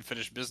lot of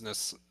unfinished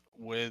business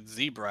with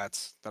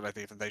Z-Brats that I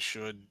think that they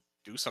should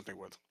do something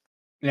with.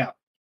 Yeah.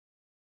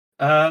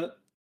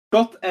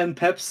 Scott and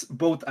Peps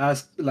both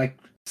asked like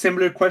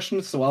similar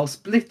questions, so I'll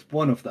split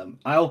one of them.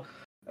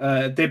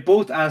 They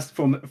both asked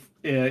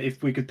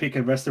if we could pick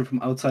a wrestler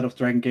from outside of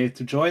Dragon Gate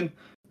to join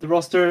the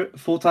roster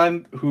full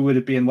time. Who would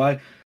it be and why?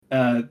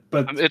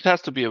 But it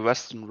has to be a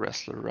Western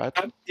wrestler, right?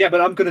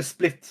 But I'm gonna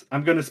split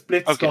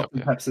Scott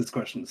and Pep's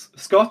questions.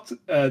 Scott,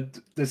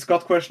 the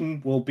Scott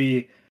question will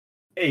be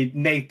a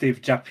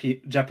native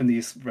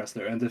Japanese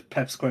wrestler, and the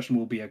Pep's question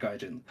will be a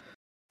gaijin.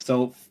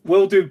 So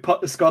we'll do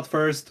Scott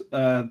first.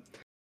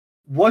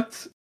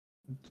 What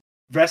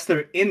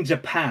wrestler in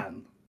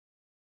Japan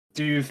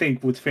do you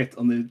think would fit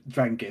on the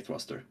Dragon Gate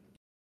roster?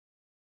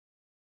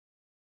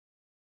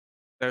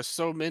 There's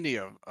so many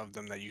of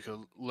them that you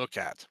could look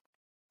at.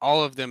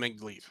 All of them in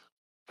Glee.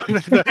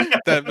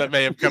 that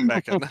may have come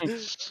back in.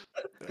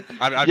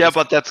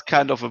 But that's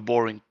kind of a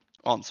boring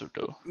answer,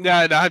 though. No,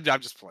 I'm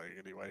just playing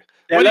anyway.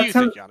 Yeah, what do you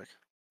think, Yannick?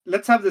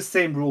 Let's have the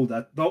same rule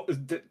that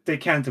they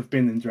can't have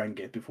been in Dragon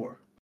Gate before.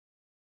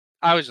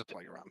 I was just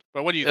playing around.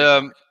 But what do you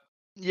think?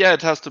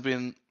 It has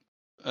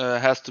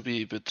to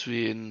be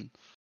between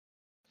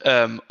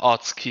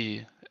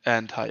Atsuki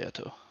and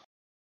Hayato.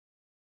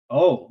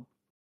 Oh,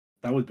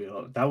 that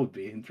would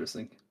be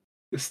interesting.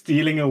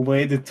 Stealing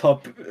away the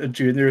top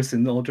juniors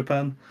in All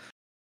Japan.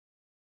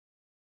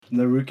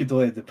 Naruki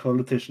Doi, the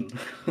politician.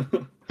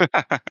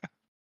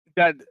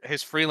 That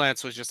his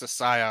freelance was just a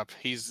psyop.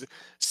 He's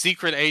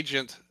secret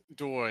agent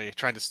Doi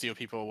trying to steal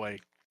people away.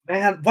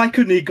 Man, why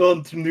couldn't he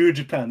gone to New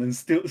Japan and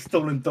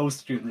stolen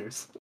those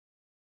juniors?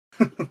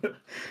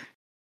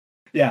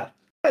 Yeah,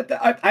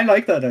 I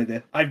like that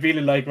idea. I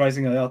really like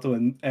Rising Hayato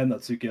and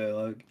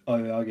Natsuki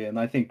Ayage, and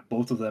I think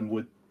both of them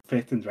would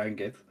fit in Dragon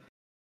Gate.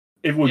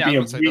 It would be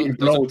a real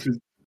blow to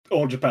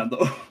All Japan,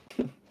 though.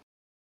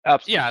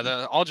 Absolutely. Yeah,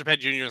 the All Japan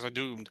juniors are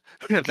doomed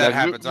if that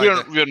happens.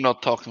 We're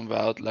not talking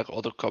about like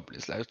other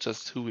companies, like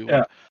just who we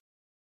want.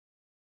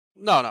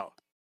 No,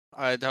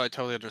 I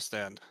totally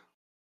understand.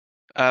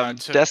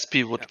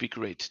 Despy would be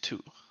great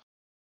too.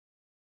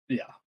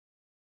 Yeah.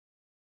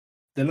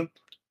 Dylan?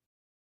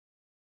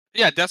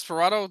 Yeah,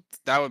 Desperado,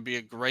 that would be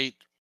a great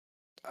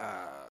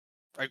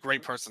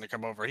person to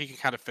come over. He can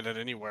kind of fit in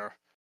anywhere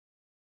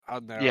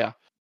out there. Yeah.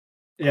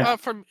 Yeah.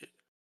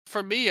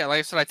 For me, like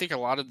I said, I think a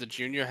lot of the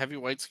junior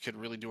heavyweights could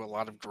really do a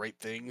lot of great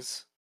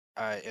things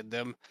in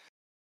them.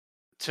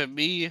 To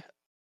me,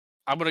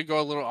 I'm gonna go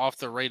a little off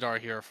the radar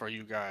here for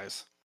you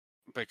guys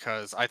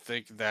because I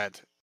think that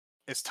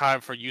it's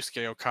time for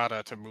Yusuke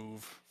Okada to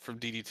move from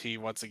DDT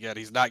once again.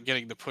 He's not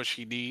getting the push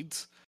he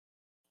needs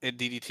in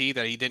DDT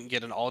that he didn't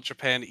get in All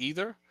Japan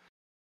either.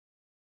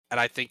 And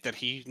I think that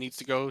he needs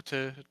to go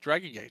to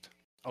Dragon Gate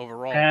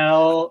overall.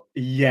 Hell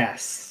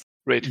yes.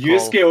 Great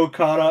Yusuke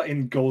Okada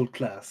in gold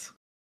class.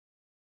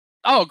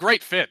 Oh,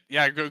 great fit.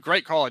 Yeah,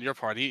 great call on your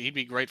part. He'd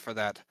be great for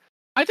that.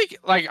 I think,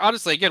 like,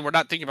 honestly, again, we're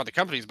not thinking about the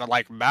companies, but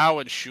like Mao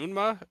and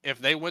Shunma, if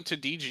they went to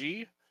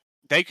DG,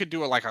 they could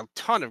do like a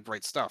ton of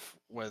great stuff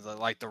with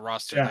like the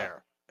roster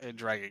there in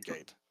Dragon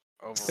Gate.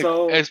 Overall.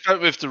 So,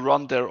 especially with the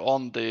run they're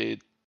on, they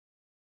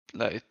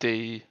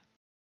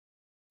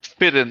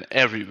fit in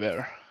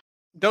everywhere.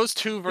 Those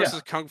two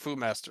versus Kung Fu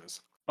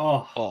Masters.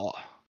 Oh,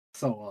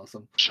 so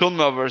awesome.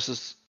 Shunma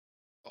versus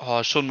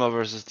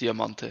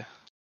Diamante.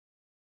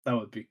 That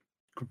would be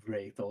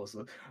great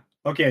also.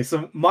 Okay,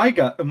 so my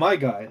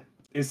guy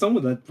is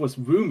someone that was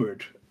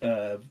rumored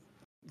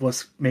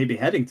was maybe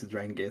heading to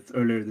Dragon Gate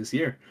earlier this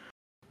year.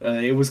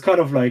 It was kind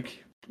of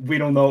like we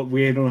don't know,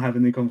 we don't have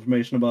any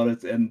confirmation about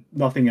it, and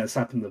nothing has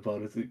happened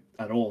about it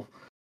at all.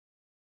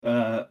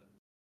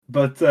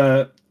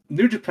 But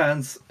New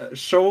Japan's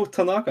Sho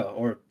Tanaka,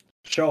 or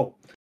Sho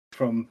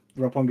from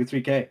Roppongi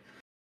 3K,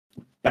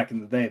 back in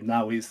the day.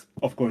 Now he's,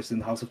 of course,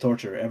 in House of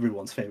Torture,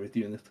 everyone's favorite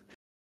unit.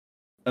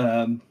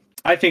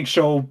 I think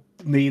Sho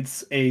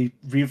needs a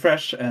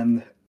refresh,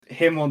 and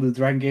him on the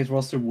Dragon Gate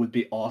roster would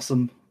be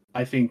awesome.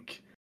 I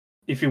think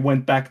if he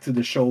went back to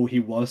the show he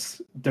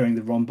was during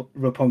the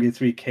Roppongi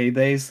 3K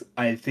days,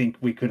 I think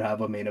we could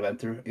have a main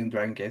eventer in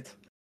Dragon Gate.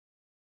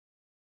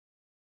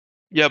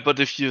 Yeah, but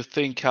if you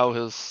think how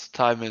his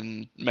time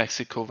in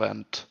Mexico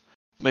went,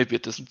 maybe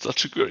it isn't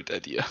such a great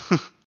idea.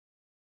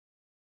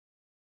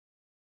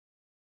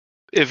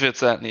 If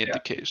it's any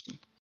indication.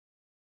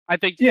 I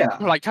think,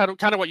 like kind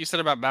of what you said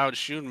about Mao and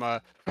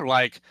Shunma,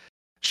 like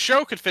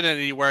Sho could fit in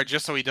anywhere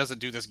just so he doesn't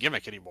do this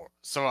gimmick anymore.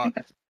 So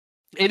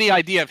any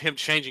idea of him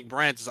changing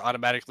brands is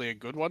automatically a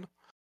good one.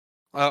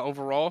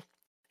 Overall,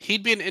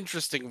 he'd be an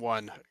interesting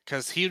one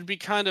because he'd be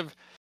kind of,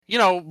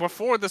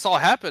 before this all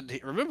happened.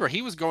 Remember,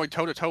 he was going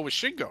toe to toe with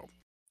Shingo.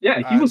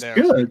 Yeah, he was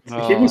good.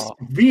 He was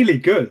really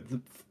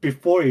good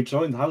before he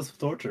joined House of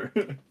Torture.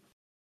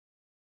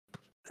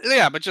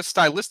 Yeah, but just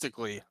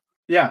stylistically.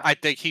 Yeah, I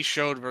think he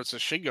showed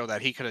versus Shingo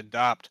that he could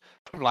adopt.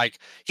 Like,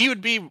 he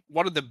would be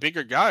one of the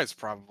bigger guys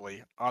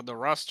probably on the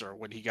roster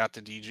when he got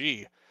to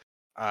DG.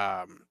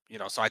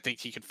 So I think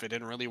he could fit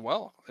in really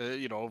well.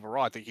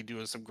 Overall, I think he'd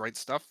do some great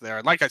stuff there.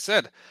 And like I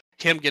said,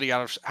 him getting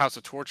out of House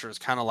of Torture is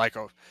kind of like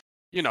a,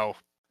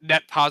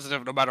 net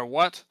positive no matter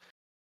what.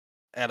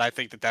 And I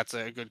think that that's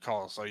a good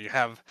call. So you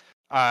have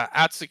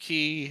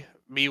Atsuki,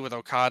 me with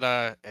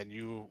Okada, and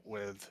you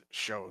with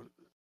Sho.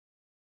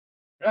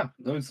 Yeah,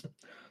 those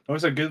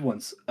are good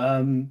ones.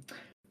 And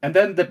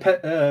then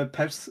the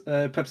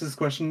Pepsi's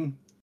question.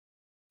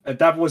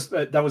 That was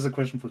a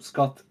question for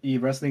Scott E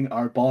Wrestling,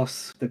 our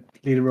boss, the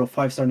leader of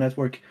 5-Star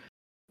Network.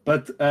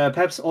 But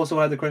Peps also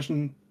had a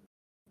question.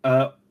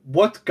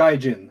 What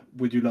Gaijin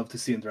would you love to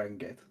see in Dragon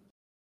Gate?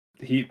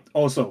 He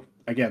also,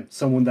 again,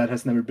 someone that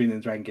has never been in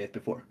Dragon Gate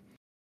before.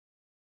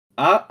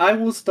 I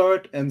will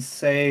start and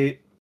say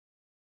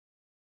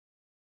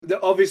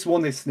the obvious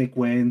one is Nick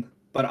Wayne,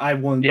 but I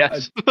want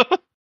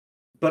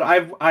but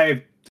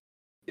I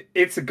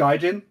it's a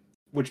Gaijin,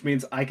 which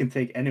means I can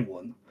take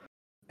anyone,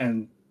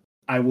 and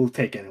I will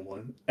take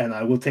anyone, and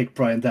I will take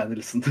Bryan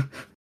Danielson.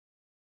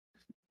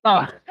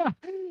 Oh,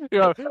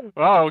 yeah.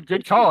 Wow,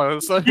 good call.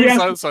 He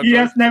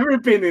has never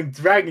been in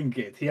Dragon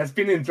Gate. He has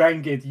been in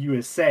Dragon Gate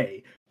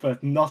USA,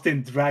 but not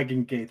in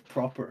Dragon Gate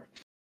proper.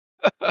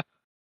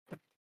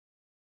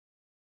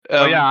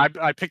 Yeah,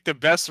 I picked the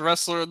best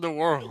wrestler in the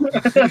world.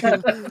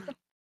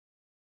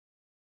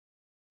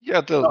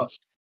 Yeah,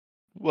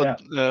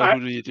 What? Yeah.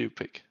 Who do you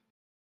pick?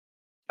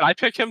 I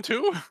pick him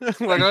too.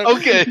 Like,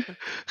 Okay.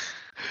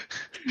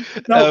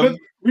 No, but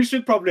we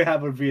should probably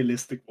have a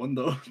realistic one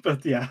though.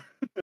 But yeah.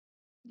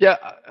 Yeah.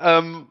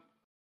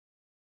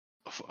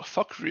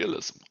 Fuck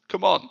realism.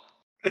 Come on.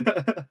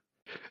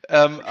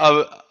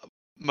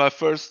 My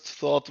first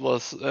thought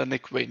was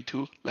Nick Wayne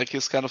too. Like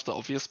he's kind of the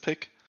obvious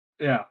pick.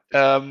 Yeah.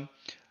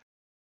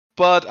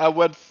 But I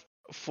went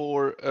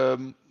for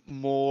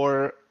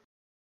more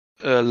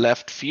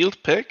left field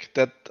pick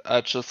that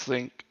I just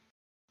think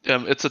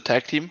it's a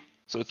tag team,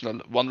 so it's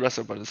not one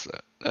wrestler, but it's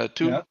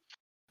two. Yeah.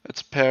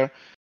 It's a pair.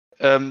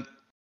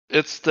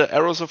 It's the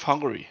Arrows of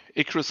Hungary,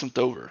 Icarus and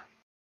Dover.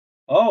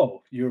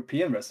 Oh,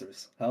 European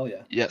wrestlers. Hell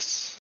yeah.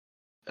 Yes.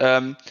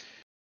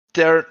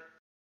 They're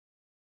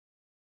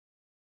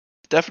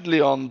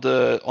definitely on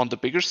the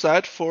bigger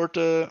side for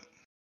the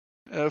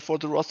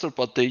roster,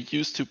 but they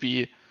used to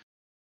be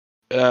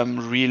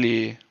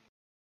really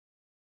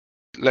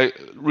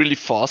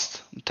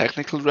fast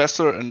technical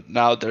wrestler, and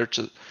now they're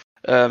just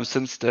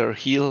since they're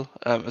heel,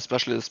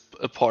 especially as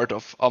a part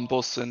of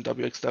Ambos in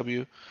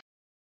WXW,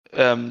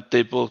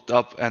 they bulked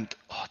up and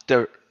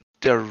they're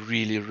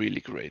really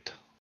great.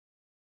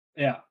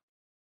 Yeah.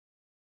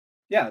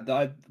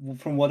 Yeah,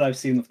 from what I've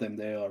seen of them,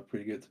 they are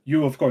pretty good.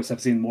 You, of course, have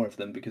seen more of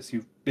them because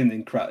you've been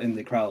in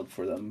the crowd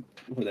for them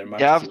for their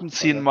matches. Yeah, I haven't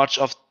seen much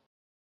of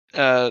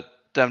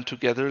them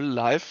together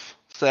live,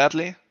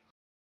 sadly.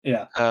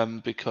 Yeah.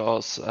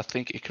 Because I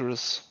think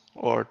Icarus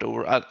or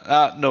Dover,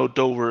 no,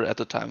 Dover at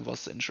the time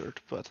was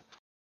injured, but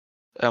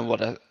what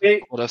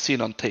I've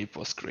seen on tape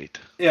was great.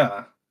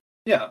 Yeah,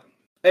 yeah.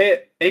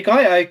 A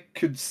guy I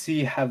could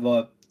see have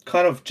a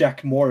kind of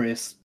Jack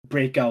Morris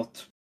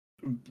breakout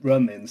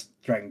run in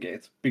Dragon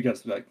Gate,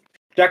 because like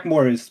Jack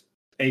Morris,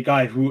 a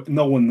guy who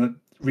no one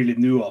really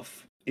knew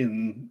of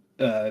in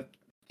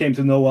came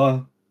to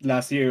Noah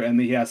last year, and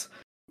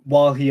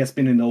while he has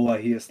been in Noah,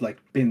 he has like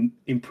been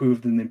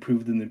improved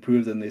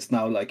and is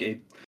now like a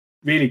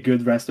really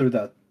good wrestler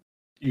that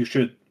you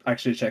should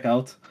actually check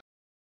out.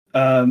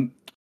 A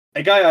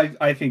guy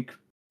I think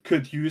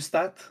could use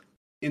that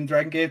in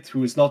Dragon Gate,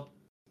 who is not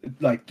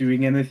like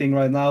doing anything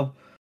right now,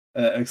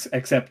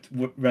 except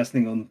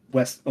wrestling on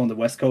the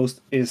West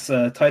Coast, is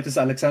Titus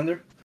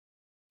Alexander.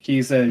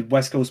 He's a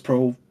West Coast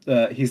Pro.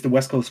 He's the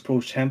West Coast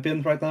Pro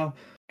champion right now.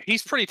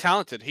 He's pretty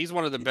talented. He's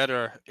one of the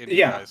better indie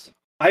guys.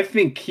 I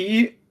think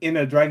he in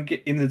the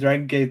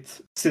Dragon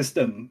Gate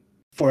system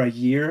for a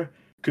year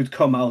could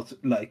come out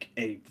like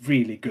a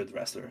really good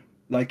wrestler.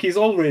 Like he's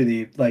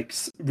already like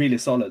really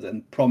solid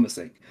and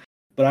promising,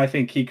 but I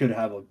think he could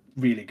have a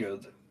really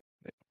good.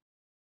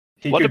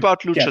 What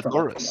about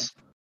Luchadores?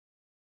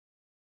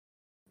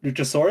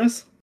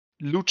 Luchasaurus?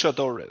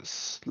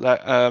 Luchadores,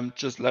 like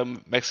just like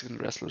Mexican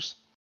wrestlers.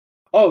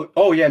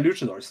 Oh yeah,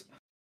 Luchadors.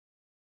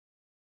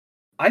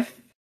 I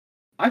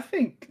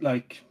think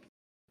like,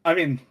 I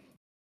mean,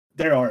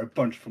 there are a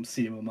bunch from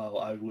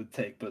CMLL I would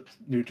take, but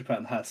New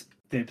Japan has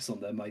dibs on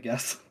them, I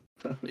guess.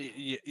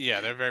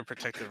 Yeah, they're very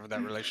protective of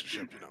that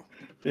relationship, you know.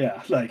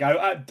 Yeah, like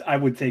I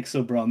would take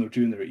Sobrano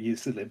Jr.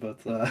 easily, but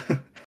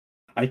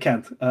I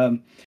can't.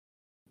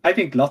 I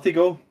think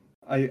Latigo.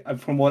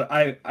 From what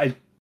I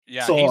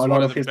saw a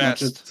lot of his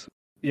matches.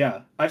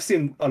 Yeah, I've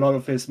seen a lot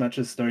of his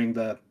matches during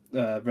the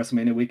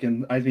WrestleMania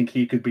weekend. I think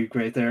he could be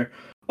great there.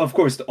 Of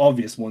course, the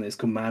obvious one is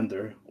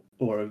Commander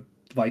or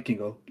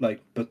Vikingo,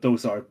 but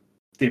those are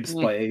dibs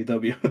by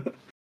AEW.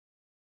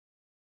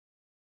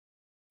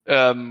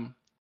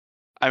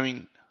 I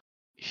mean,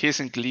 he's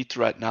in GLEAT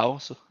right now,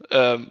 so,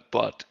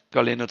 but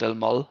Galeno Del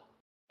Mal.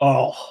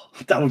 Oh,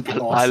 that would be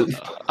awesome.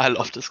 I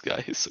love this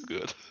guy. He's so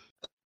good.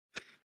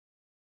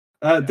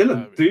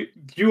 Dylan,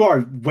 you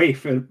are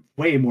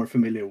way more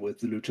familiar with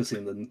the lucha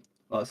scene than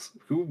us.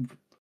 Who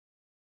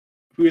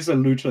is a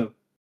lucha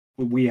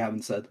we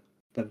haven't said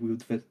that we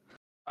would fit?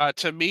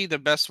 To me, the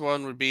best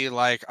one would be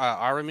like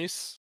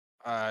Aramis.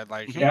 I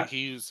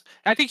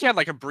think he had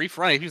like a brief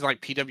run. He was like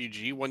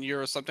PWG 1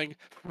 year or something,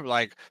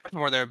 like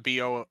for their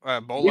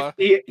Bola.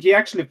 He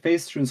actually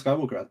faced Shun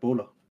Skywalker at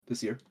Bola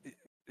this year.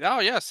 Oh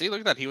yeah, see, look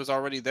at that. He was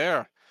already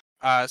there.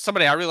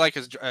 Somebody I really like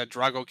is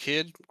Drago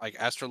Kid, like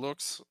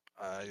Astrolux.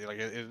 Like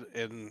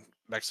in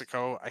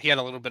Mexico, he had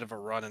a little bit of a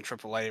run in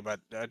AAA, but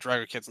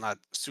Drago Kid's not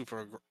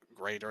super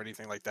great or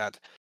anything like that.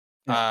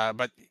 Yeah.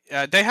 But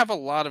they have a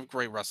lot of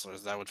great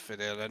wrestlers that would fit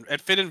in,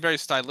 and fit in very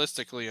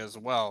stylistically as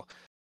well.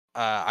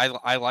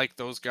 I like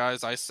those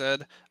guys. I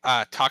said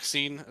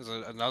Toxine is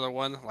another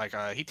one. Like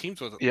he teams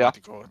with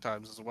Latigo at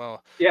times as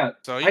well. Yeah,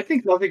 so I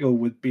think Latigo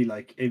would be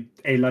like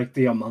a like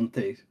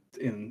Diamante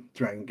in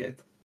Dragon Gate.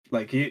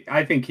 Like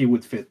I think he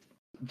would fit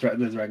the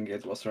Dragon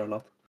Gate roster a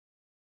lot.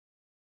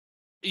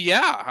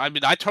 Yeah, I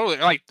mean, I totally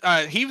like.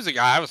 He was a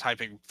guy I was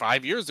hyping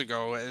 5 years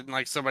ago, and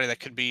like somebody that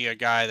could be a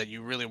guy that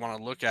you really want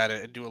to look at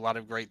it and do a lot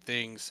of great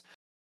things.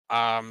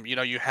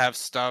 You have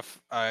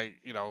stuff.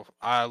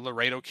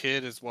 Laredo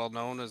Kid is well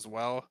known as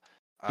well.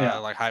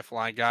 Like high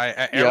flying guy.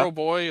 Arrow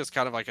Boy is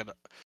kind of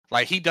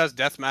like he does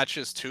death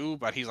matches too,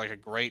 but he's like a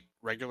great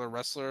regular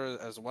wrestler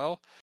as well.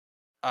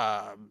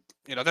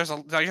 There's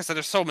like I said,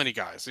 there's so many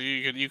guys. So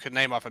you could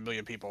name off a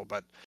million people,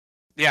 but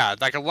yeah,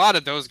 like a lot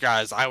of those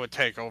guys I would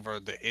take over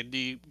the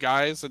indie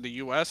guys in the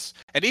US.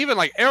 And even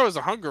like Arrows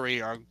of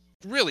Hungary are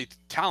really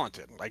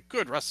talented, like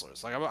good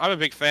wrestlers. Like I'm a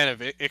big fan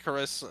of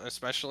Icarus,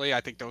 especially. I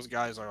think those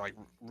guys are like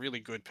really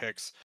good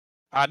picks.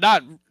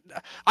 Not,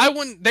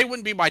 they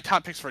wouldn't be my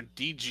top picks for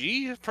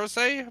DG per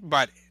se,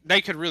 but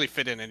they could really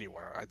fit in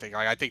anywhere. I think.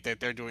 Like, I think that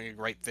they're doing a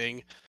great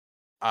thing.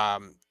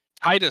 Um,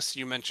 Titus,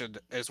 you mentioned,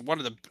 is one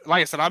of the.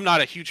 Like I said, I'm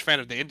not a huge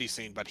fan of the indie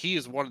scene, but he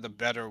is one of the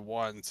better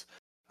ones.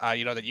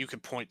 That you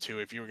could point to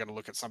if you were going to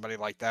look at somebody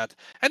like that.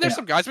 And there's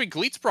some guys. I mean,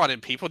 Gleets brought in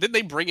people. Didn't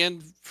they bring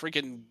in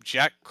freaking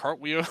Jack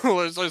Cartwheel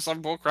or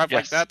some bullcrap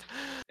like that?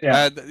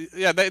 Yeah.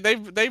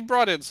 They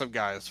brought in some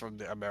guys from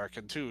the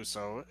American too.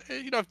 So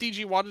if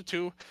DG wanted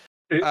to.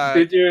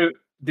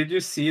 Did you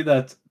see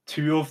that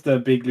 2 of the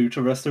big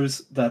lucha wrestlers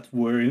that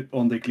were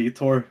on the Glee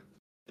tour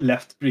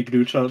left Big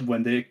Lucha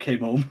when they came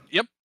home?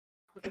 Yep.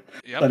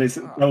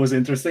 That was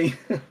interesting.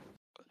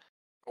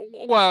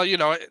 Well,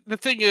 the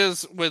thing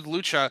is with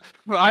lucha,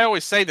 I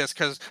always say this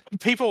because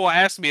people will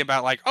ask me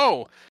about like,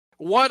 oh,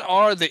 what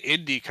are the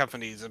indie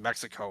companies in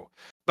Mexico?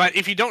 But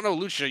if you don't know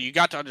lucha, you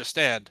got to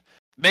understand.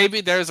 Maybe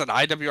there's an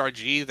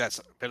IWRG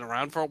that's been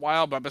around for a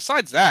while, but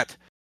besides that,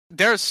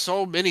 there's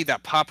so many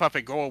that pop up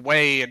and go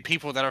away, and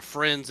people that are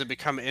friends and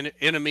become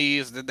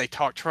enemies, and then they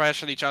talk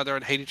trash at each other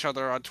and hate each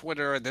other on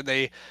Twitter, and then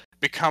they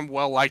become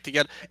well liked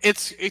again.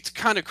 It's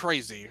kind of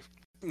crazy,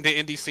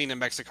 the indie scene in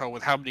Mexico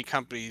with how many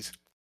companies.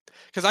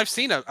 Because I've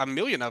seen a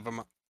million of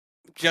them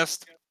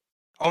just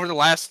over the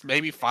last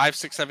maybe 5,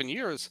 6, 7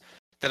 years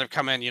that have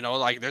come in.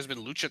 Like there's been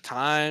Lucha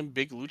Time,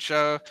 Big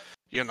Lucha,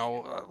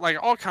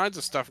 like all kinds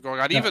of stuff going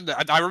on. Yeah. Even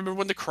I remember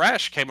when the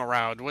Crash came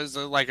around was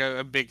like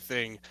a big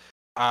thing.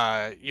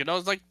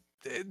 It's like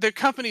the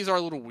companies are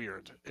a little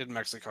weird in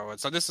Mexico, and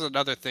so this is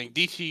another thing.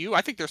 DTU,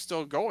 I think they're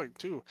still going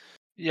too.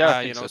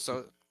 Yeah,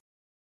 so.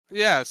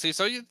 Yeah, see,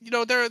 so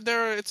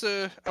they're it's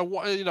the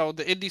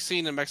indie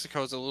scene in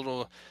Mexico is a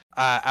little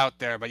out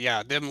there, but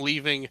yeah, them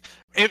leaving.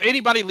 If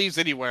anybody leaves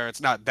anywhere,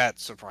 it's not that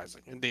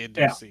surprising in the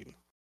indie scene.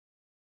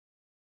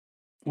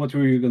 What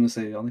were you gonna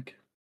say, Yannick?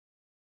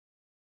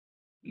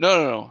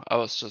 No. I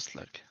was just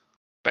like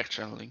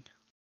back-channeling.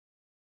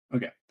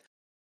 Okay.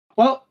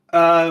 Well,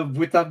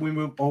 with that, we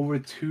move over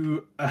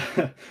to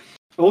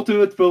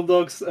Ultimate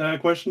Bulldog's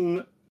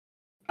question.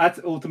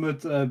 At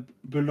Ultimate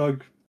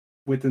Bulldog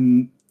with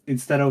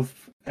instead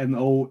of an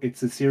O,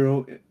 it's a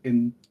 0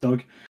 in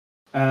Doug.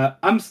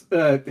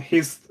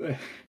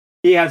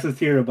 He has a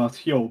theory about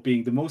Hyo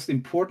being the most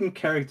important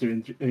character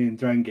in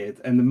Dragon Gate,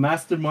 and the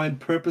mastermind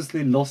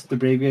purposely lost the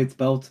Brigade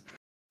belt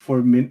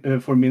for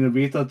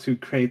Minorita to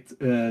create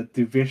a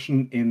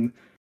division in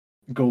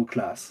Gold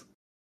class.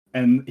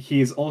 And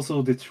he is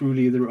also the true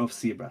leader of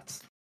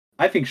Zebrats.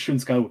 I think Shun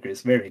Skywalker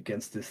is very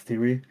against this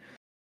theory.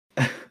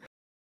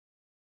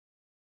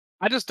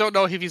 I just don't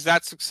know if he's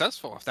that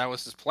successful, if that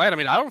was his plan. I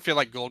mean, I don't feel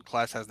like Gold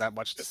Class has that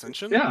much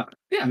dissension. Yeah,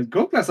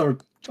 Gold Class are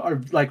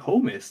like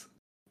homies.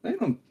 They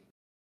don't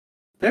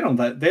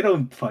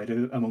fight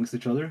amongst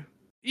each other.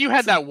 You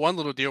had that one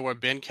little deal where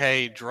Ben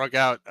K drug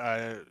out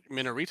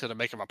Minorita to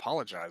make him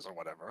apologize or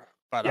whatever.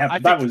 But yeah, I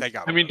think they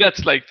got. I mean,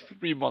 that's like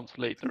 3 months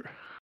later.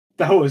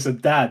 That was a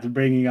dad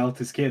bringing out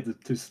his kid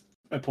to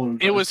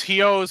apologize. It was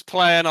Hyo's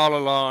plan all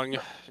along.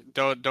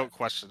 Don't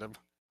question him.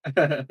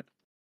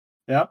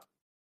 Yeah.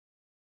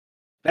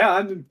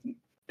 Yeah,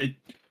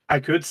 I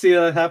could see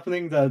that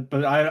happening.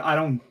 But I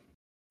don't.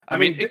 I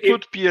mean, it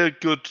could be a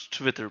good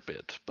Twitter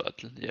bit,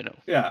 but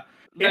Yeah.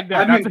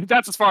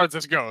 That's as far as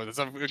this goes. It's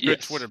a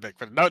good Twitter bit,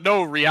 but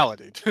no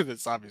reality to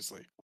this,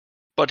 obviously.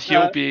 But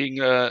Hyo being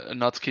a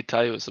Natsuki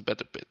Tayo is a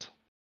better bit.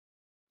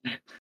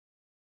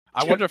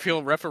 I wonder if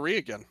he'll referee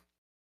again.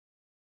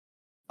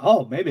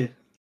 Oh, maybe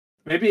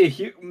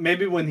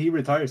when he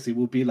retires, he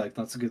will be like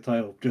Natsuki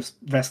Tayo, just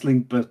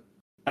wrestling, but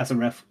as a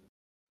ref.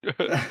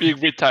 Being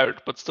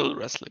retired, but still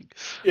wrestling.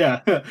 Yeah.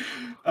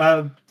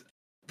 The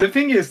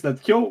thing is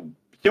that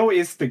Hyo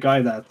is the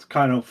guy that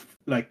kind of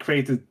like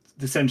created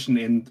dissension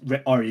in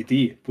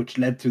RED, which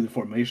led to the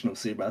formation of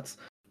Zebrats.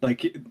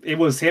 Like it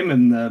was him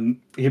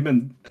and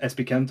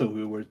SB Kento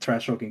who were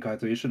trash talking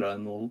Kaito Ishida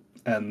and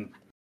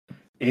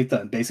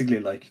Eita, and basically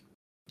like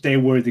they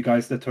were the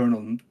guys that turned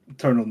on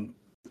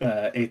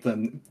Eita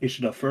and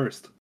Ishida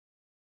first,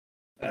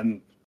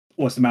 and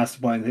was the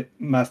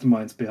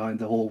masterminds behind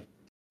the whole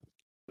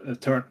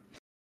turn.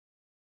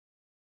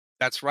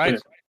 That's right.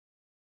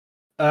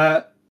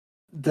 There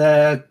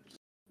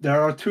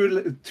are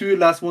two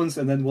last ones,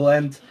 and then we'll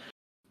end.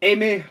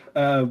 Amy,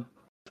 a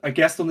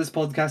guest on this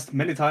podcast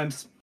many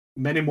times,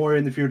 many more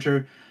in the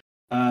future.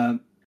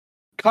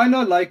 Kind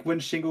of like when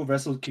Shingo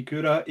wrestled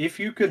Kikuta, if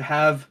you could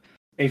have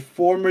a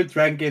former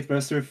Dragon Gate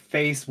wrestler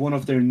face one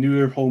of their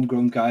newer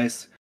homegrown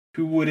guys,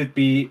 who would it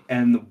be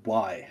and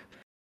why?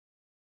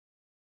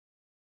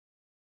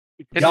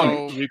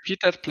 So, repeat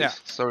that, please. Yeah.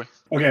 Sorry.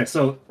 Okay,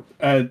 so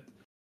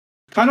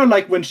kind of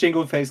like when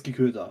Shingo faced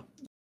Kikuta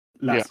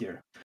last year.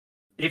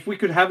 If we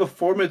could have a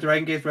former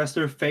Dragon Gate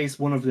wrestler face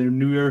one of their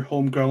newer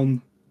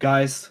homegrown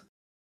guys,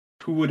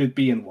 who would it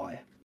be and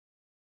why?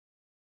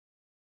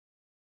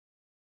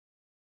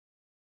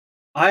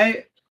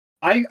 I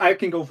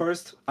can go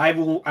first. I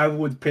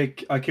would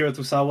pick Akira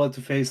Tozawa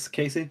to face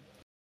Casey.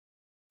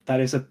 That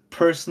is a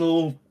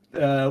personal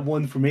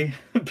one for me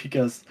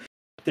because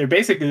they're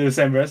basically the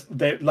same.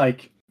 They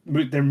like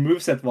their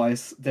moveset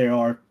wise, they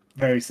are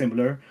very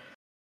similar,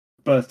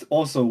 but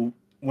also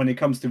when it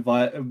comes to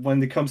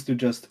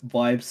just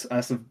vibes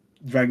as a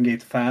Dragon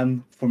Gate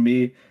fan, for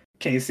me,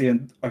 Casey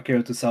and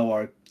Akira Tozawa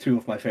are two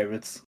of my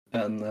favorites,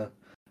 and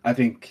I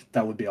think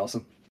that would be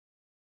awesome.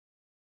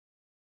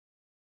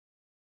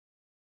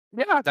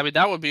 Yeah, I mean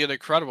that would be an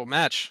incredible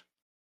match.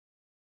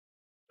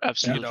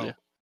 Absolutely. You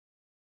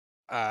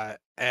know,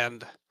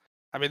 and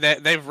I mean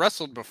they've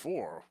wrestled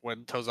before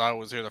when Tozawa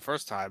was here the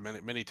first time,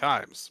 many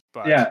times.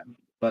 But yeah,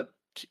 but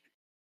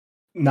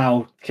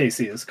now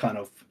Casey is kind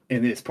of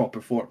in his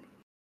proper form,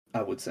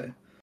 I would say.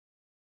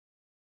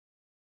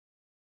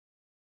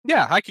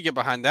 Yeah, I could get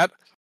behind that.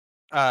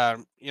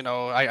 You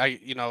know,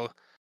 you know,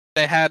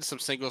 they had some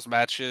singles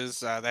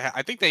matches.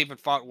 I think they even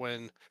fought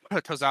when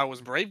Tozawa was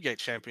Brave Gate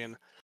champion.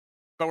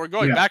 But we're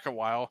going back a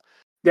while,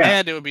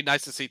 and it would be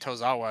nice to see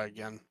Tozawa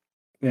again.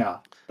 Yeah,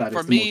 that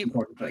is the most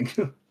important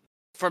thing.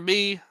 For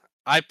me,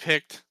 I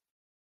picked.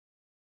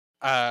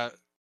 The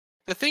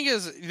thing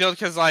is, you know,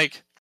 because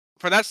like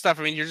for that stuff,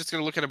 I mean, you're just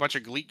gonna look at a bunch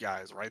of GLEAT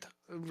guys, right?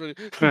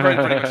 pretty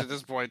much at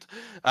this point.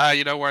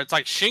 You know, where it's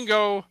like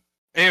Shingo.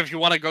 If you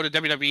want to go to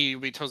WWE, it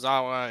would be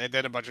Tozawa, and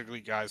then a bunch of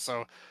GLEAT guys.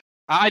 So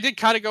I did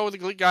kind of go with the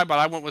GLEAT guy, but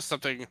I went with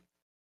something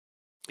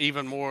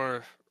even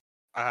more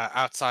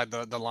outside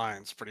the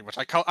lines, pretty much.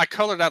 I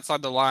colored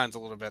outside the lines a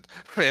little bit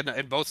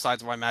in both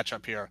sides of my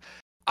matchup here.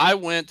 I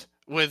went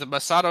with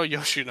Masato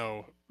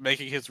Yoshino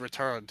making his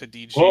return to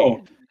DG.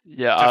 Whoa.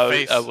 Yeah,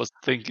 I was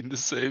thinking the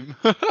same.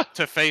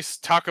 To face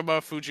Takuma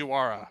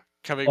Fujiwara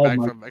coming back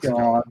from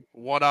Mexico,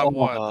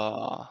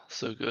 1-on-1.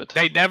 So good.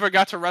 They never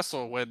got to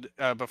wrestle when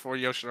before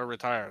Yoshino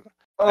retired.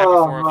 And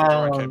before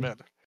Fujiwara came in.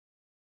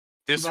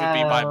 This would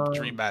be my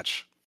dream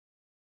match.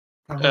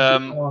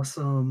 That would be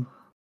awesome.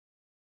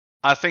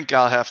 I think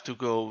I'll have to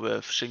go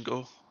with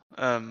Shingo,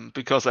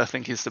 because I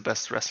think he's the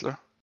best wrestler.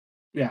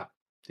 Yeah,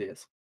 he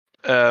is.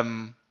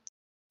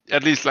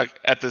 At least like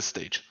at this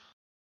stage.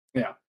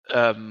 Yeah.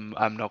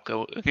 I'm not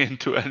going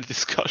into any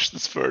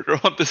discussions further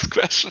on this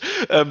question,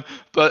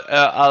 but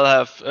I'll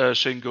have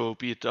Shingo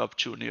beat up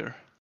Junior.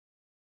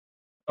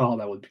 Oh,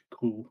 that would be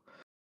cool.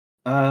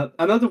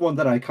 Another one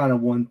that I kind of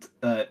want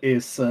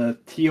is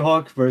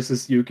T-Hawk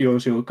versus Yuki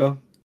Yoshioka.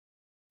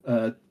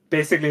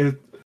 Basically,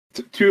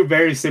 two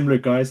very similar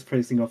guys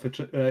facing off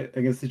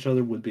against each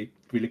other would be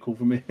really cool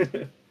for me.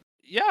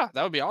 Yeah,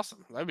 that would be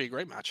awesome. That would be a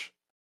great match.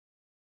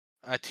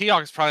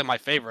 T-Hawk is probably my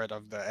favorite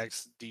of the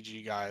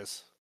ex-DG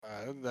guys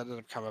that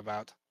have come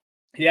about.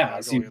 Yeah,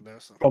 as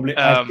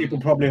people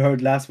probably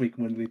heard last week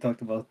when we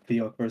talked about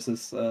T-Hawk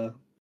versus. Oh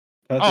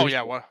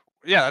yeah, well,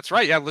 yeah, that's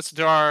right. Yeah, listen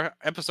to our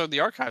episode of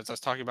the archives. I was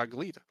talking about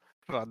GLEAT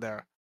on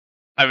there.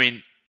 I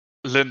mean,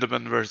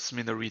 Lindemann versus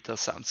Minorita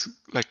sounds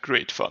like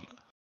great fun.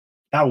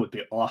 That would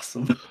be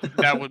awesome.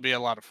 That would be a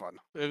lot of fun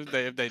if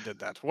they did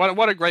that.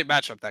 What a great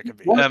matchup that could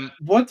be.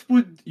 What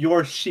would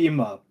your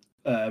Shima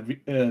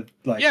return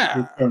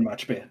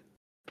match be?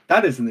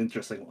 That is an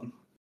interesting one.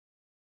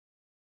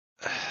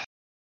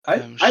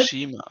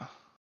 Shima.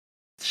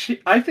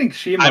 I think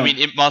Shima. I mean,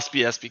 it must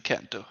be SB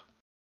Kento.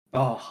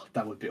 Oh,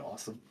 that would be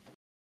awesome.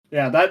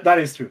 Yeah, that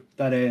is true.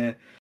 That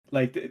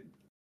like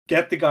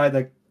get the guy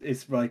that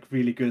is like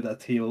really good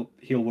at heel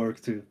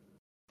work too.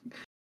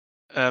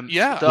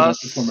 Yeah.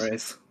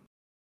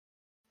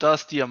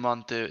 Does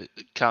Diamante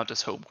count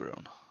as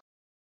homegrown?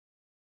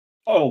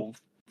 Oh,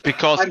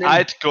 because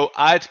I'd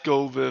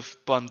go with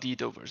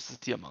Bandito versus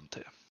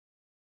Diamante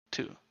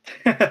too.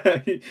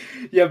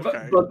 Yeah,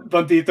 but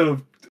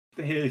Bandito,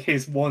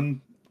 his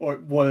one or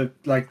what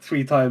like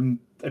 3-time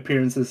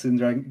appearances in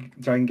Dragon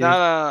Gate.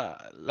 Nah,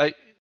 like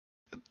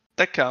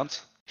that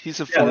counts. He's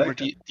a former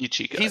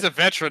DG guy. He's a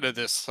veteran of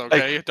this,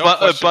 okay? Like, don't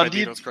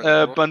question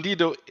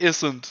Bandito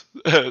isn't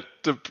the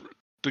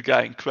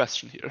guy in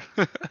question here.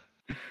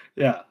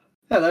 Yeah,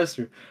 that's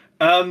true.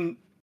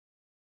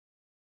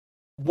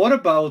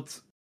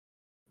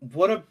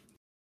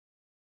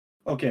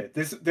 Okay,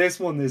 this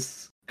one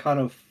is kind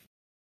of.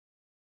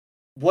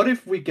 What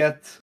if we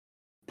get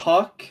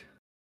Puck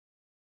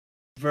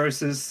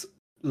versus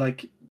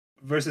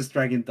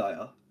Dragon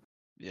Dia?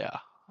 Yeah,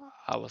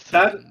 I was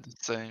thinking the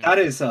same. That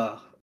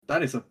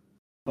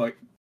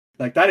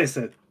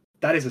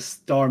is a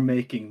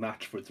star-making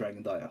match for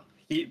Dragon Dia.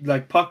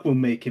 Puck will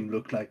make him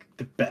look like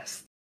the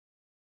best.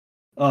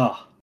 I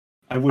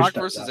wish Puck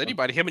versus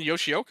anybody. Him and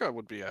Yoshioka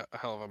would be a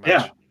hell of a match.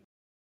 Yeah.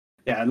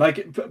 Yeah,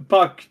 like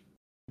Puck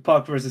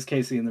versus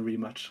Casey in the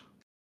rematch.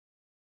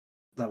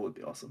 That would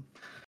be awesome.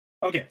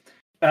 Okay.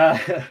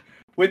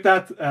 With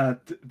that,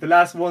 the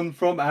last one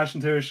from Ash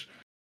and Tush,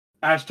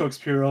 Ash Talks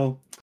Puro.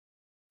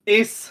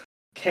 Is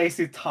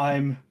Casey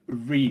time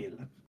real?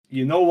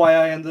 You know why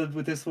I ended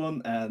with this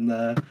one, and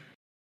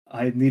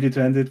I needed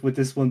to end it with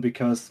this one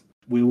because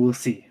we will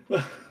see.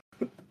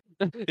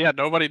 Yeah,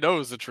 nobody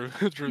knows the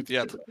truth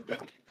yet.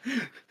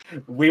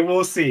 We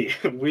will see.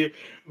 We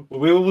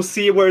will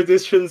see where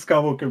this Shin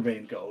Skywalker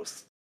reign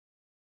goes.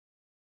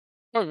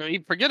 Oh, I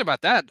mean, forget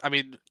about that. I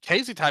mean,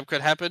 Casey time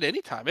could happen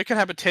anytime. It could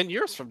happen 10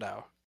 years from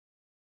now.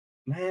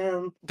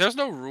 Man, There's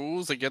no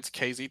rules against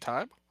KZ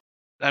time.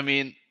 I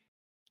mean,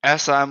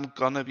 as I'm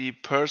gonna be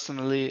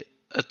personally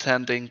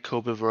attending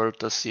Kobe World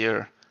this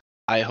year,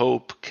 I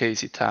hope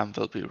Casey Tam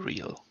will be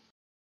real.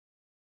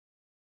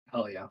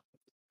 hell yeah.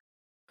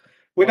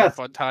 With What a that,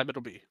 fun time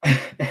it'll be.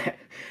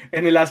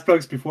 any last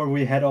plugs before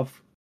we head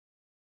off?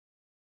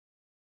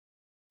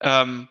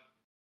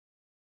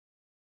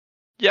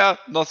 Yeah,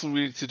 nothing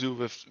really to do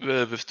with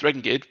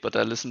Dragon Gate, but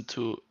I listened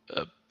to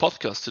a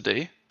podcast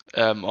today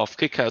of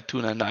Kickout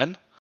 299,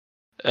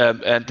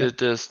 and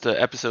it is the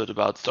episode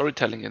about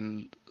storytelling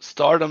in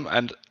Stardom,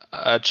 and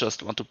I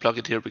just want to plug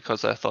it here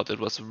because I thought it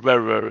was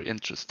very, very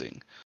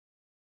interesting.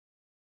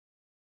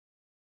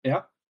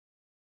 Yeah.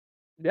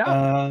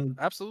 Yeah,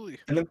 absolutely.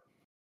 Dylan?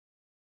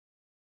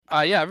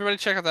 Yeah, everybody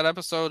check out that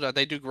episode.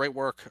 They do great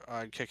work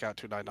on Kickout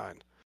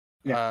 299.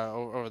 Yeah.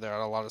 Over there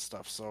on a lot of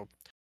stuff. So,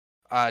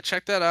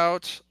 check that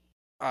out.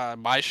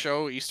 My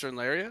show, Eastern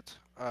Lariat.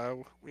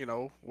 You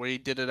know, we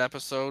did an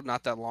episode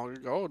not that long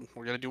ago, and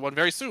we're gonna do one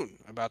very soon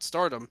about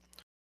Stardom.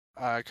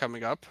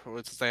 Coming up,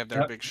 since they have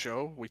their big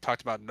show. We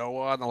talked about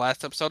Noah on the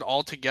last episode.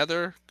 All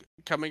Together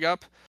coming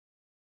up.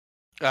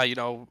 You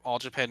know, All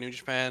Japan, New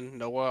Japan,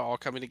 Noah all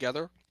coming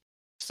together.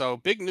 So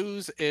big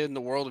news in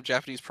the world of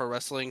Japanese pro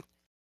wrestling.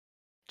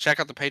 Check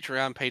out the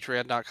Patreon,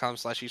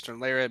 patreon.com/Eastern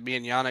Lariat. Me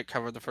and Yannick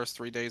covered the first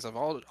 3 days of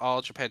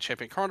All Japan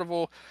Champion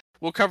Carnival.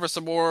 We'll cover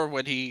some more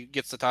when he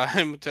gets the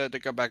time to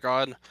come back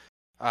on.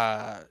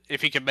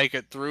 If he can make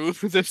it through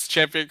this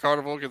Champion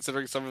Carnival,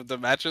 considering some of the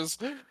matches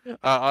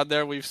on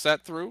there we've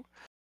sat through.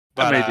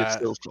 But I made it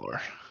so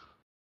far.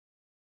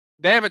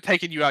 They haven't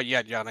taken you out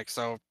yet, Yannick,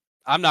 so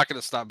I'm not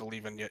gonna stop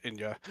believing in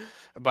you.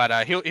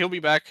 But he'll be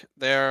back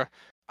there.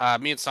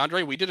 Me and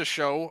Sandre, we did a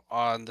show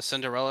on the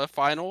Cinderella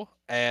final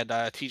and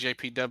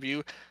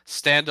TJPW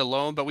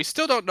standalone, but we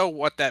still don't know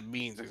what that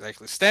means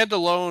exactly.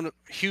 Standalone,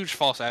 huge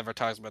false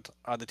advertisement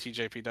on the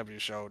TJPW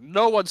show.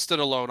 No one stood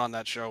alone on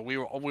that show. We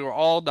were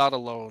all not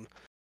alone,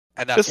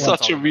 and that's It's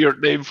such a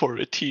weird name for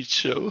a teach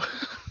show.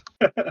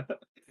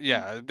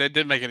 Yeah, it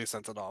didn't make any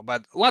sense at all.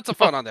 But lots of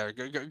fun on there.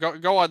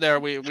 Go on there.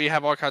 We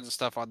have all kinds of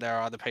stuff on there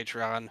on the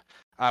Patreon.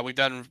 We've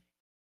done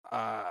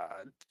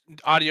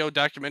audio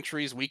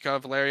documentaries, Week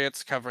of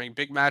Lariats, covering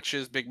big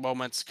matches, big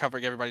moments,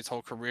 covering everybody's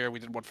whole career. We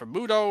did one for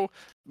Muto,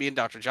 me and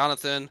Dr.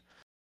 Jonathan.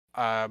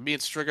 Me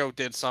and Strigo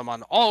did some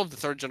on all of the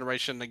third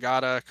generation,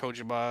 Nagata,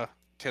 Kojima,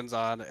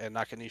 Tenzan, and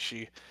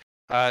Nakanishi.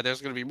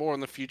 There's going to be more in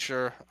the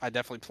future. I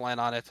definitely plan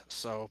on it.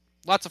 So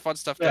lots of fun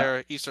stuff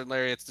there. Eastern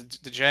Lariat's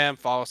the jam.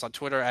 Follow us on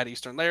Twitter at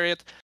Eastern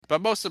Lariat.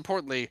 But most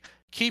importantly,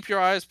 keep your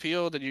eyes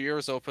peeled and your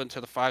ears open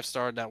to the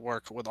 5-Star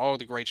Network with all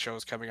the great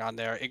shows coming on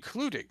there,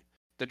 including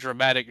the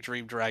dramatic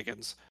Dream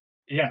Dragons.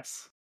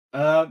 Yes.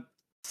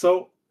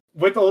 So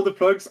with all the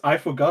plugs, I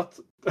forgot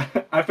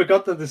at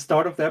the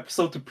start of the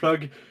episode to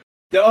plug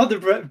the other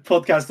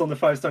podcast on the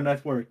 5-Star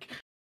Network.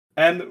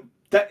 And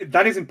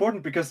that is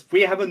important because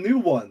we have a new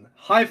one,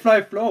 High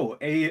Fly Flow,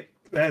 a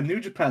New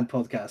Japan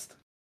podcast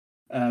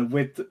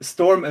with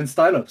Storm and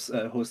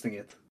Stylups hosting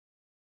it.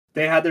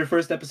 They had their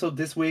first episode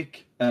this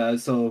week,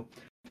 so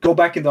go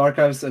back in the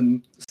archives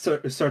and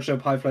search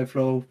up High Fly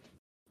Flow.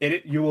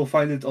 You will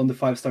find it on the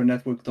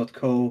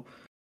 5starnetwork.co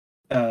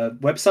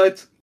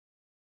website.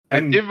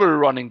 And they were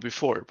running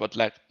before, but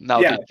like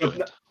now they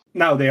joined.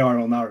 Now they are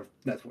on our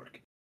network.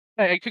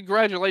 Hey,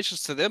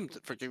 congratulations to them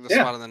for getting the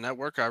spot on the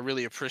network. I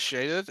really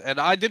appreciate it. And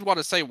I did want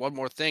to say one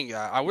more thing.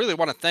 I really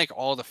want to thank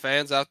all the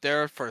fans out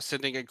there for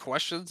sending in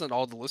questions and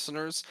all the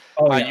listeners.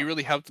 You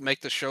really helped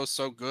make the show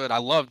so good. I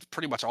loved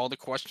pretty much all the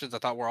questions. I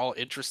thought were all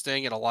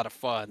interesting and a lot of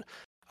fun.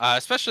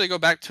 Especially go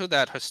back to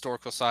that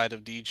historical side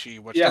of DG,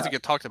 which doesn't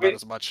get talked about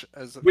as much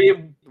as we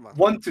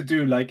want to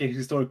do like a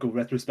historical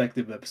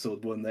retrospective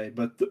episode one day,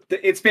 but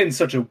it's been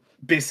such a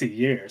busy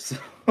year, so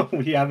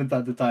we haven't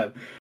had the time.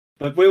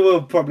 But we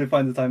will probably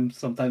find the time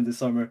sometime this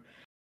summer.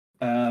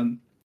 I'm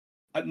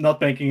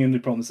not making any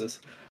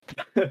promises.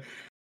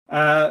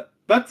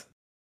 But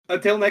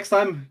until next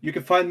time, you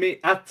can find me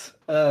at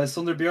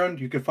Sonderbjörn.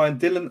 You can find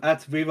Dylan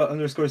at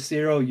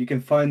Riva_0. You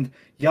can find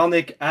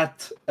Yannick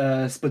at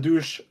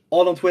Spadouche,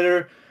 all on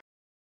Twitter.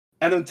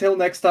 And until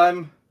next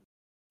time,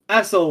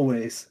 as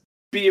always,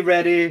 be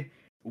ready,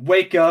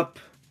 wake up,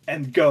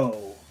 and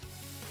go.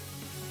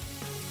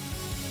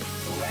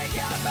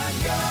 Wake up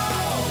and go.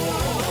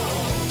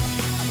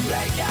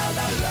 Break out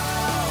the light.